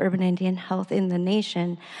comes to urban Indian health in the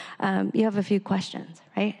nation, you have a few questions,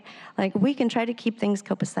 right? Like, we can try to keep things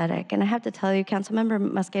copacetic. And I have to tell you, Councilmember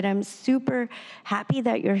Mosqueda, I'm super happy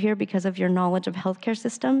that you're here because of your knowledge of healthcare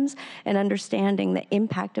systems and understanding the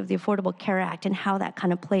impact of the Affordable Care Act and how that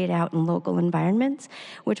kind of played out in local environments,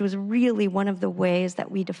 which was really one of the ways that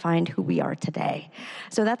we defined who we are today.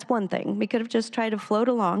 So that's one thing. We could have just tried to float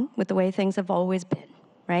along with the way things have always been,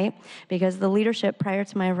 right? Because the leadership prior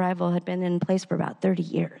to my arrival had been in place for about 30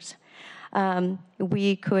 years.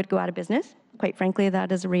 We could go out of business. Quite frankly,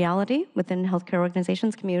 that is a reality within healthcare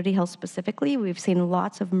organizations, community health specifically. We've seen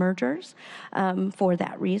lots of mergers for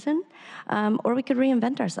that reason. Or we could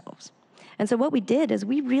reinvent ourselves. And so what we did is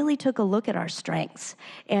we really took a look at our strengths,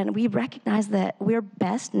 and we recognized that we're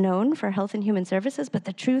best known for health and human services, but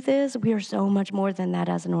the truth is we are so much more than that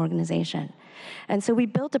as an organization. And so we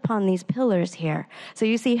built upon these pillars here. So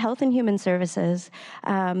you see health and human services,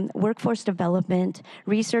 workforce development,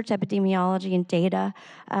 research, epidemiology, and data,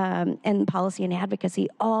 and policy and advocacy,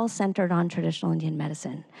 all centered on traditional Indian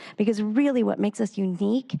medicine. Because really what makes us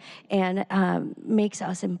unique and makes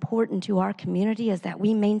us important to our community is that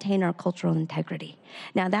we maintain our cultural integrity.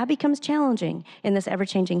 Now, that becomes challenging in this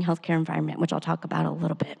ever-changing healthcare environment, which I'll talk about a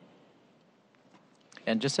little bit.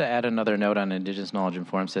 And just to add another note on Indigenous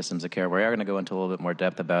knowledge-informed systems of care, we are going to go into a little bit more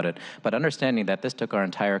depth about it, but understanding that this took our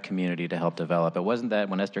entire community to help develop. It wasn't that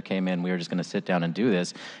when Esther came in, we were just going to sit down and do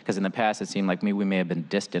this, because in the past it seemed like we may have been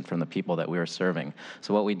distant from the people that we were serving.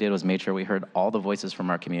 So what we did was made sure we heard all the voices from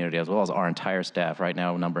our community, as well as our entire staff, right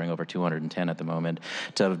now numbering over 210 at the moment,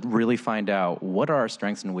 to really find out what are our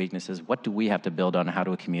strengths and weaknesses, what do we have to build on, and how do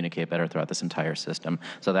we communicate better throughout this entire system.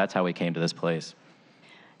 So that's how we came to this place.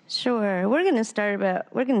 Sure. We're going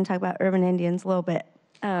to talk about urban Indians a little bit.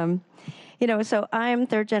 So I'm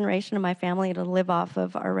third generation of my family to live off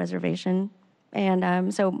of our reservation.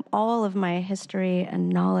 And so all of my history and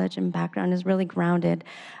knowledge and background is really grounded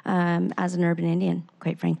as an urban Indian,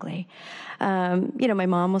 quite frankly. My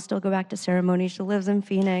mom will still go back to ceremonies. She lives in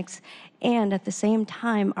Phoenix. And at the same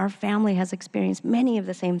time, our family has experienced many of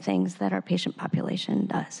the same things that our patient population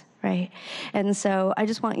does. Right. And so I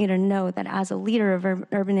just want you to know that as a leader of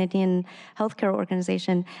Urban Indian Healthcare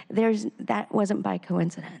Organization, that wasn't by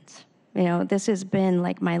coincidence. This has been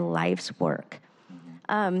like my life's work.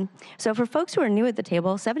 So for folks who are new at the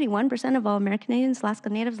table, 71% of all American Indians, Alaska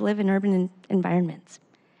Natives live in urban environments.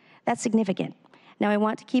 That's significant. Now, I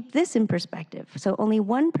want to keep this in perspective. So only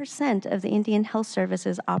 1% of the Indian Health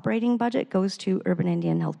Service's operating budget goes to urban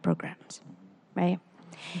Indian health programs, right?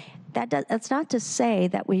 That's not to say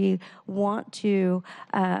that we want to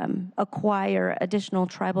acquire additional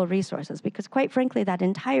tribal resources, because quite frankly, that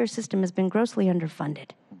entire system has been grossly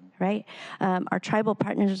underfunded, right? Our tribal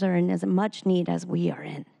partners are in as much need as we are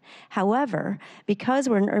in. However, because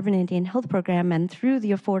we're an urban Indian health program and through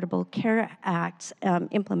the Affordable Care Act's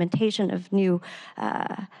implementation of new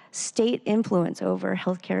state influence over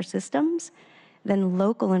healthcare systems, then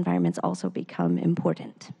local environments also become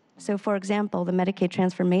important. So, for example, the Medicaid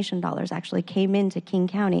transformation dollars actually came into King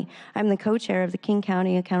County. I'm the co-chair of the King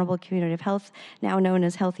County Accountable Community of Health, now known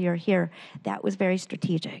as Healthier Here. That was very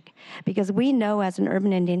strategic, because we know as an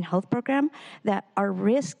urban Indian health program that our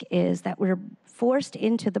risk is that we're forced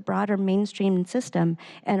into the broader mainstream system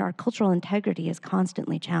and our cultural integrity is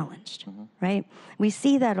constantly challenged, right? We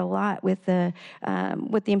see that a lot with the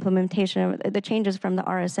implementation of the changes from the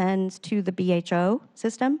RSNs to the BHO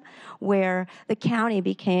system, where the county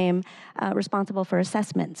became responsible for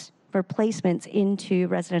assessments, for placements into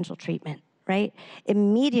residential treatment, right?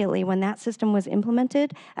 Immediately when that system was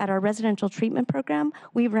implemented at our residential treatment program,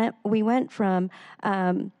 we went from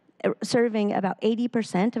serving about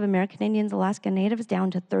 80% of American Indians, Alaska Natives,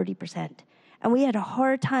 down to 30%. And we had a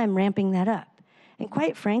hard time ramping that up. And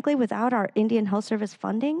quite frankly, without our Indian Health Service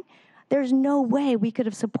funding, there's no way we could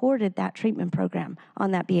have supported that treatment program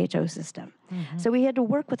on that BHO system. So we had to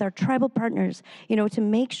work with our tribal partners, to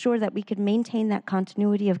make sure that we could maintain that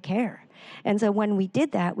continuity of care. And so when we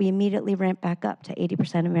did that, we immediately ramped back up to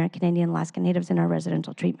 80% American Indian, Alaska Natives in our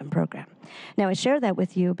residential treatment program. Now, I share that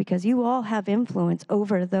with you because you all have influence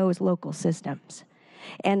over those local systems.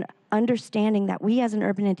 And understanding that we as an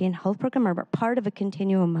urban Indian health program are part of a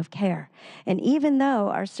continuum of care. And even though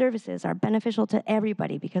our services are beneficial to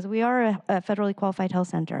everybody, because we are a federally qualified health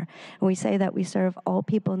center, and we say that we serve all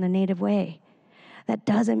people in the Native way, that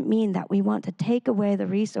doesn't mean that we want to take away the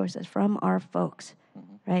resources from our folks,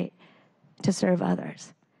 right, to serve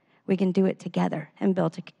others. We can do it together and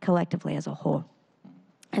build it collectively as a whole.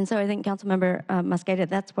 And so I think Councilmember Mosqueda,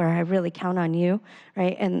 that's where I really count on you,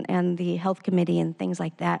 right, and the health committee and things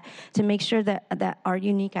like that to make sure that our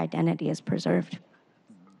unique identity is preserved.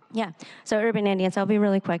 Yeah, so urban Indians, I'll be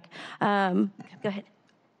really quick. Go ahead.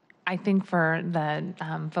 I think for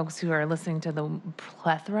the folks who are listening to the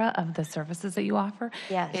plethora of the services that you offer,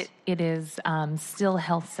 yes, it is still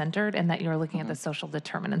health-centered in that you're looking at the social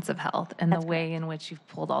determinants of health, and the way in which you've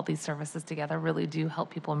pulled all these services together really do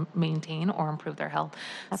help people maintain or improve their health.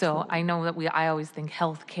 Absolutely. So I know that I always think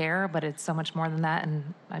health care, but it's so much more than that,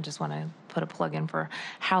 and I just want to put a plug in for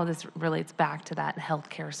how this relates back to that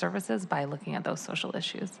healthcare services by looking at those social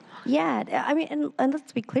issues. Yeah, I mean, and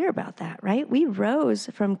let's be clear about that, right? We rose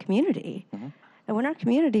from community. And when our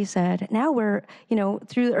community said, now we're,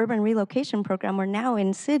 through the urban relocation program, we're now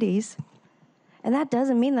in cities, and that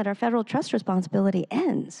doesn't mean that our federal trust responsibility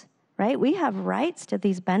ends, right? We have rights to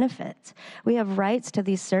these benefits. We have rights to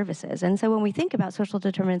these services. And so when we think about social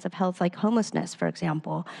determinants of health, like homelessness, for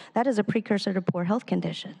example, that is a precursor to poor health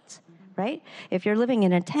conditions. Right? If you're living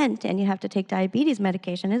in a tent and you have to take diabetes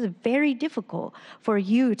medication, it's very difficult for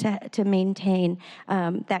you to maintain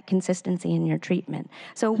that consistency in your treatment.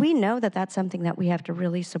 So we know that that's something that we have to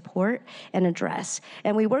really support and address.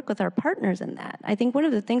 And we work with our partners in that. I think one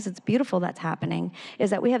of the things that's beautiful that's happening is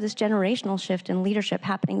that we have this generational shift in leadership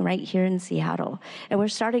happening right here in Seattle. And we're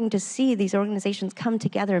starting to see these organizations come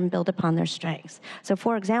together and build upon their strengths. So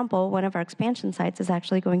for example, one of our expansion sites is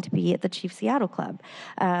actually going to be at the Chief Seattle Club.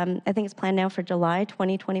 I think it's planned now for July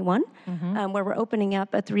 2021, where we're opening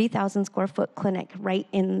up a 3,000 square foot clinic right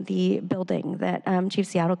in the building that Chief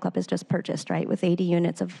Seattle Club has just purchased, right, with 80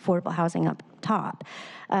 units of affordable housing up top.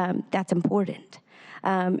 That's important.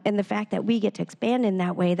 And the fact that we get to expand in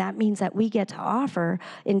that way, that means that we get to offer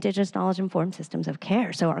Indigenous knowledge-informed systems of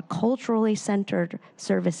care. So our culturally centered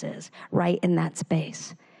services right in that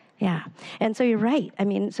space. Yeah, and so you're right. I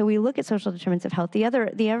mean, so we look at social determinants of health. The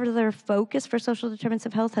other focus for social determinants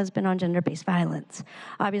of health has been on gender-based violence.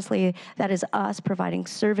 Obviously, that is us providing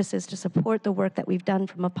services to support the work that we've done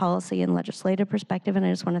from a policy and legislative perspective, and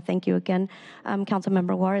I just want to thank you again,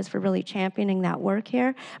 Councilmember Juarez, for really championing that work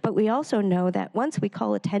here. But we also know that once we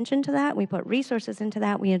call attention to that, we put resources into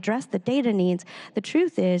that, we address the data needs, the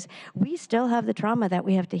truth is we still have the trauma that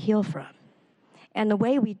we have to heal from. And the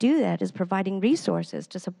way we do that is providing resources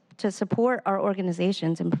to support our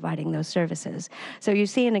organizations in providing those services. So you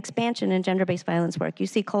see an expansion in gender-based violence work. You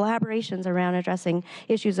see collaborations around addressing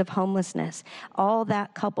issues of homelessness. All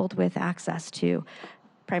that coupled with access to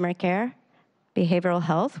primary care, behavioral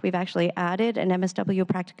health. We've actually added an MSW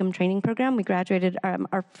practicum training program. We graduated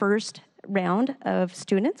our first round of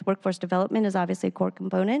students. Workforce development is obviously a core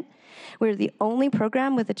component. We're the only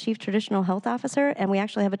program with a chief traditional health officer, and we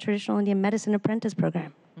actually have a traditional Indian medicine apprentice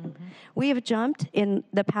program. We have jumped in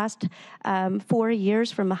the past 4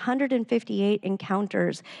 years from 158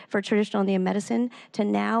 encounters for traditional Indian medicine to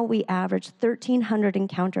now we average 1,300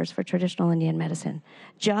 encounters for traditional Indian medicine,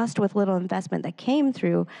 just with little investment that came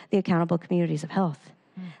through the accountable communities of health.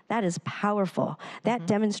 That is powerful. That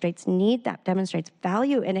demonstrates need, that demonstrates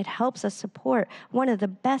value, and it helps us support one of the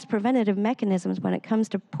best preventative mechanisms when it comes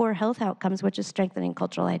to poor health outcomes, which is strengthening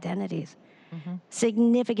cultural identities.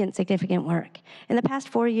 Significant work. In the past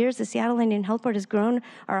 4 years, the Seattle Indian Health Board has grown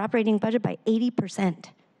our operating budget by 80%.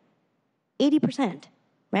 80%.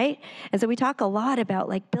 Right? And so we talk a lot about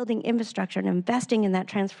like building infrastructure and investing in that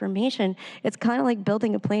transformation. It's kind of like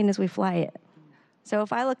building a plane as we fly it. So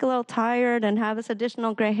if I look a little tired and have this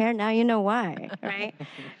additional gray hair, now you know why, right?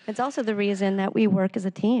 It's also the reason that we work as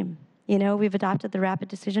a team. You know, we've adopted the rapid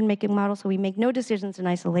decision-making model, so we make no decisions in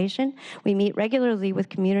isolation. We meet regularly with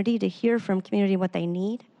community to hear from community what they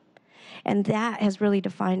need. And that has really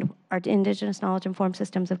defined our Indigenous knowledge-informed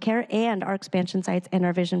systems of care and our expansion sites and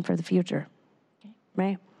our vision for the future,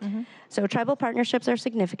 right? So tribal partnerships are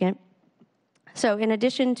significant. So in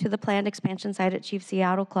addition to the planned expansion site at Chief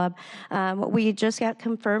Seattle Club, we just got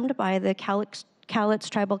confirmed by the Cowlitz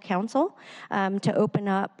Tribal Council to open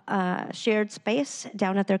up shared space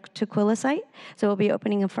down at their Tukwila site. So we'll be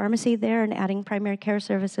opening a pharmacy there and adding primary care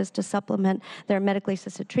services to supplement their medically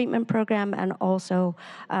assisted treatment program and also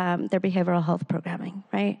their behavioral health programming,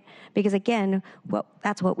 right? Because again,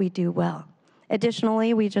 that's what we do well.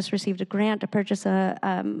 Additionally, we just received a grant to purchase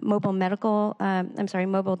a mobile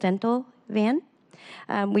dental van.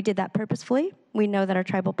 We did that purposefully. We know that our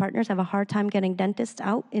tribal partners have a hard time getting dentists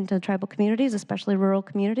out into tribal communities, especially rural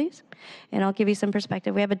communities. And I'll give you some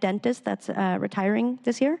perspective. We have a dentist that's retiring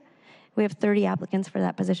this year. We have 30 applicants for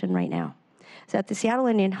that position right now. So at the Seattle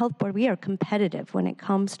Indian Health Board, we are competitive when it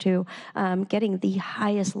comes to getting the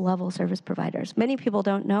highest level service providers. Many people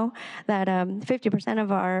don't know that 50%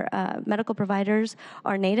 of our medical providers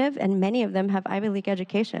are Native, and many of them have Ivy League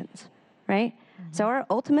educations, right? So our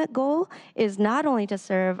ultimate goal is not only to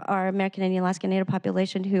serve our American Indian Alaska Native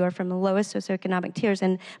population who are from the lowest socioeconomic tiers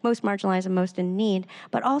and most marginalized and most in need,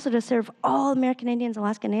 but also to serve all American Indians,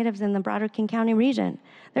 Alaska Natives in the broader King County region.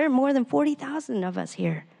 There are more than 40,000 of us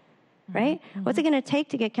here. Right? What's it going to take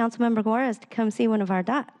to get Councilmember Juarez to come see one of our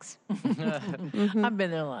ducks? I've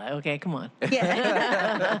been there a lot. Okay, come on.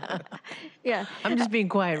 Yeah. Yeah. I'm just being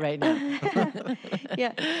quiet right now.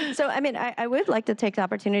 Yeah. So, I mean, I would like to take the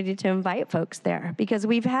opportunity to invite folks there because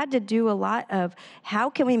we've had to do a lot of how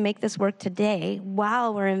can we make this work today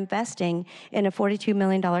while we're investing in a $42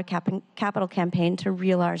 million capital campaign to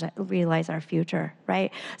realize our future,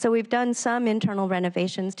 right? So we've done some internal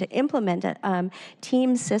renovations to implement a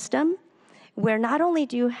team system where not only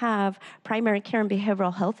do you have primary care and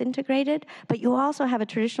behavioral health integrated, but you also have a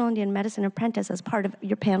traditional Indian medicine apprentice as part of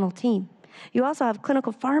your panel team. You also have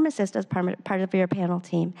clinical pharmacists as part of your panel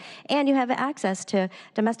team. And you have access to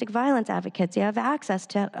domestic violence advocates. You have access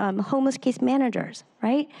to homeless case managers,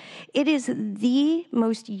 right? It is the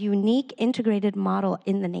most unique integrated model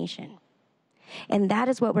in the nation. And that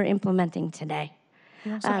is what we're implementing today.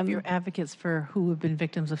 You also have your advocates for who have been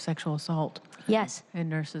victims of sexual assault. Yes. And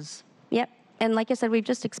nurses. Yep. And like I said, we've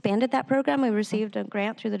just expanded that program. We received a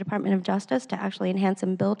grant through the Department of Justice to actually enhance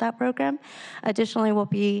and build that program. Additionally, we'll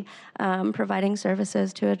be providing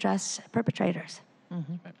services to address perpetrators,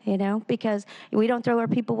 you know, because we don't throw our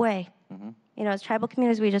people away. You know, as tribal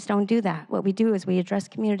communities, we just don't do that. What we do is we address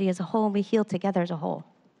community as a whole, and we heal together as a whole.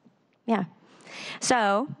 Yeah.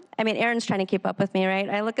 So, I mean, Aaron's trying to keep up with me, right?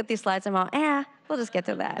 I look at these slides, I'm all, we'll just get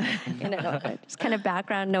to that. You know, just kind of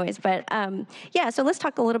background noise. But yeah, so let's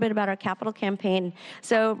talk a little bit about our capital campaign.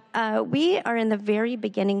 So we are in the very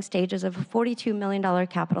beginning stages of a $42 million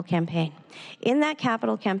capital campaign. In that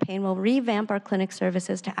capital campaign, we'll revamp our clinic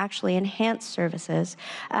services to actually enhance services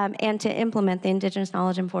and to implement the Indigenous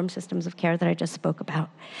knowledge-informed systems of care that I just spoke about.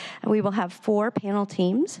 We will have 4 panel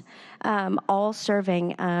teams, all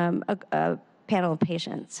serving a panel of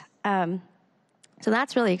patients. So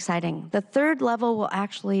that's really exciting. The third level will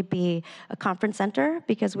actually be a conference center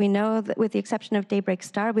because we know that with the exception of Daybreak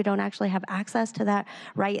Star, we don't actually have access to that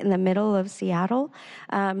right in the middle of Seattle.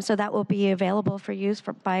 So that will be available for use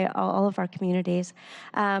by all of our communities.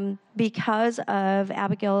 Because of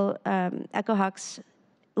Abigail Echohawk's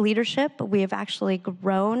leadership, we have actually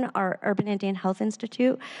grown our Urban Indian Health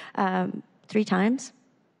Institute 3 times.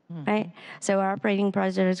 Right? So our operating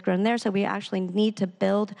budget has grown there, so we actually need to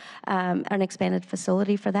build an expanded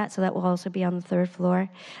facility for that, so that will also be on the 3rd floor.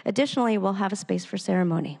 Additionally, we'll have a space for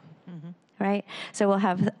ceremony, right? So we'll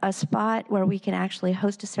have a spot where we can actually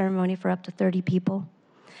host a ceremony for up to 30 people.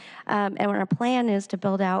 And our plan is to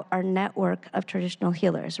build out our network of traditional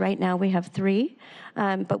healers. Right now we have 3,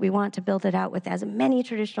 but we want to build it out with as many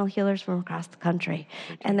traditional healers from across the country.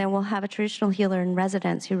 And then we'll have a traditional healer in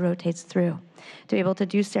residence who rotates through to be able to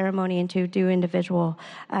do ceremony and to do individual,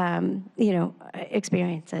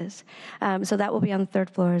 experiences. So that will be on the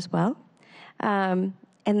 3rd floor as well. And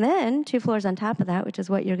then 2 floors on top of that, which is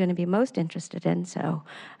what you're going to be most interested in. So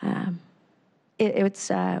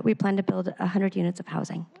we plan to build 100 units of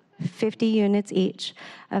housing. 50 units each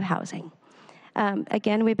of housing.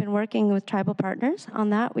 Again, we've been working with tribal partners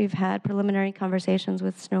on that. We've had preliminary conversations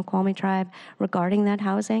with Snoqualmie Tribe regarding that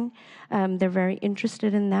housing. They're very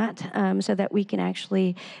interested in that so that we can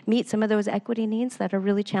actually meet some of those equity needs that are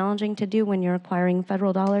really challenging to do when you're acquiring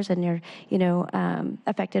federal dollars and you're,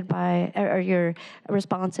 affected by, or you're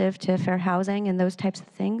responsive to fair housing and those types of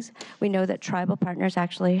things. We know that tribal partners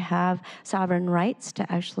actually have sovereign rights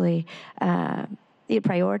to actually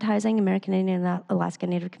prioritizing American Indian and Alaska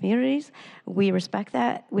Native communities. We respect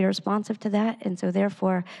that. We're responsive to that. And so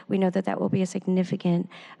therefore, we know that that will be a significant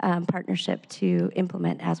partnership to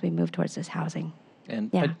implement as we move towards this housing. And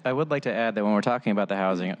I would like to add that when we're talking about the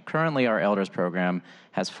housing, currently our elders program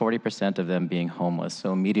has 40% of them being homeless.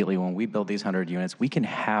 So immediately when we build these 100 units, we can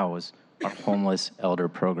house our homeless elder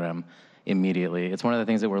program immediately. It's one of the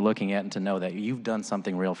things that we're looking at, and to know that you've done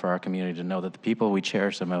something real for our community, to know that the people we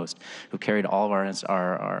cherish the most, who carried all of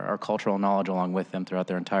our cultural knowledge along with them throughout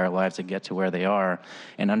their entire lives to get to where they are,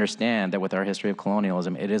 and understand that with our history of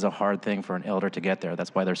colonialism, it is a hard thing for an elder to get there.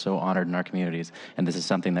 That's why they're so honored in our communities, and this is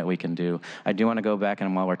something that we can do. I do want to go back,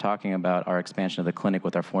 and while we're talking about our expansion of the clinic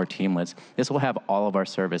with our 4 teamlets, this will have all of our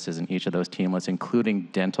services in each of those teamlets, including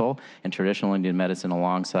dental and traditional Indian medicine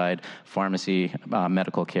alongside pharmacy,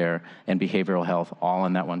 medical care, and behavioral health all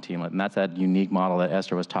in that one teamlet. And that's that unique model that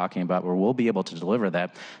Esther was talking about, where we'll be able to deliver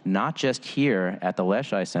that, not just here at the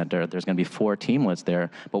Leshai Center. There's going to be 4 teamlets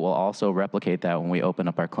there, but we'll also replicate that when we open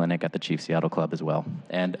up our clinic at the Chief Seattle Club as well.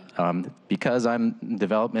 And because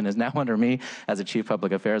development is now under me as a Chief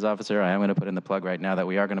Public Affairs Officer, I am going to put in the plug right now that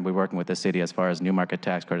we are going to be working with the city as far as new market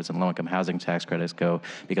tax credits and low-income housing tax credits go,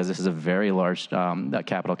 because this is a very large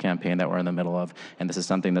capital campaign that we're in the middle of, and this is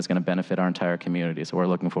something that's going to benefit our entire community. So we're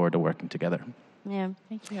looking forward to working together. Yeah.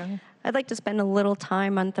 Thank you. I'd like to spend a little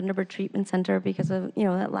time on Thunderbird Treatment Center because of,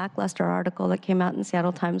 that lackluster article that came out in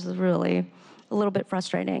Seattle Times was really a little bit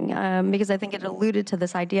frustrating because I think it alluded to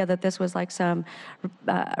this idea that this was like some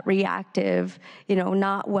reactive,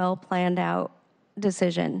 not well planned out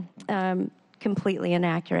decision. Completely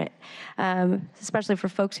inaccurate, especially for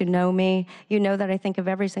folks who know me. You know that I think of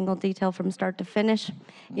every single detail from start to finish.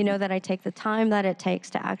 You know that I take the time that it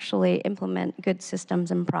takes to actually implement good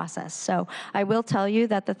systems and process. So I will tell you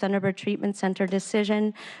that the Thunderbird Treatment Center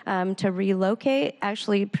decision to relocate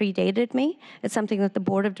actually predated me. It's something that the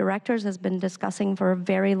Board of Directors has been discussing for a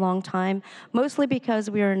very long time, mostly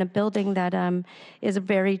because we are in a building that is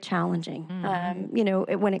very challenging.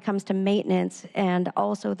 When it comes to maintenance and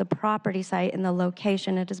also the property site and the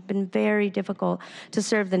location, it has been very difficult to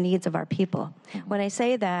serve the needs of our people. When I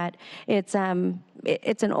say that, it's an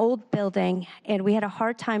old building, and we had a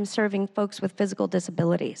hard time serving folks with physical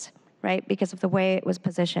disabilities, right, because of the way it was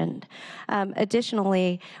positioned.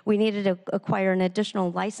 Additionally, we needed to acquire an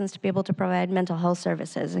additional license to be able to provide mental health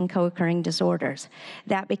services and co-occurring disorders.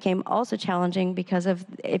 That became also challenging because of,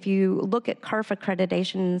 if you look at CARF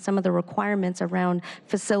accreditation and some of the requirements around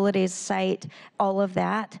facilities, site, all of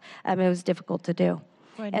that, it was difficult to do.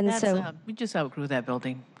 Right, and so we just outgrew that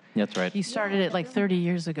building. That's right. You started it like 30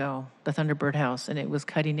 years ago, the Thunderbird House, and it was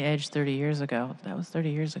cutting edge 30 years ago. That was 30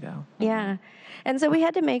 years ago. Yeah. And so we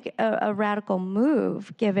had to make a radical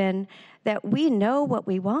move, given that we know what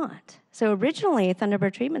we want. So originally,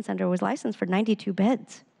 Thunderbird Treatment Center was licensed for 92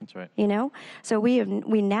 beds. That's right. So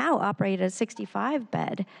we now operate a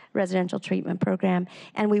 65-bed residential treatment program,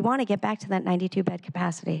 and we want to get back to that 92-bed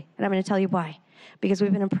capacity. And I'm going to tell you why. Because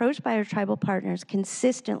we've been approached by our tribal partners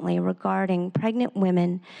consistently regarding pregnant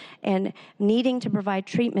women and needing to provide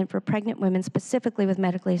treatment for pregnant women, specifically with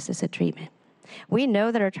medically assisted treatment. We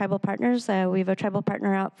know that our tribal partners, we have a tribal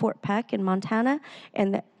partner out Fort Peck in Montana,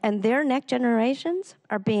 and their next generations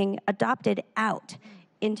are being adopted out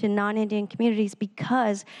into non-Indian communities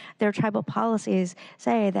because their tribal policies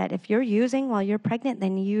say that if you're using while you're pregnant,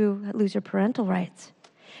 then you lose your parental rights.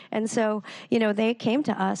 And so, they came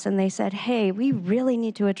to us and they said, hey, we really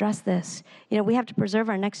need to address this. We have to preserve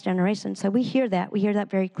our next generation. So we hear that. We hear that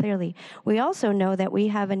very clearly. We also know that we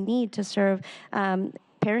have a need to serve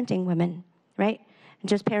parenting women, right?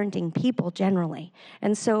 Just parenting people generally.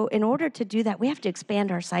 And so in order to do that, we have to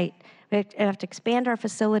expand our site. We have to expand our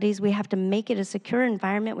facilities. We have to make it a secure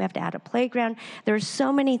environment. We have to add a playground. There are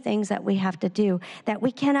so many things that we have to do that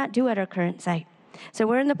we cannot do at our current site. So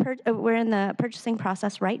we're in the purchasing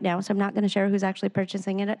process right now, so I'm not going to share who's actually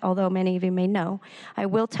purchasing it, although many of you may know. I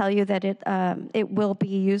will tell you that it will be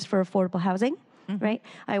used for affordable housing. Right?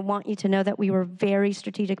 I want you to know that we were very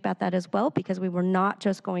strategic about that as well, because we were not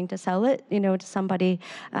just going to sell it, to somebody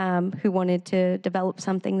who wanted to develop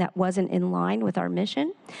something that wasn't in line with our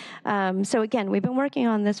mission. So again, we've been working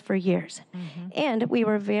on this for years, and we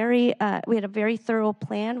had a very thorough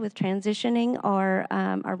plan with transitioning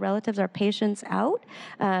our relatives, our patients out.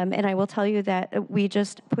 And I will tell you that we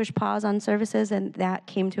just pushed pause on services, and that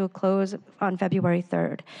came to a close on February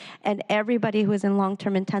 3rd. And everybody who was in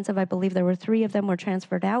long-term intensive, I believe there were 3 of them, were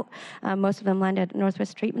transferred out. Most of them landed at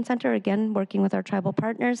Northwest Treatment Center, again, working with our tribal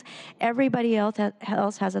partners. Everybody else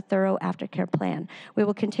has a thorough aftercare plan. We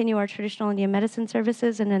will continue our traditional Indian medicine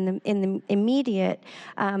services, and in the immediate,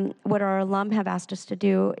 what our alum have asked us to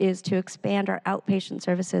do is to expand our outpatient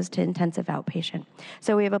services to intensive outpatient.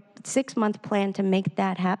 So we have a 6-month plan to make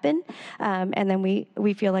that happen, and then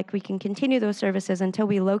we feel like we can continue those services until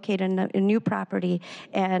we locate a new property,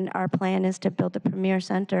 and our plan is to build the premier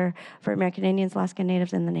center for American Indians, Alaska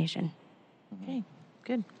Natives in the nation. Okay,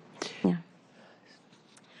 good. Yeah.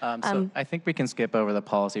 So I think we can skip over the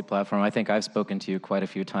policy platform. I think I've spoken to you quite a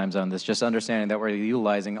few times on this, just understanding that we're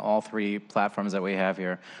utilizing all 3 platforms that we have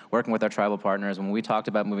here, working with our tribal partners. When we talked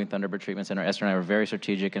about moving Thunderbird Treatment Center, Esther and I were very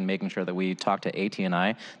strategic in making sure that we talked to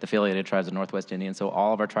AT&I, the affiliated tribes of Northwest Indians, so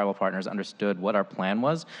all of our tribal partners understood what our plan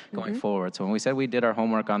was going forward. So when we said we did our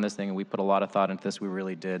homework on this thing and we put a lot of thought into this, we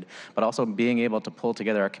really did. But also being able to pull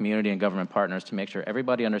together our community and government partners to make sure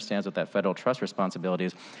everybody understands what that federal trust responsibility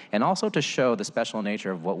is, and also to show the special nature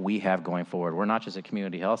of what what we have going forward. We're not just a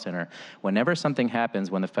community health center. Whenever something happens,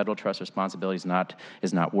 when the federal trust responsibility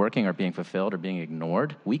is not working or being fulfilled or being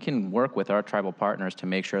ignored, we can work with our tribal partners to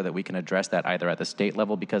make sure that we can address that either at the state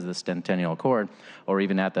level because of the Centennial Accord or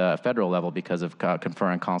even at the federal level because of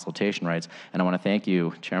conferring consultation rights. And I want to thank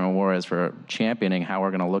you, Chairman Juarez, for championing how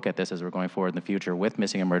we're going to look at this as we're going forward in the future with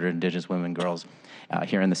missing and murdered Indigenous women and girls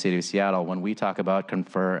here in the city of Seattle when we talk about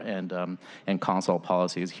confer and consult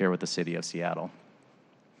policies here with the city of Seattle.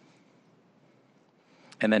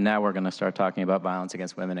 And then now we're going to start talking about violence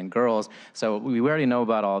against women and girls. So we already know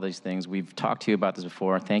about all these things. We've talked to you about this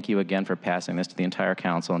before. Thank you again for passing this to the entire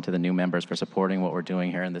council and to the new members for supporting what we're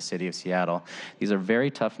doing here in the city of Seattle. These are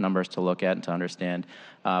very tough numbers to look at and to understand,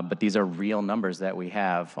 but these are real numbers that we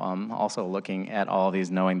have. Also looking at all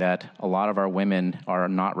these, knowing that a lot of our women are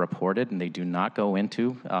not reported and they do not go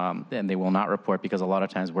into, and they will not report because a lot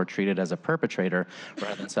of times we're treated as a perpetrator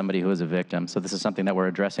rather than somebody who is a victim. So this is something that we're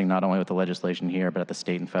addressing not only with the legislation here, but at the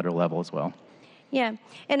state and federal level as well. Yeah,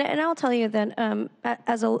 and I'll tell you that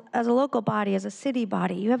as a local body, as a city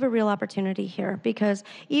body, you have a real opportunity here because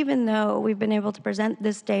even though we've been able to present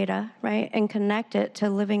this data, right, and connect it to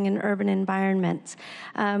living in urban environments,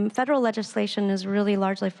 federal legislation is really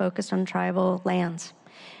largely focused on tribal lands.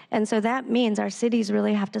 And so that means our cities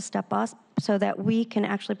really have to step up so that we can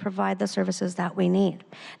actually provide the services that we need.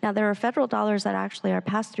 Now, there are federal dollars that actually are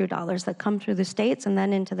pass-through dollars that come through the states and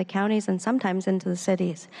then into the counties and sometimes into the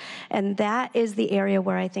cities. And that is the area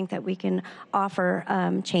where I think that we can offer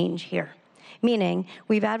change here. Meaning,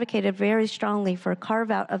 we've advocated very strongly for a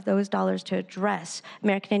carve-out of those dollars to address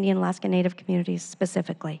American Indian, Alaska Native communities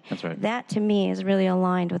specifically. That's right. That, to me, is really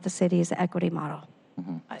aligned with the city's equity model.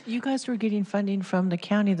 You guys were getting funding from the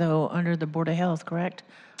county, though, under the Board of Health, correct?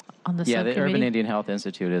 On the Yeah, the subcommittee? Urban Indian Health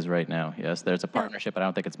Institute is right now. Yes, there's a partnership, but I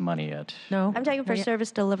don't think it's money yet. No? I'm talking for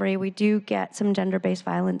service delivery. We do get some gender-based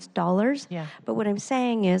violence dollars. Yeah. But what I'm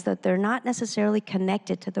saying is that they're not necessarily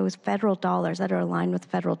connected to those federal dollars that are aligned with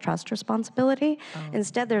federal trust responsibility.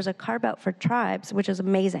 Instead, there's a carve-out for tribes, which is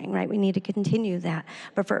amazing, right? We need to continue that.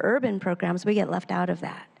 But for urban programs, we get left out of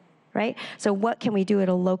that. Right? So what can we do at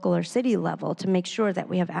a local or city level to make sure that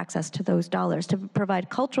we have access to those dollars to provide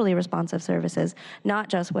culturally responsive services, not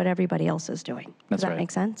just what everybody else is doing? Does that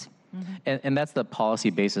make sense? And that's the policy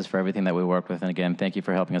basis for everything that we work with. And again, thank you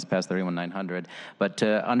for helping us pass 31900. But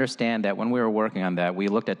to understand that when we were working on that, we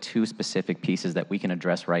looked at two specific pieces that we can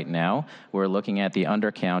address right now. We're looking at the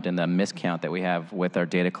undercount and the miscount that we have with our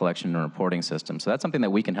data collection and reporting system. So that's something that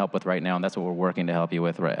we can help with right now, and that's what we're working to help you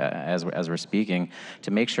with as we're speaking,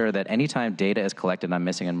 to make sure that anytime data is collected on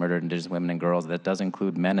missing and murdered Indigenous women and girls, that does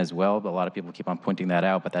include men as well. But a lot of people keep on pointing that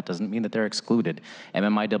out, but that doesn't mean that they're excluded.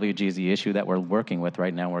 MMIWG is the issue that we're working with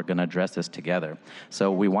right now. We're going to address this together.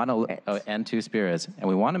 So we want to end two spirits, and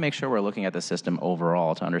we want to make sure we're looking at the system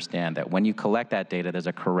overall to understand that when you collect that data, there's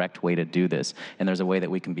a correct way to do this, and there's a way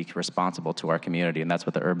that we can be responsible to our community, and that's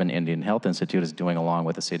what the Urban Indian Health Institute is doing along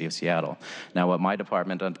with the City of Seattle. Now, what my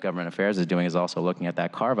Department of Government Affairs is doing is also looking at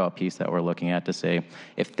that carve-out piece that we're looking at to say,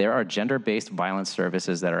 if there are gender-based violence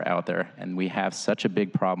services that are out there, and we have such a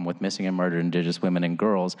big problem with missing and murdered Indigenous women and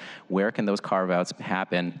girls, where can those carve-outs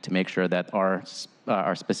happen to make sure that our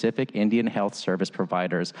specific Indian health service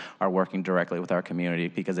providers are working directly with our community?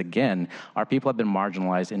 Because again, our people have been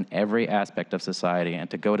marginalized in every aspect of society, and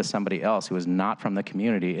to go to somebody else who is not from the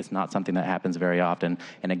community is not something that happens very often.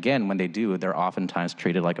 And again, when they do, they're oftentimes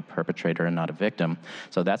treated like a perpetrator and not a victim.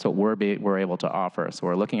 So that's what we're able to offer. So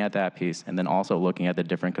we're looking at that piece, and then also looking at the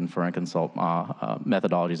different confer and consult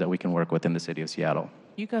methodologies that we can work with in the City of Seattle.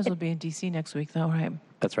 You guys will be in D.C. next week, though, right?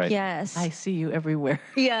 That's right. Yes. I see you everywhere.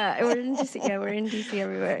 Yeah, we're in DC. Yeah, we're in DC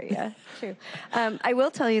everywhere. Yeah, true. I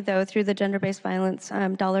will tell you, though, through the gender-based violence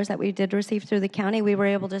dollars that we did receive through the county, we were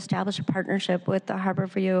able to establish a partnership with the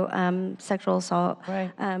Harborview sexual assault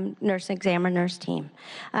nurse examiner team,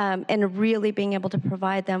 and really being able to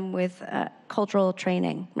provide them with cultural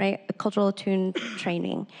training, right? Cultural attuned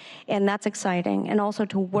training, and that's exciting. And also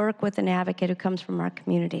to work with an advocate who comes from our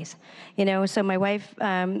communities. You know, so my wife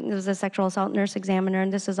was a sexual assault nurse examiner,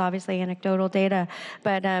 and this is obviously anecdotal data,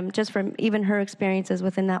 but just from even her experiences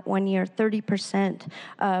within that 1 year, 30%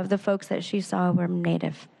 of the folks that she saw were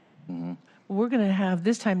Native. Mm-hmm. We're going to have,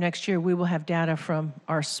 this time next year, we will have data from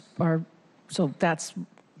our so that's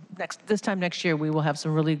this time next year, we will have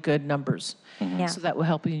some really good numbers. Mm-hmm. Yeah. So that will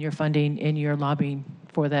help you in your funding, in your lobbying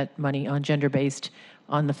for that money on gender-based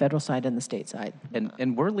on the federal side and the state side.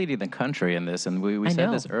 And we're leading the country in this, and we I said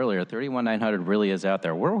know. this earlier, 31900 really is out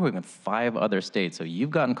there. We're working with 5 other states, so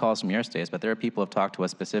you've gotten calls from your states, but there are people who have talked to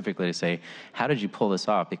us specifically to say, how did you pull this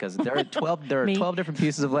off? Because there are 12, there are 12 different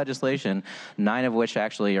pieces of legislation, 9 of which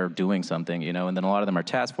actually are doing something, you know, and then a lot of them are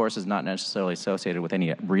task forces, not necessarily associated with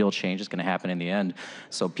any real change that's going to happen in the end.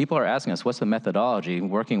 So people are asking us, what's the methodology,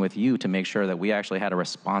 working with you to make sure that we actually had a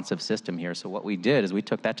responsive system here. So what we did is we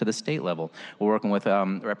took that to the state level. We're working with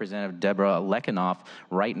Representative Deborah Lekinoff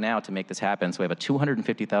right now to make this happen. So we have a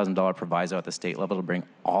 $250,000 proviso at the state level to bring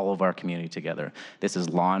all of our community together. This is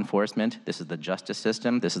law enforcement, this is the justice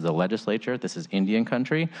system, this is the legislature, this is Indian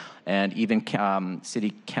country, and even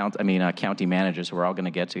county managers who are all going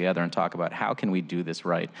to get together and talk about how can we do this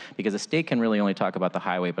right. Because the state can really only talk about the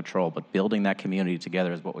highway patrol, but building that community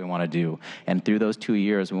together is what we want to do. And through those 2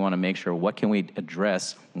 years, we want to make sure what can we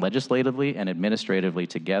address legislatively and administratively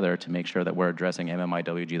together to make sure that we're addressing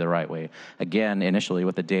MMIWG the right way. Again, initially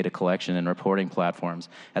with the data collection and reporting platforms,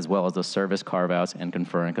 as well as the service carve-outs and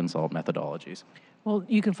confer and consult methodologies. Well,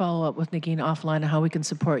 you can follow up with Nagin offline on how we can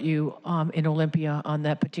support you in Olympia on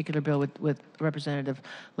that particular bill with Representative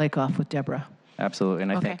Lakoff with Deborah. Absolutely,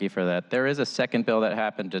 and I thank you for that. There is a second bill that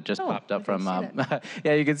happened that just popped up from,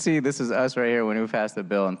 yeah, you can see this is us right here when we passed the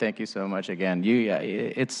bill, and thank you so much again.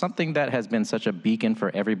 It's something that has been such a beacon for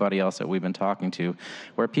everybody else that we've been talking to,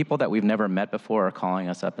 where people that we've never met before are calling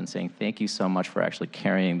us up and saying, thank you so much for actually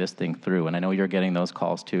carrying this thing through, and I know you're getting those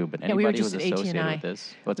calls too, but anybody who's associated with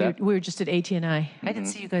this. What's that? We were just at AT&I. I didn't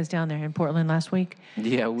see you guys down there in Portland last week.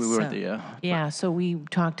 Yeah, we were there. Yeah, so we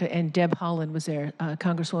talked to, and Deb Haaland was there,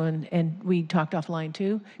 Congresswoman, and we talked offline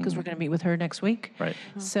too, because we're going to meet with her next week. Right.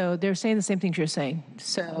 So they're saying the same things you're saying.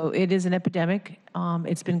 So it is an epidemic.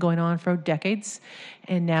 It's been going on for decades,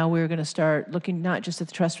 and now we're going to start looking not just at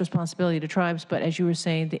the trust responsibility to tribes, but as you were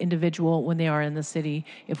saying, the individual when they are in the city,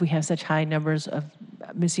 if we have such high numbers of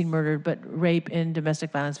missing, murdered, but rape and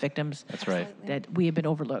domestic violence victims. That's right. That we have been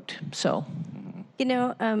overlooked. So. You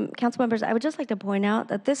know, council members, I would just like to point out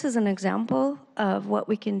that this is an example of what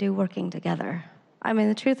we can do working together. I mean,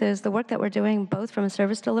 the truth is the work that we're doing, both from a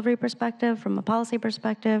service delivery perspective, from a policy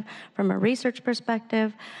perspective, from a research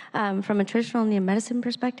perspective, from a traditional Indian medicine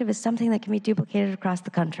perspective, is something that can be duplicated across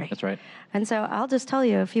the country. That's right. And so I'll just tell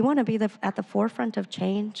you, if you want to be at the forefront of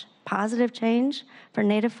change, positive change for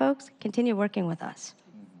Native folks, continue working with us.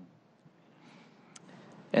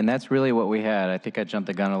 And that's really what we had. I think I jumped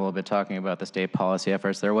the gun a little bit talking about the state policy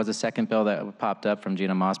efforts. There was a second bill that popped up from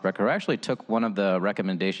Gina Mossbrecker, who actually took one of the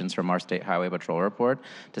recommendations from our state highway patrol report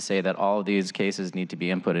to say that all of these cases need to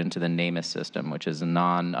be input into the NAMIS system, which is a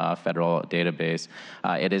non-federal database.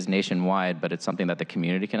 It is nationwide, but it's something that the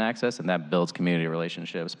community can access, and that builds community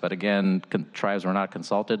relationships. But again, tribes were not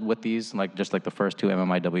consulted with these, just like the first 2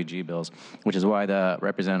 MMIWG bills, which is why the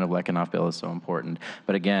Representative Lekinoff bill is so important.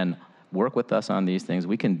 But again, work with us on these things.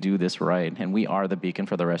 We can do this right, and we are the beacon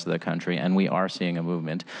for the rest of the country, and we are seeing a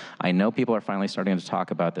movement. I know people are finally starting to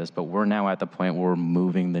talk about this, but we're now at the point where we're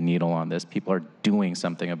moving the needle on this. People are doing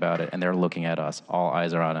something about it, and they're looking at us. All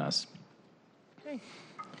eyes are on us. Okay.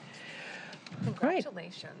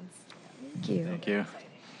 Congratulations. Thank you. Thank you.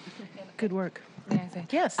 Good work. May I say?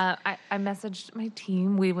 Yes. I messaged my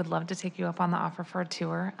team. We would love to take you up on the offer for a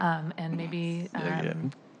tour, and maybe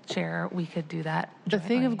Chair, we could do that. The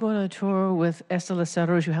thing of going on a tour with Esther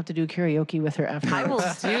Lucero is you have to do karaoke with her afterwards.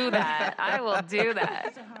 I will do that. I will do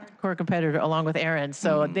that. Core competitor along with Aaron,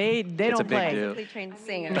 so they don't play. Deal. Trained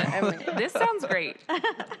singer. This sounds great.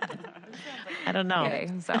 I don't know. Okay,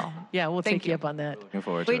 so Yeah, we'll take you up on that. Looking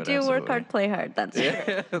forward to We it. do work hard, play hard. That's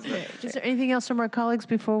true. Is there anything else from our colleagues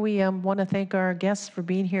before we want to thank our guests for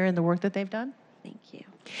being here and the work that they've done? Thank you.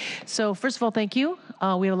 So first of all, thank you.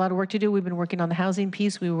 We have a lot of work to do. We've been working on the housing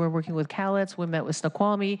piece. We were working with Cowlitz. We met with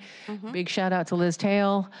Snoqualmie. Big shout out to Liz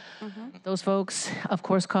Tail. Those folks, of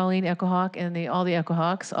course, Colleen Echohawk and all the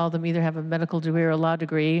Echohawks. All of them either have a medical degree or a law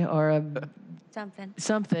degree or a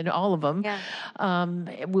something, all of them.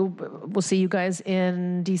 Yeah. We'll see you guys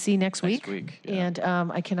in DC next week. Yeah. And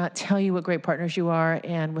I cannot tell you what great partners you are.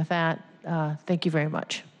 And with that, thank you very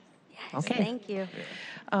much. Yes, Okay. Thank you.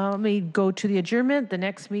 Let me go to the adjournment. The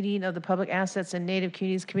next meeting of the Public Assets and Native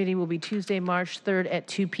Communities Committee will be Tuesday, March 3rd at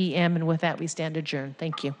 2 p.m. And with that, we stand adjourned.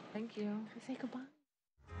 Thank you. thank you. Say goodbye.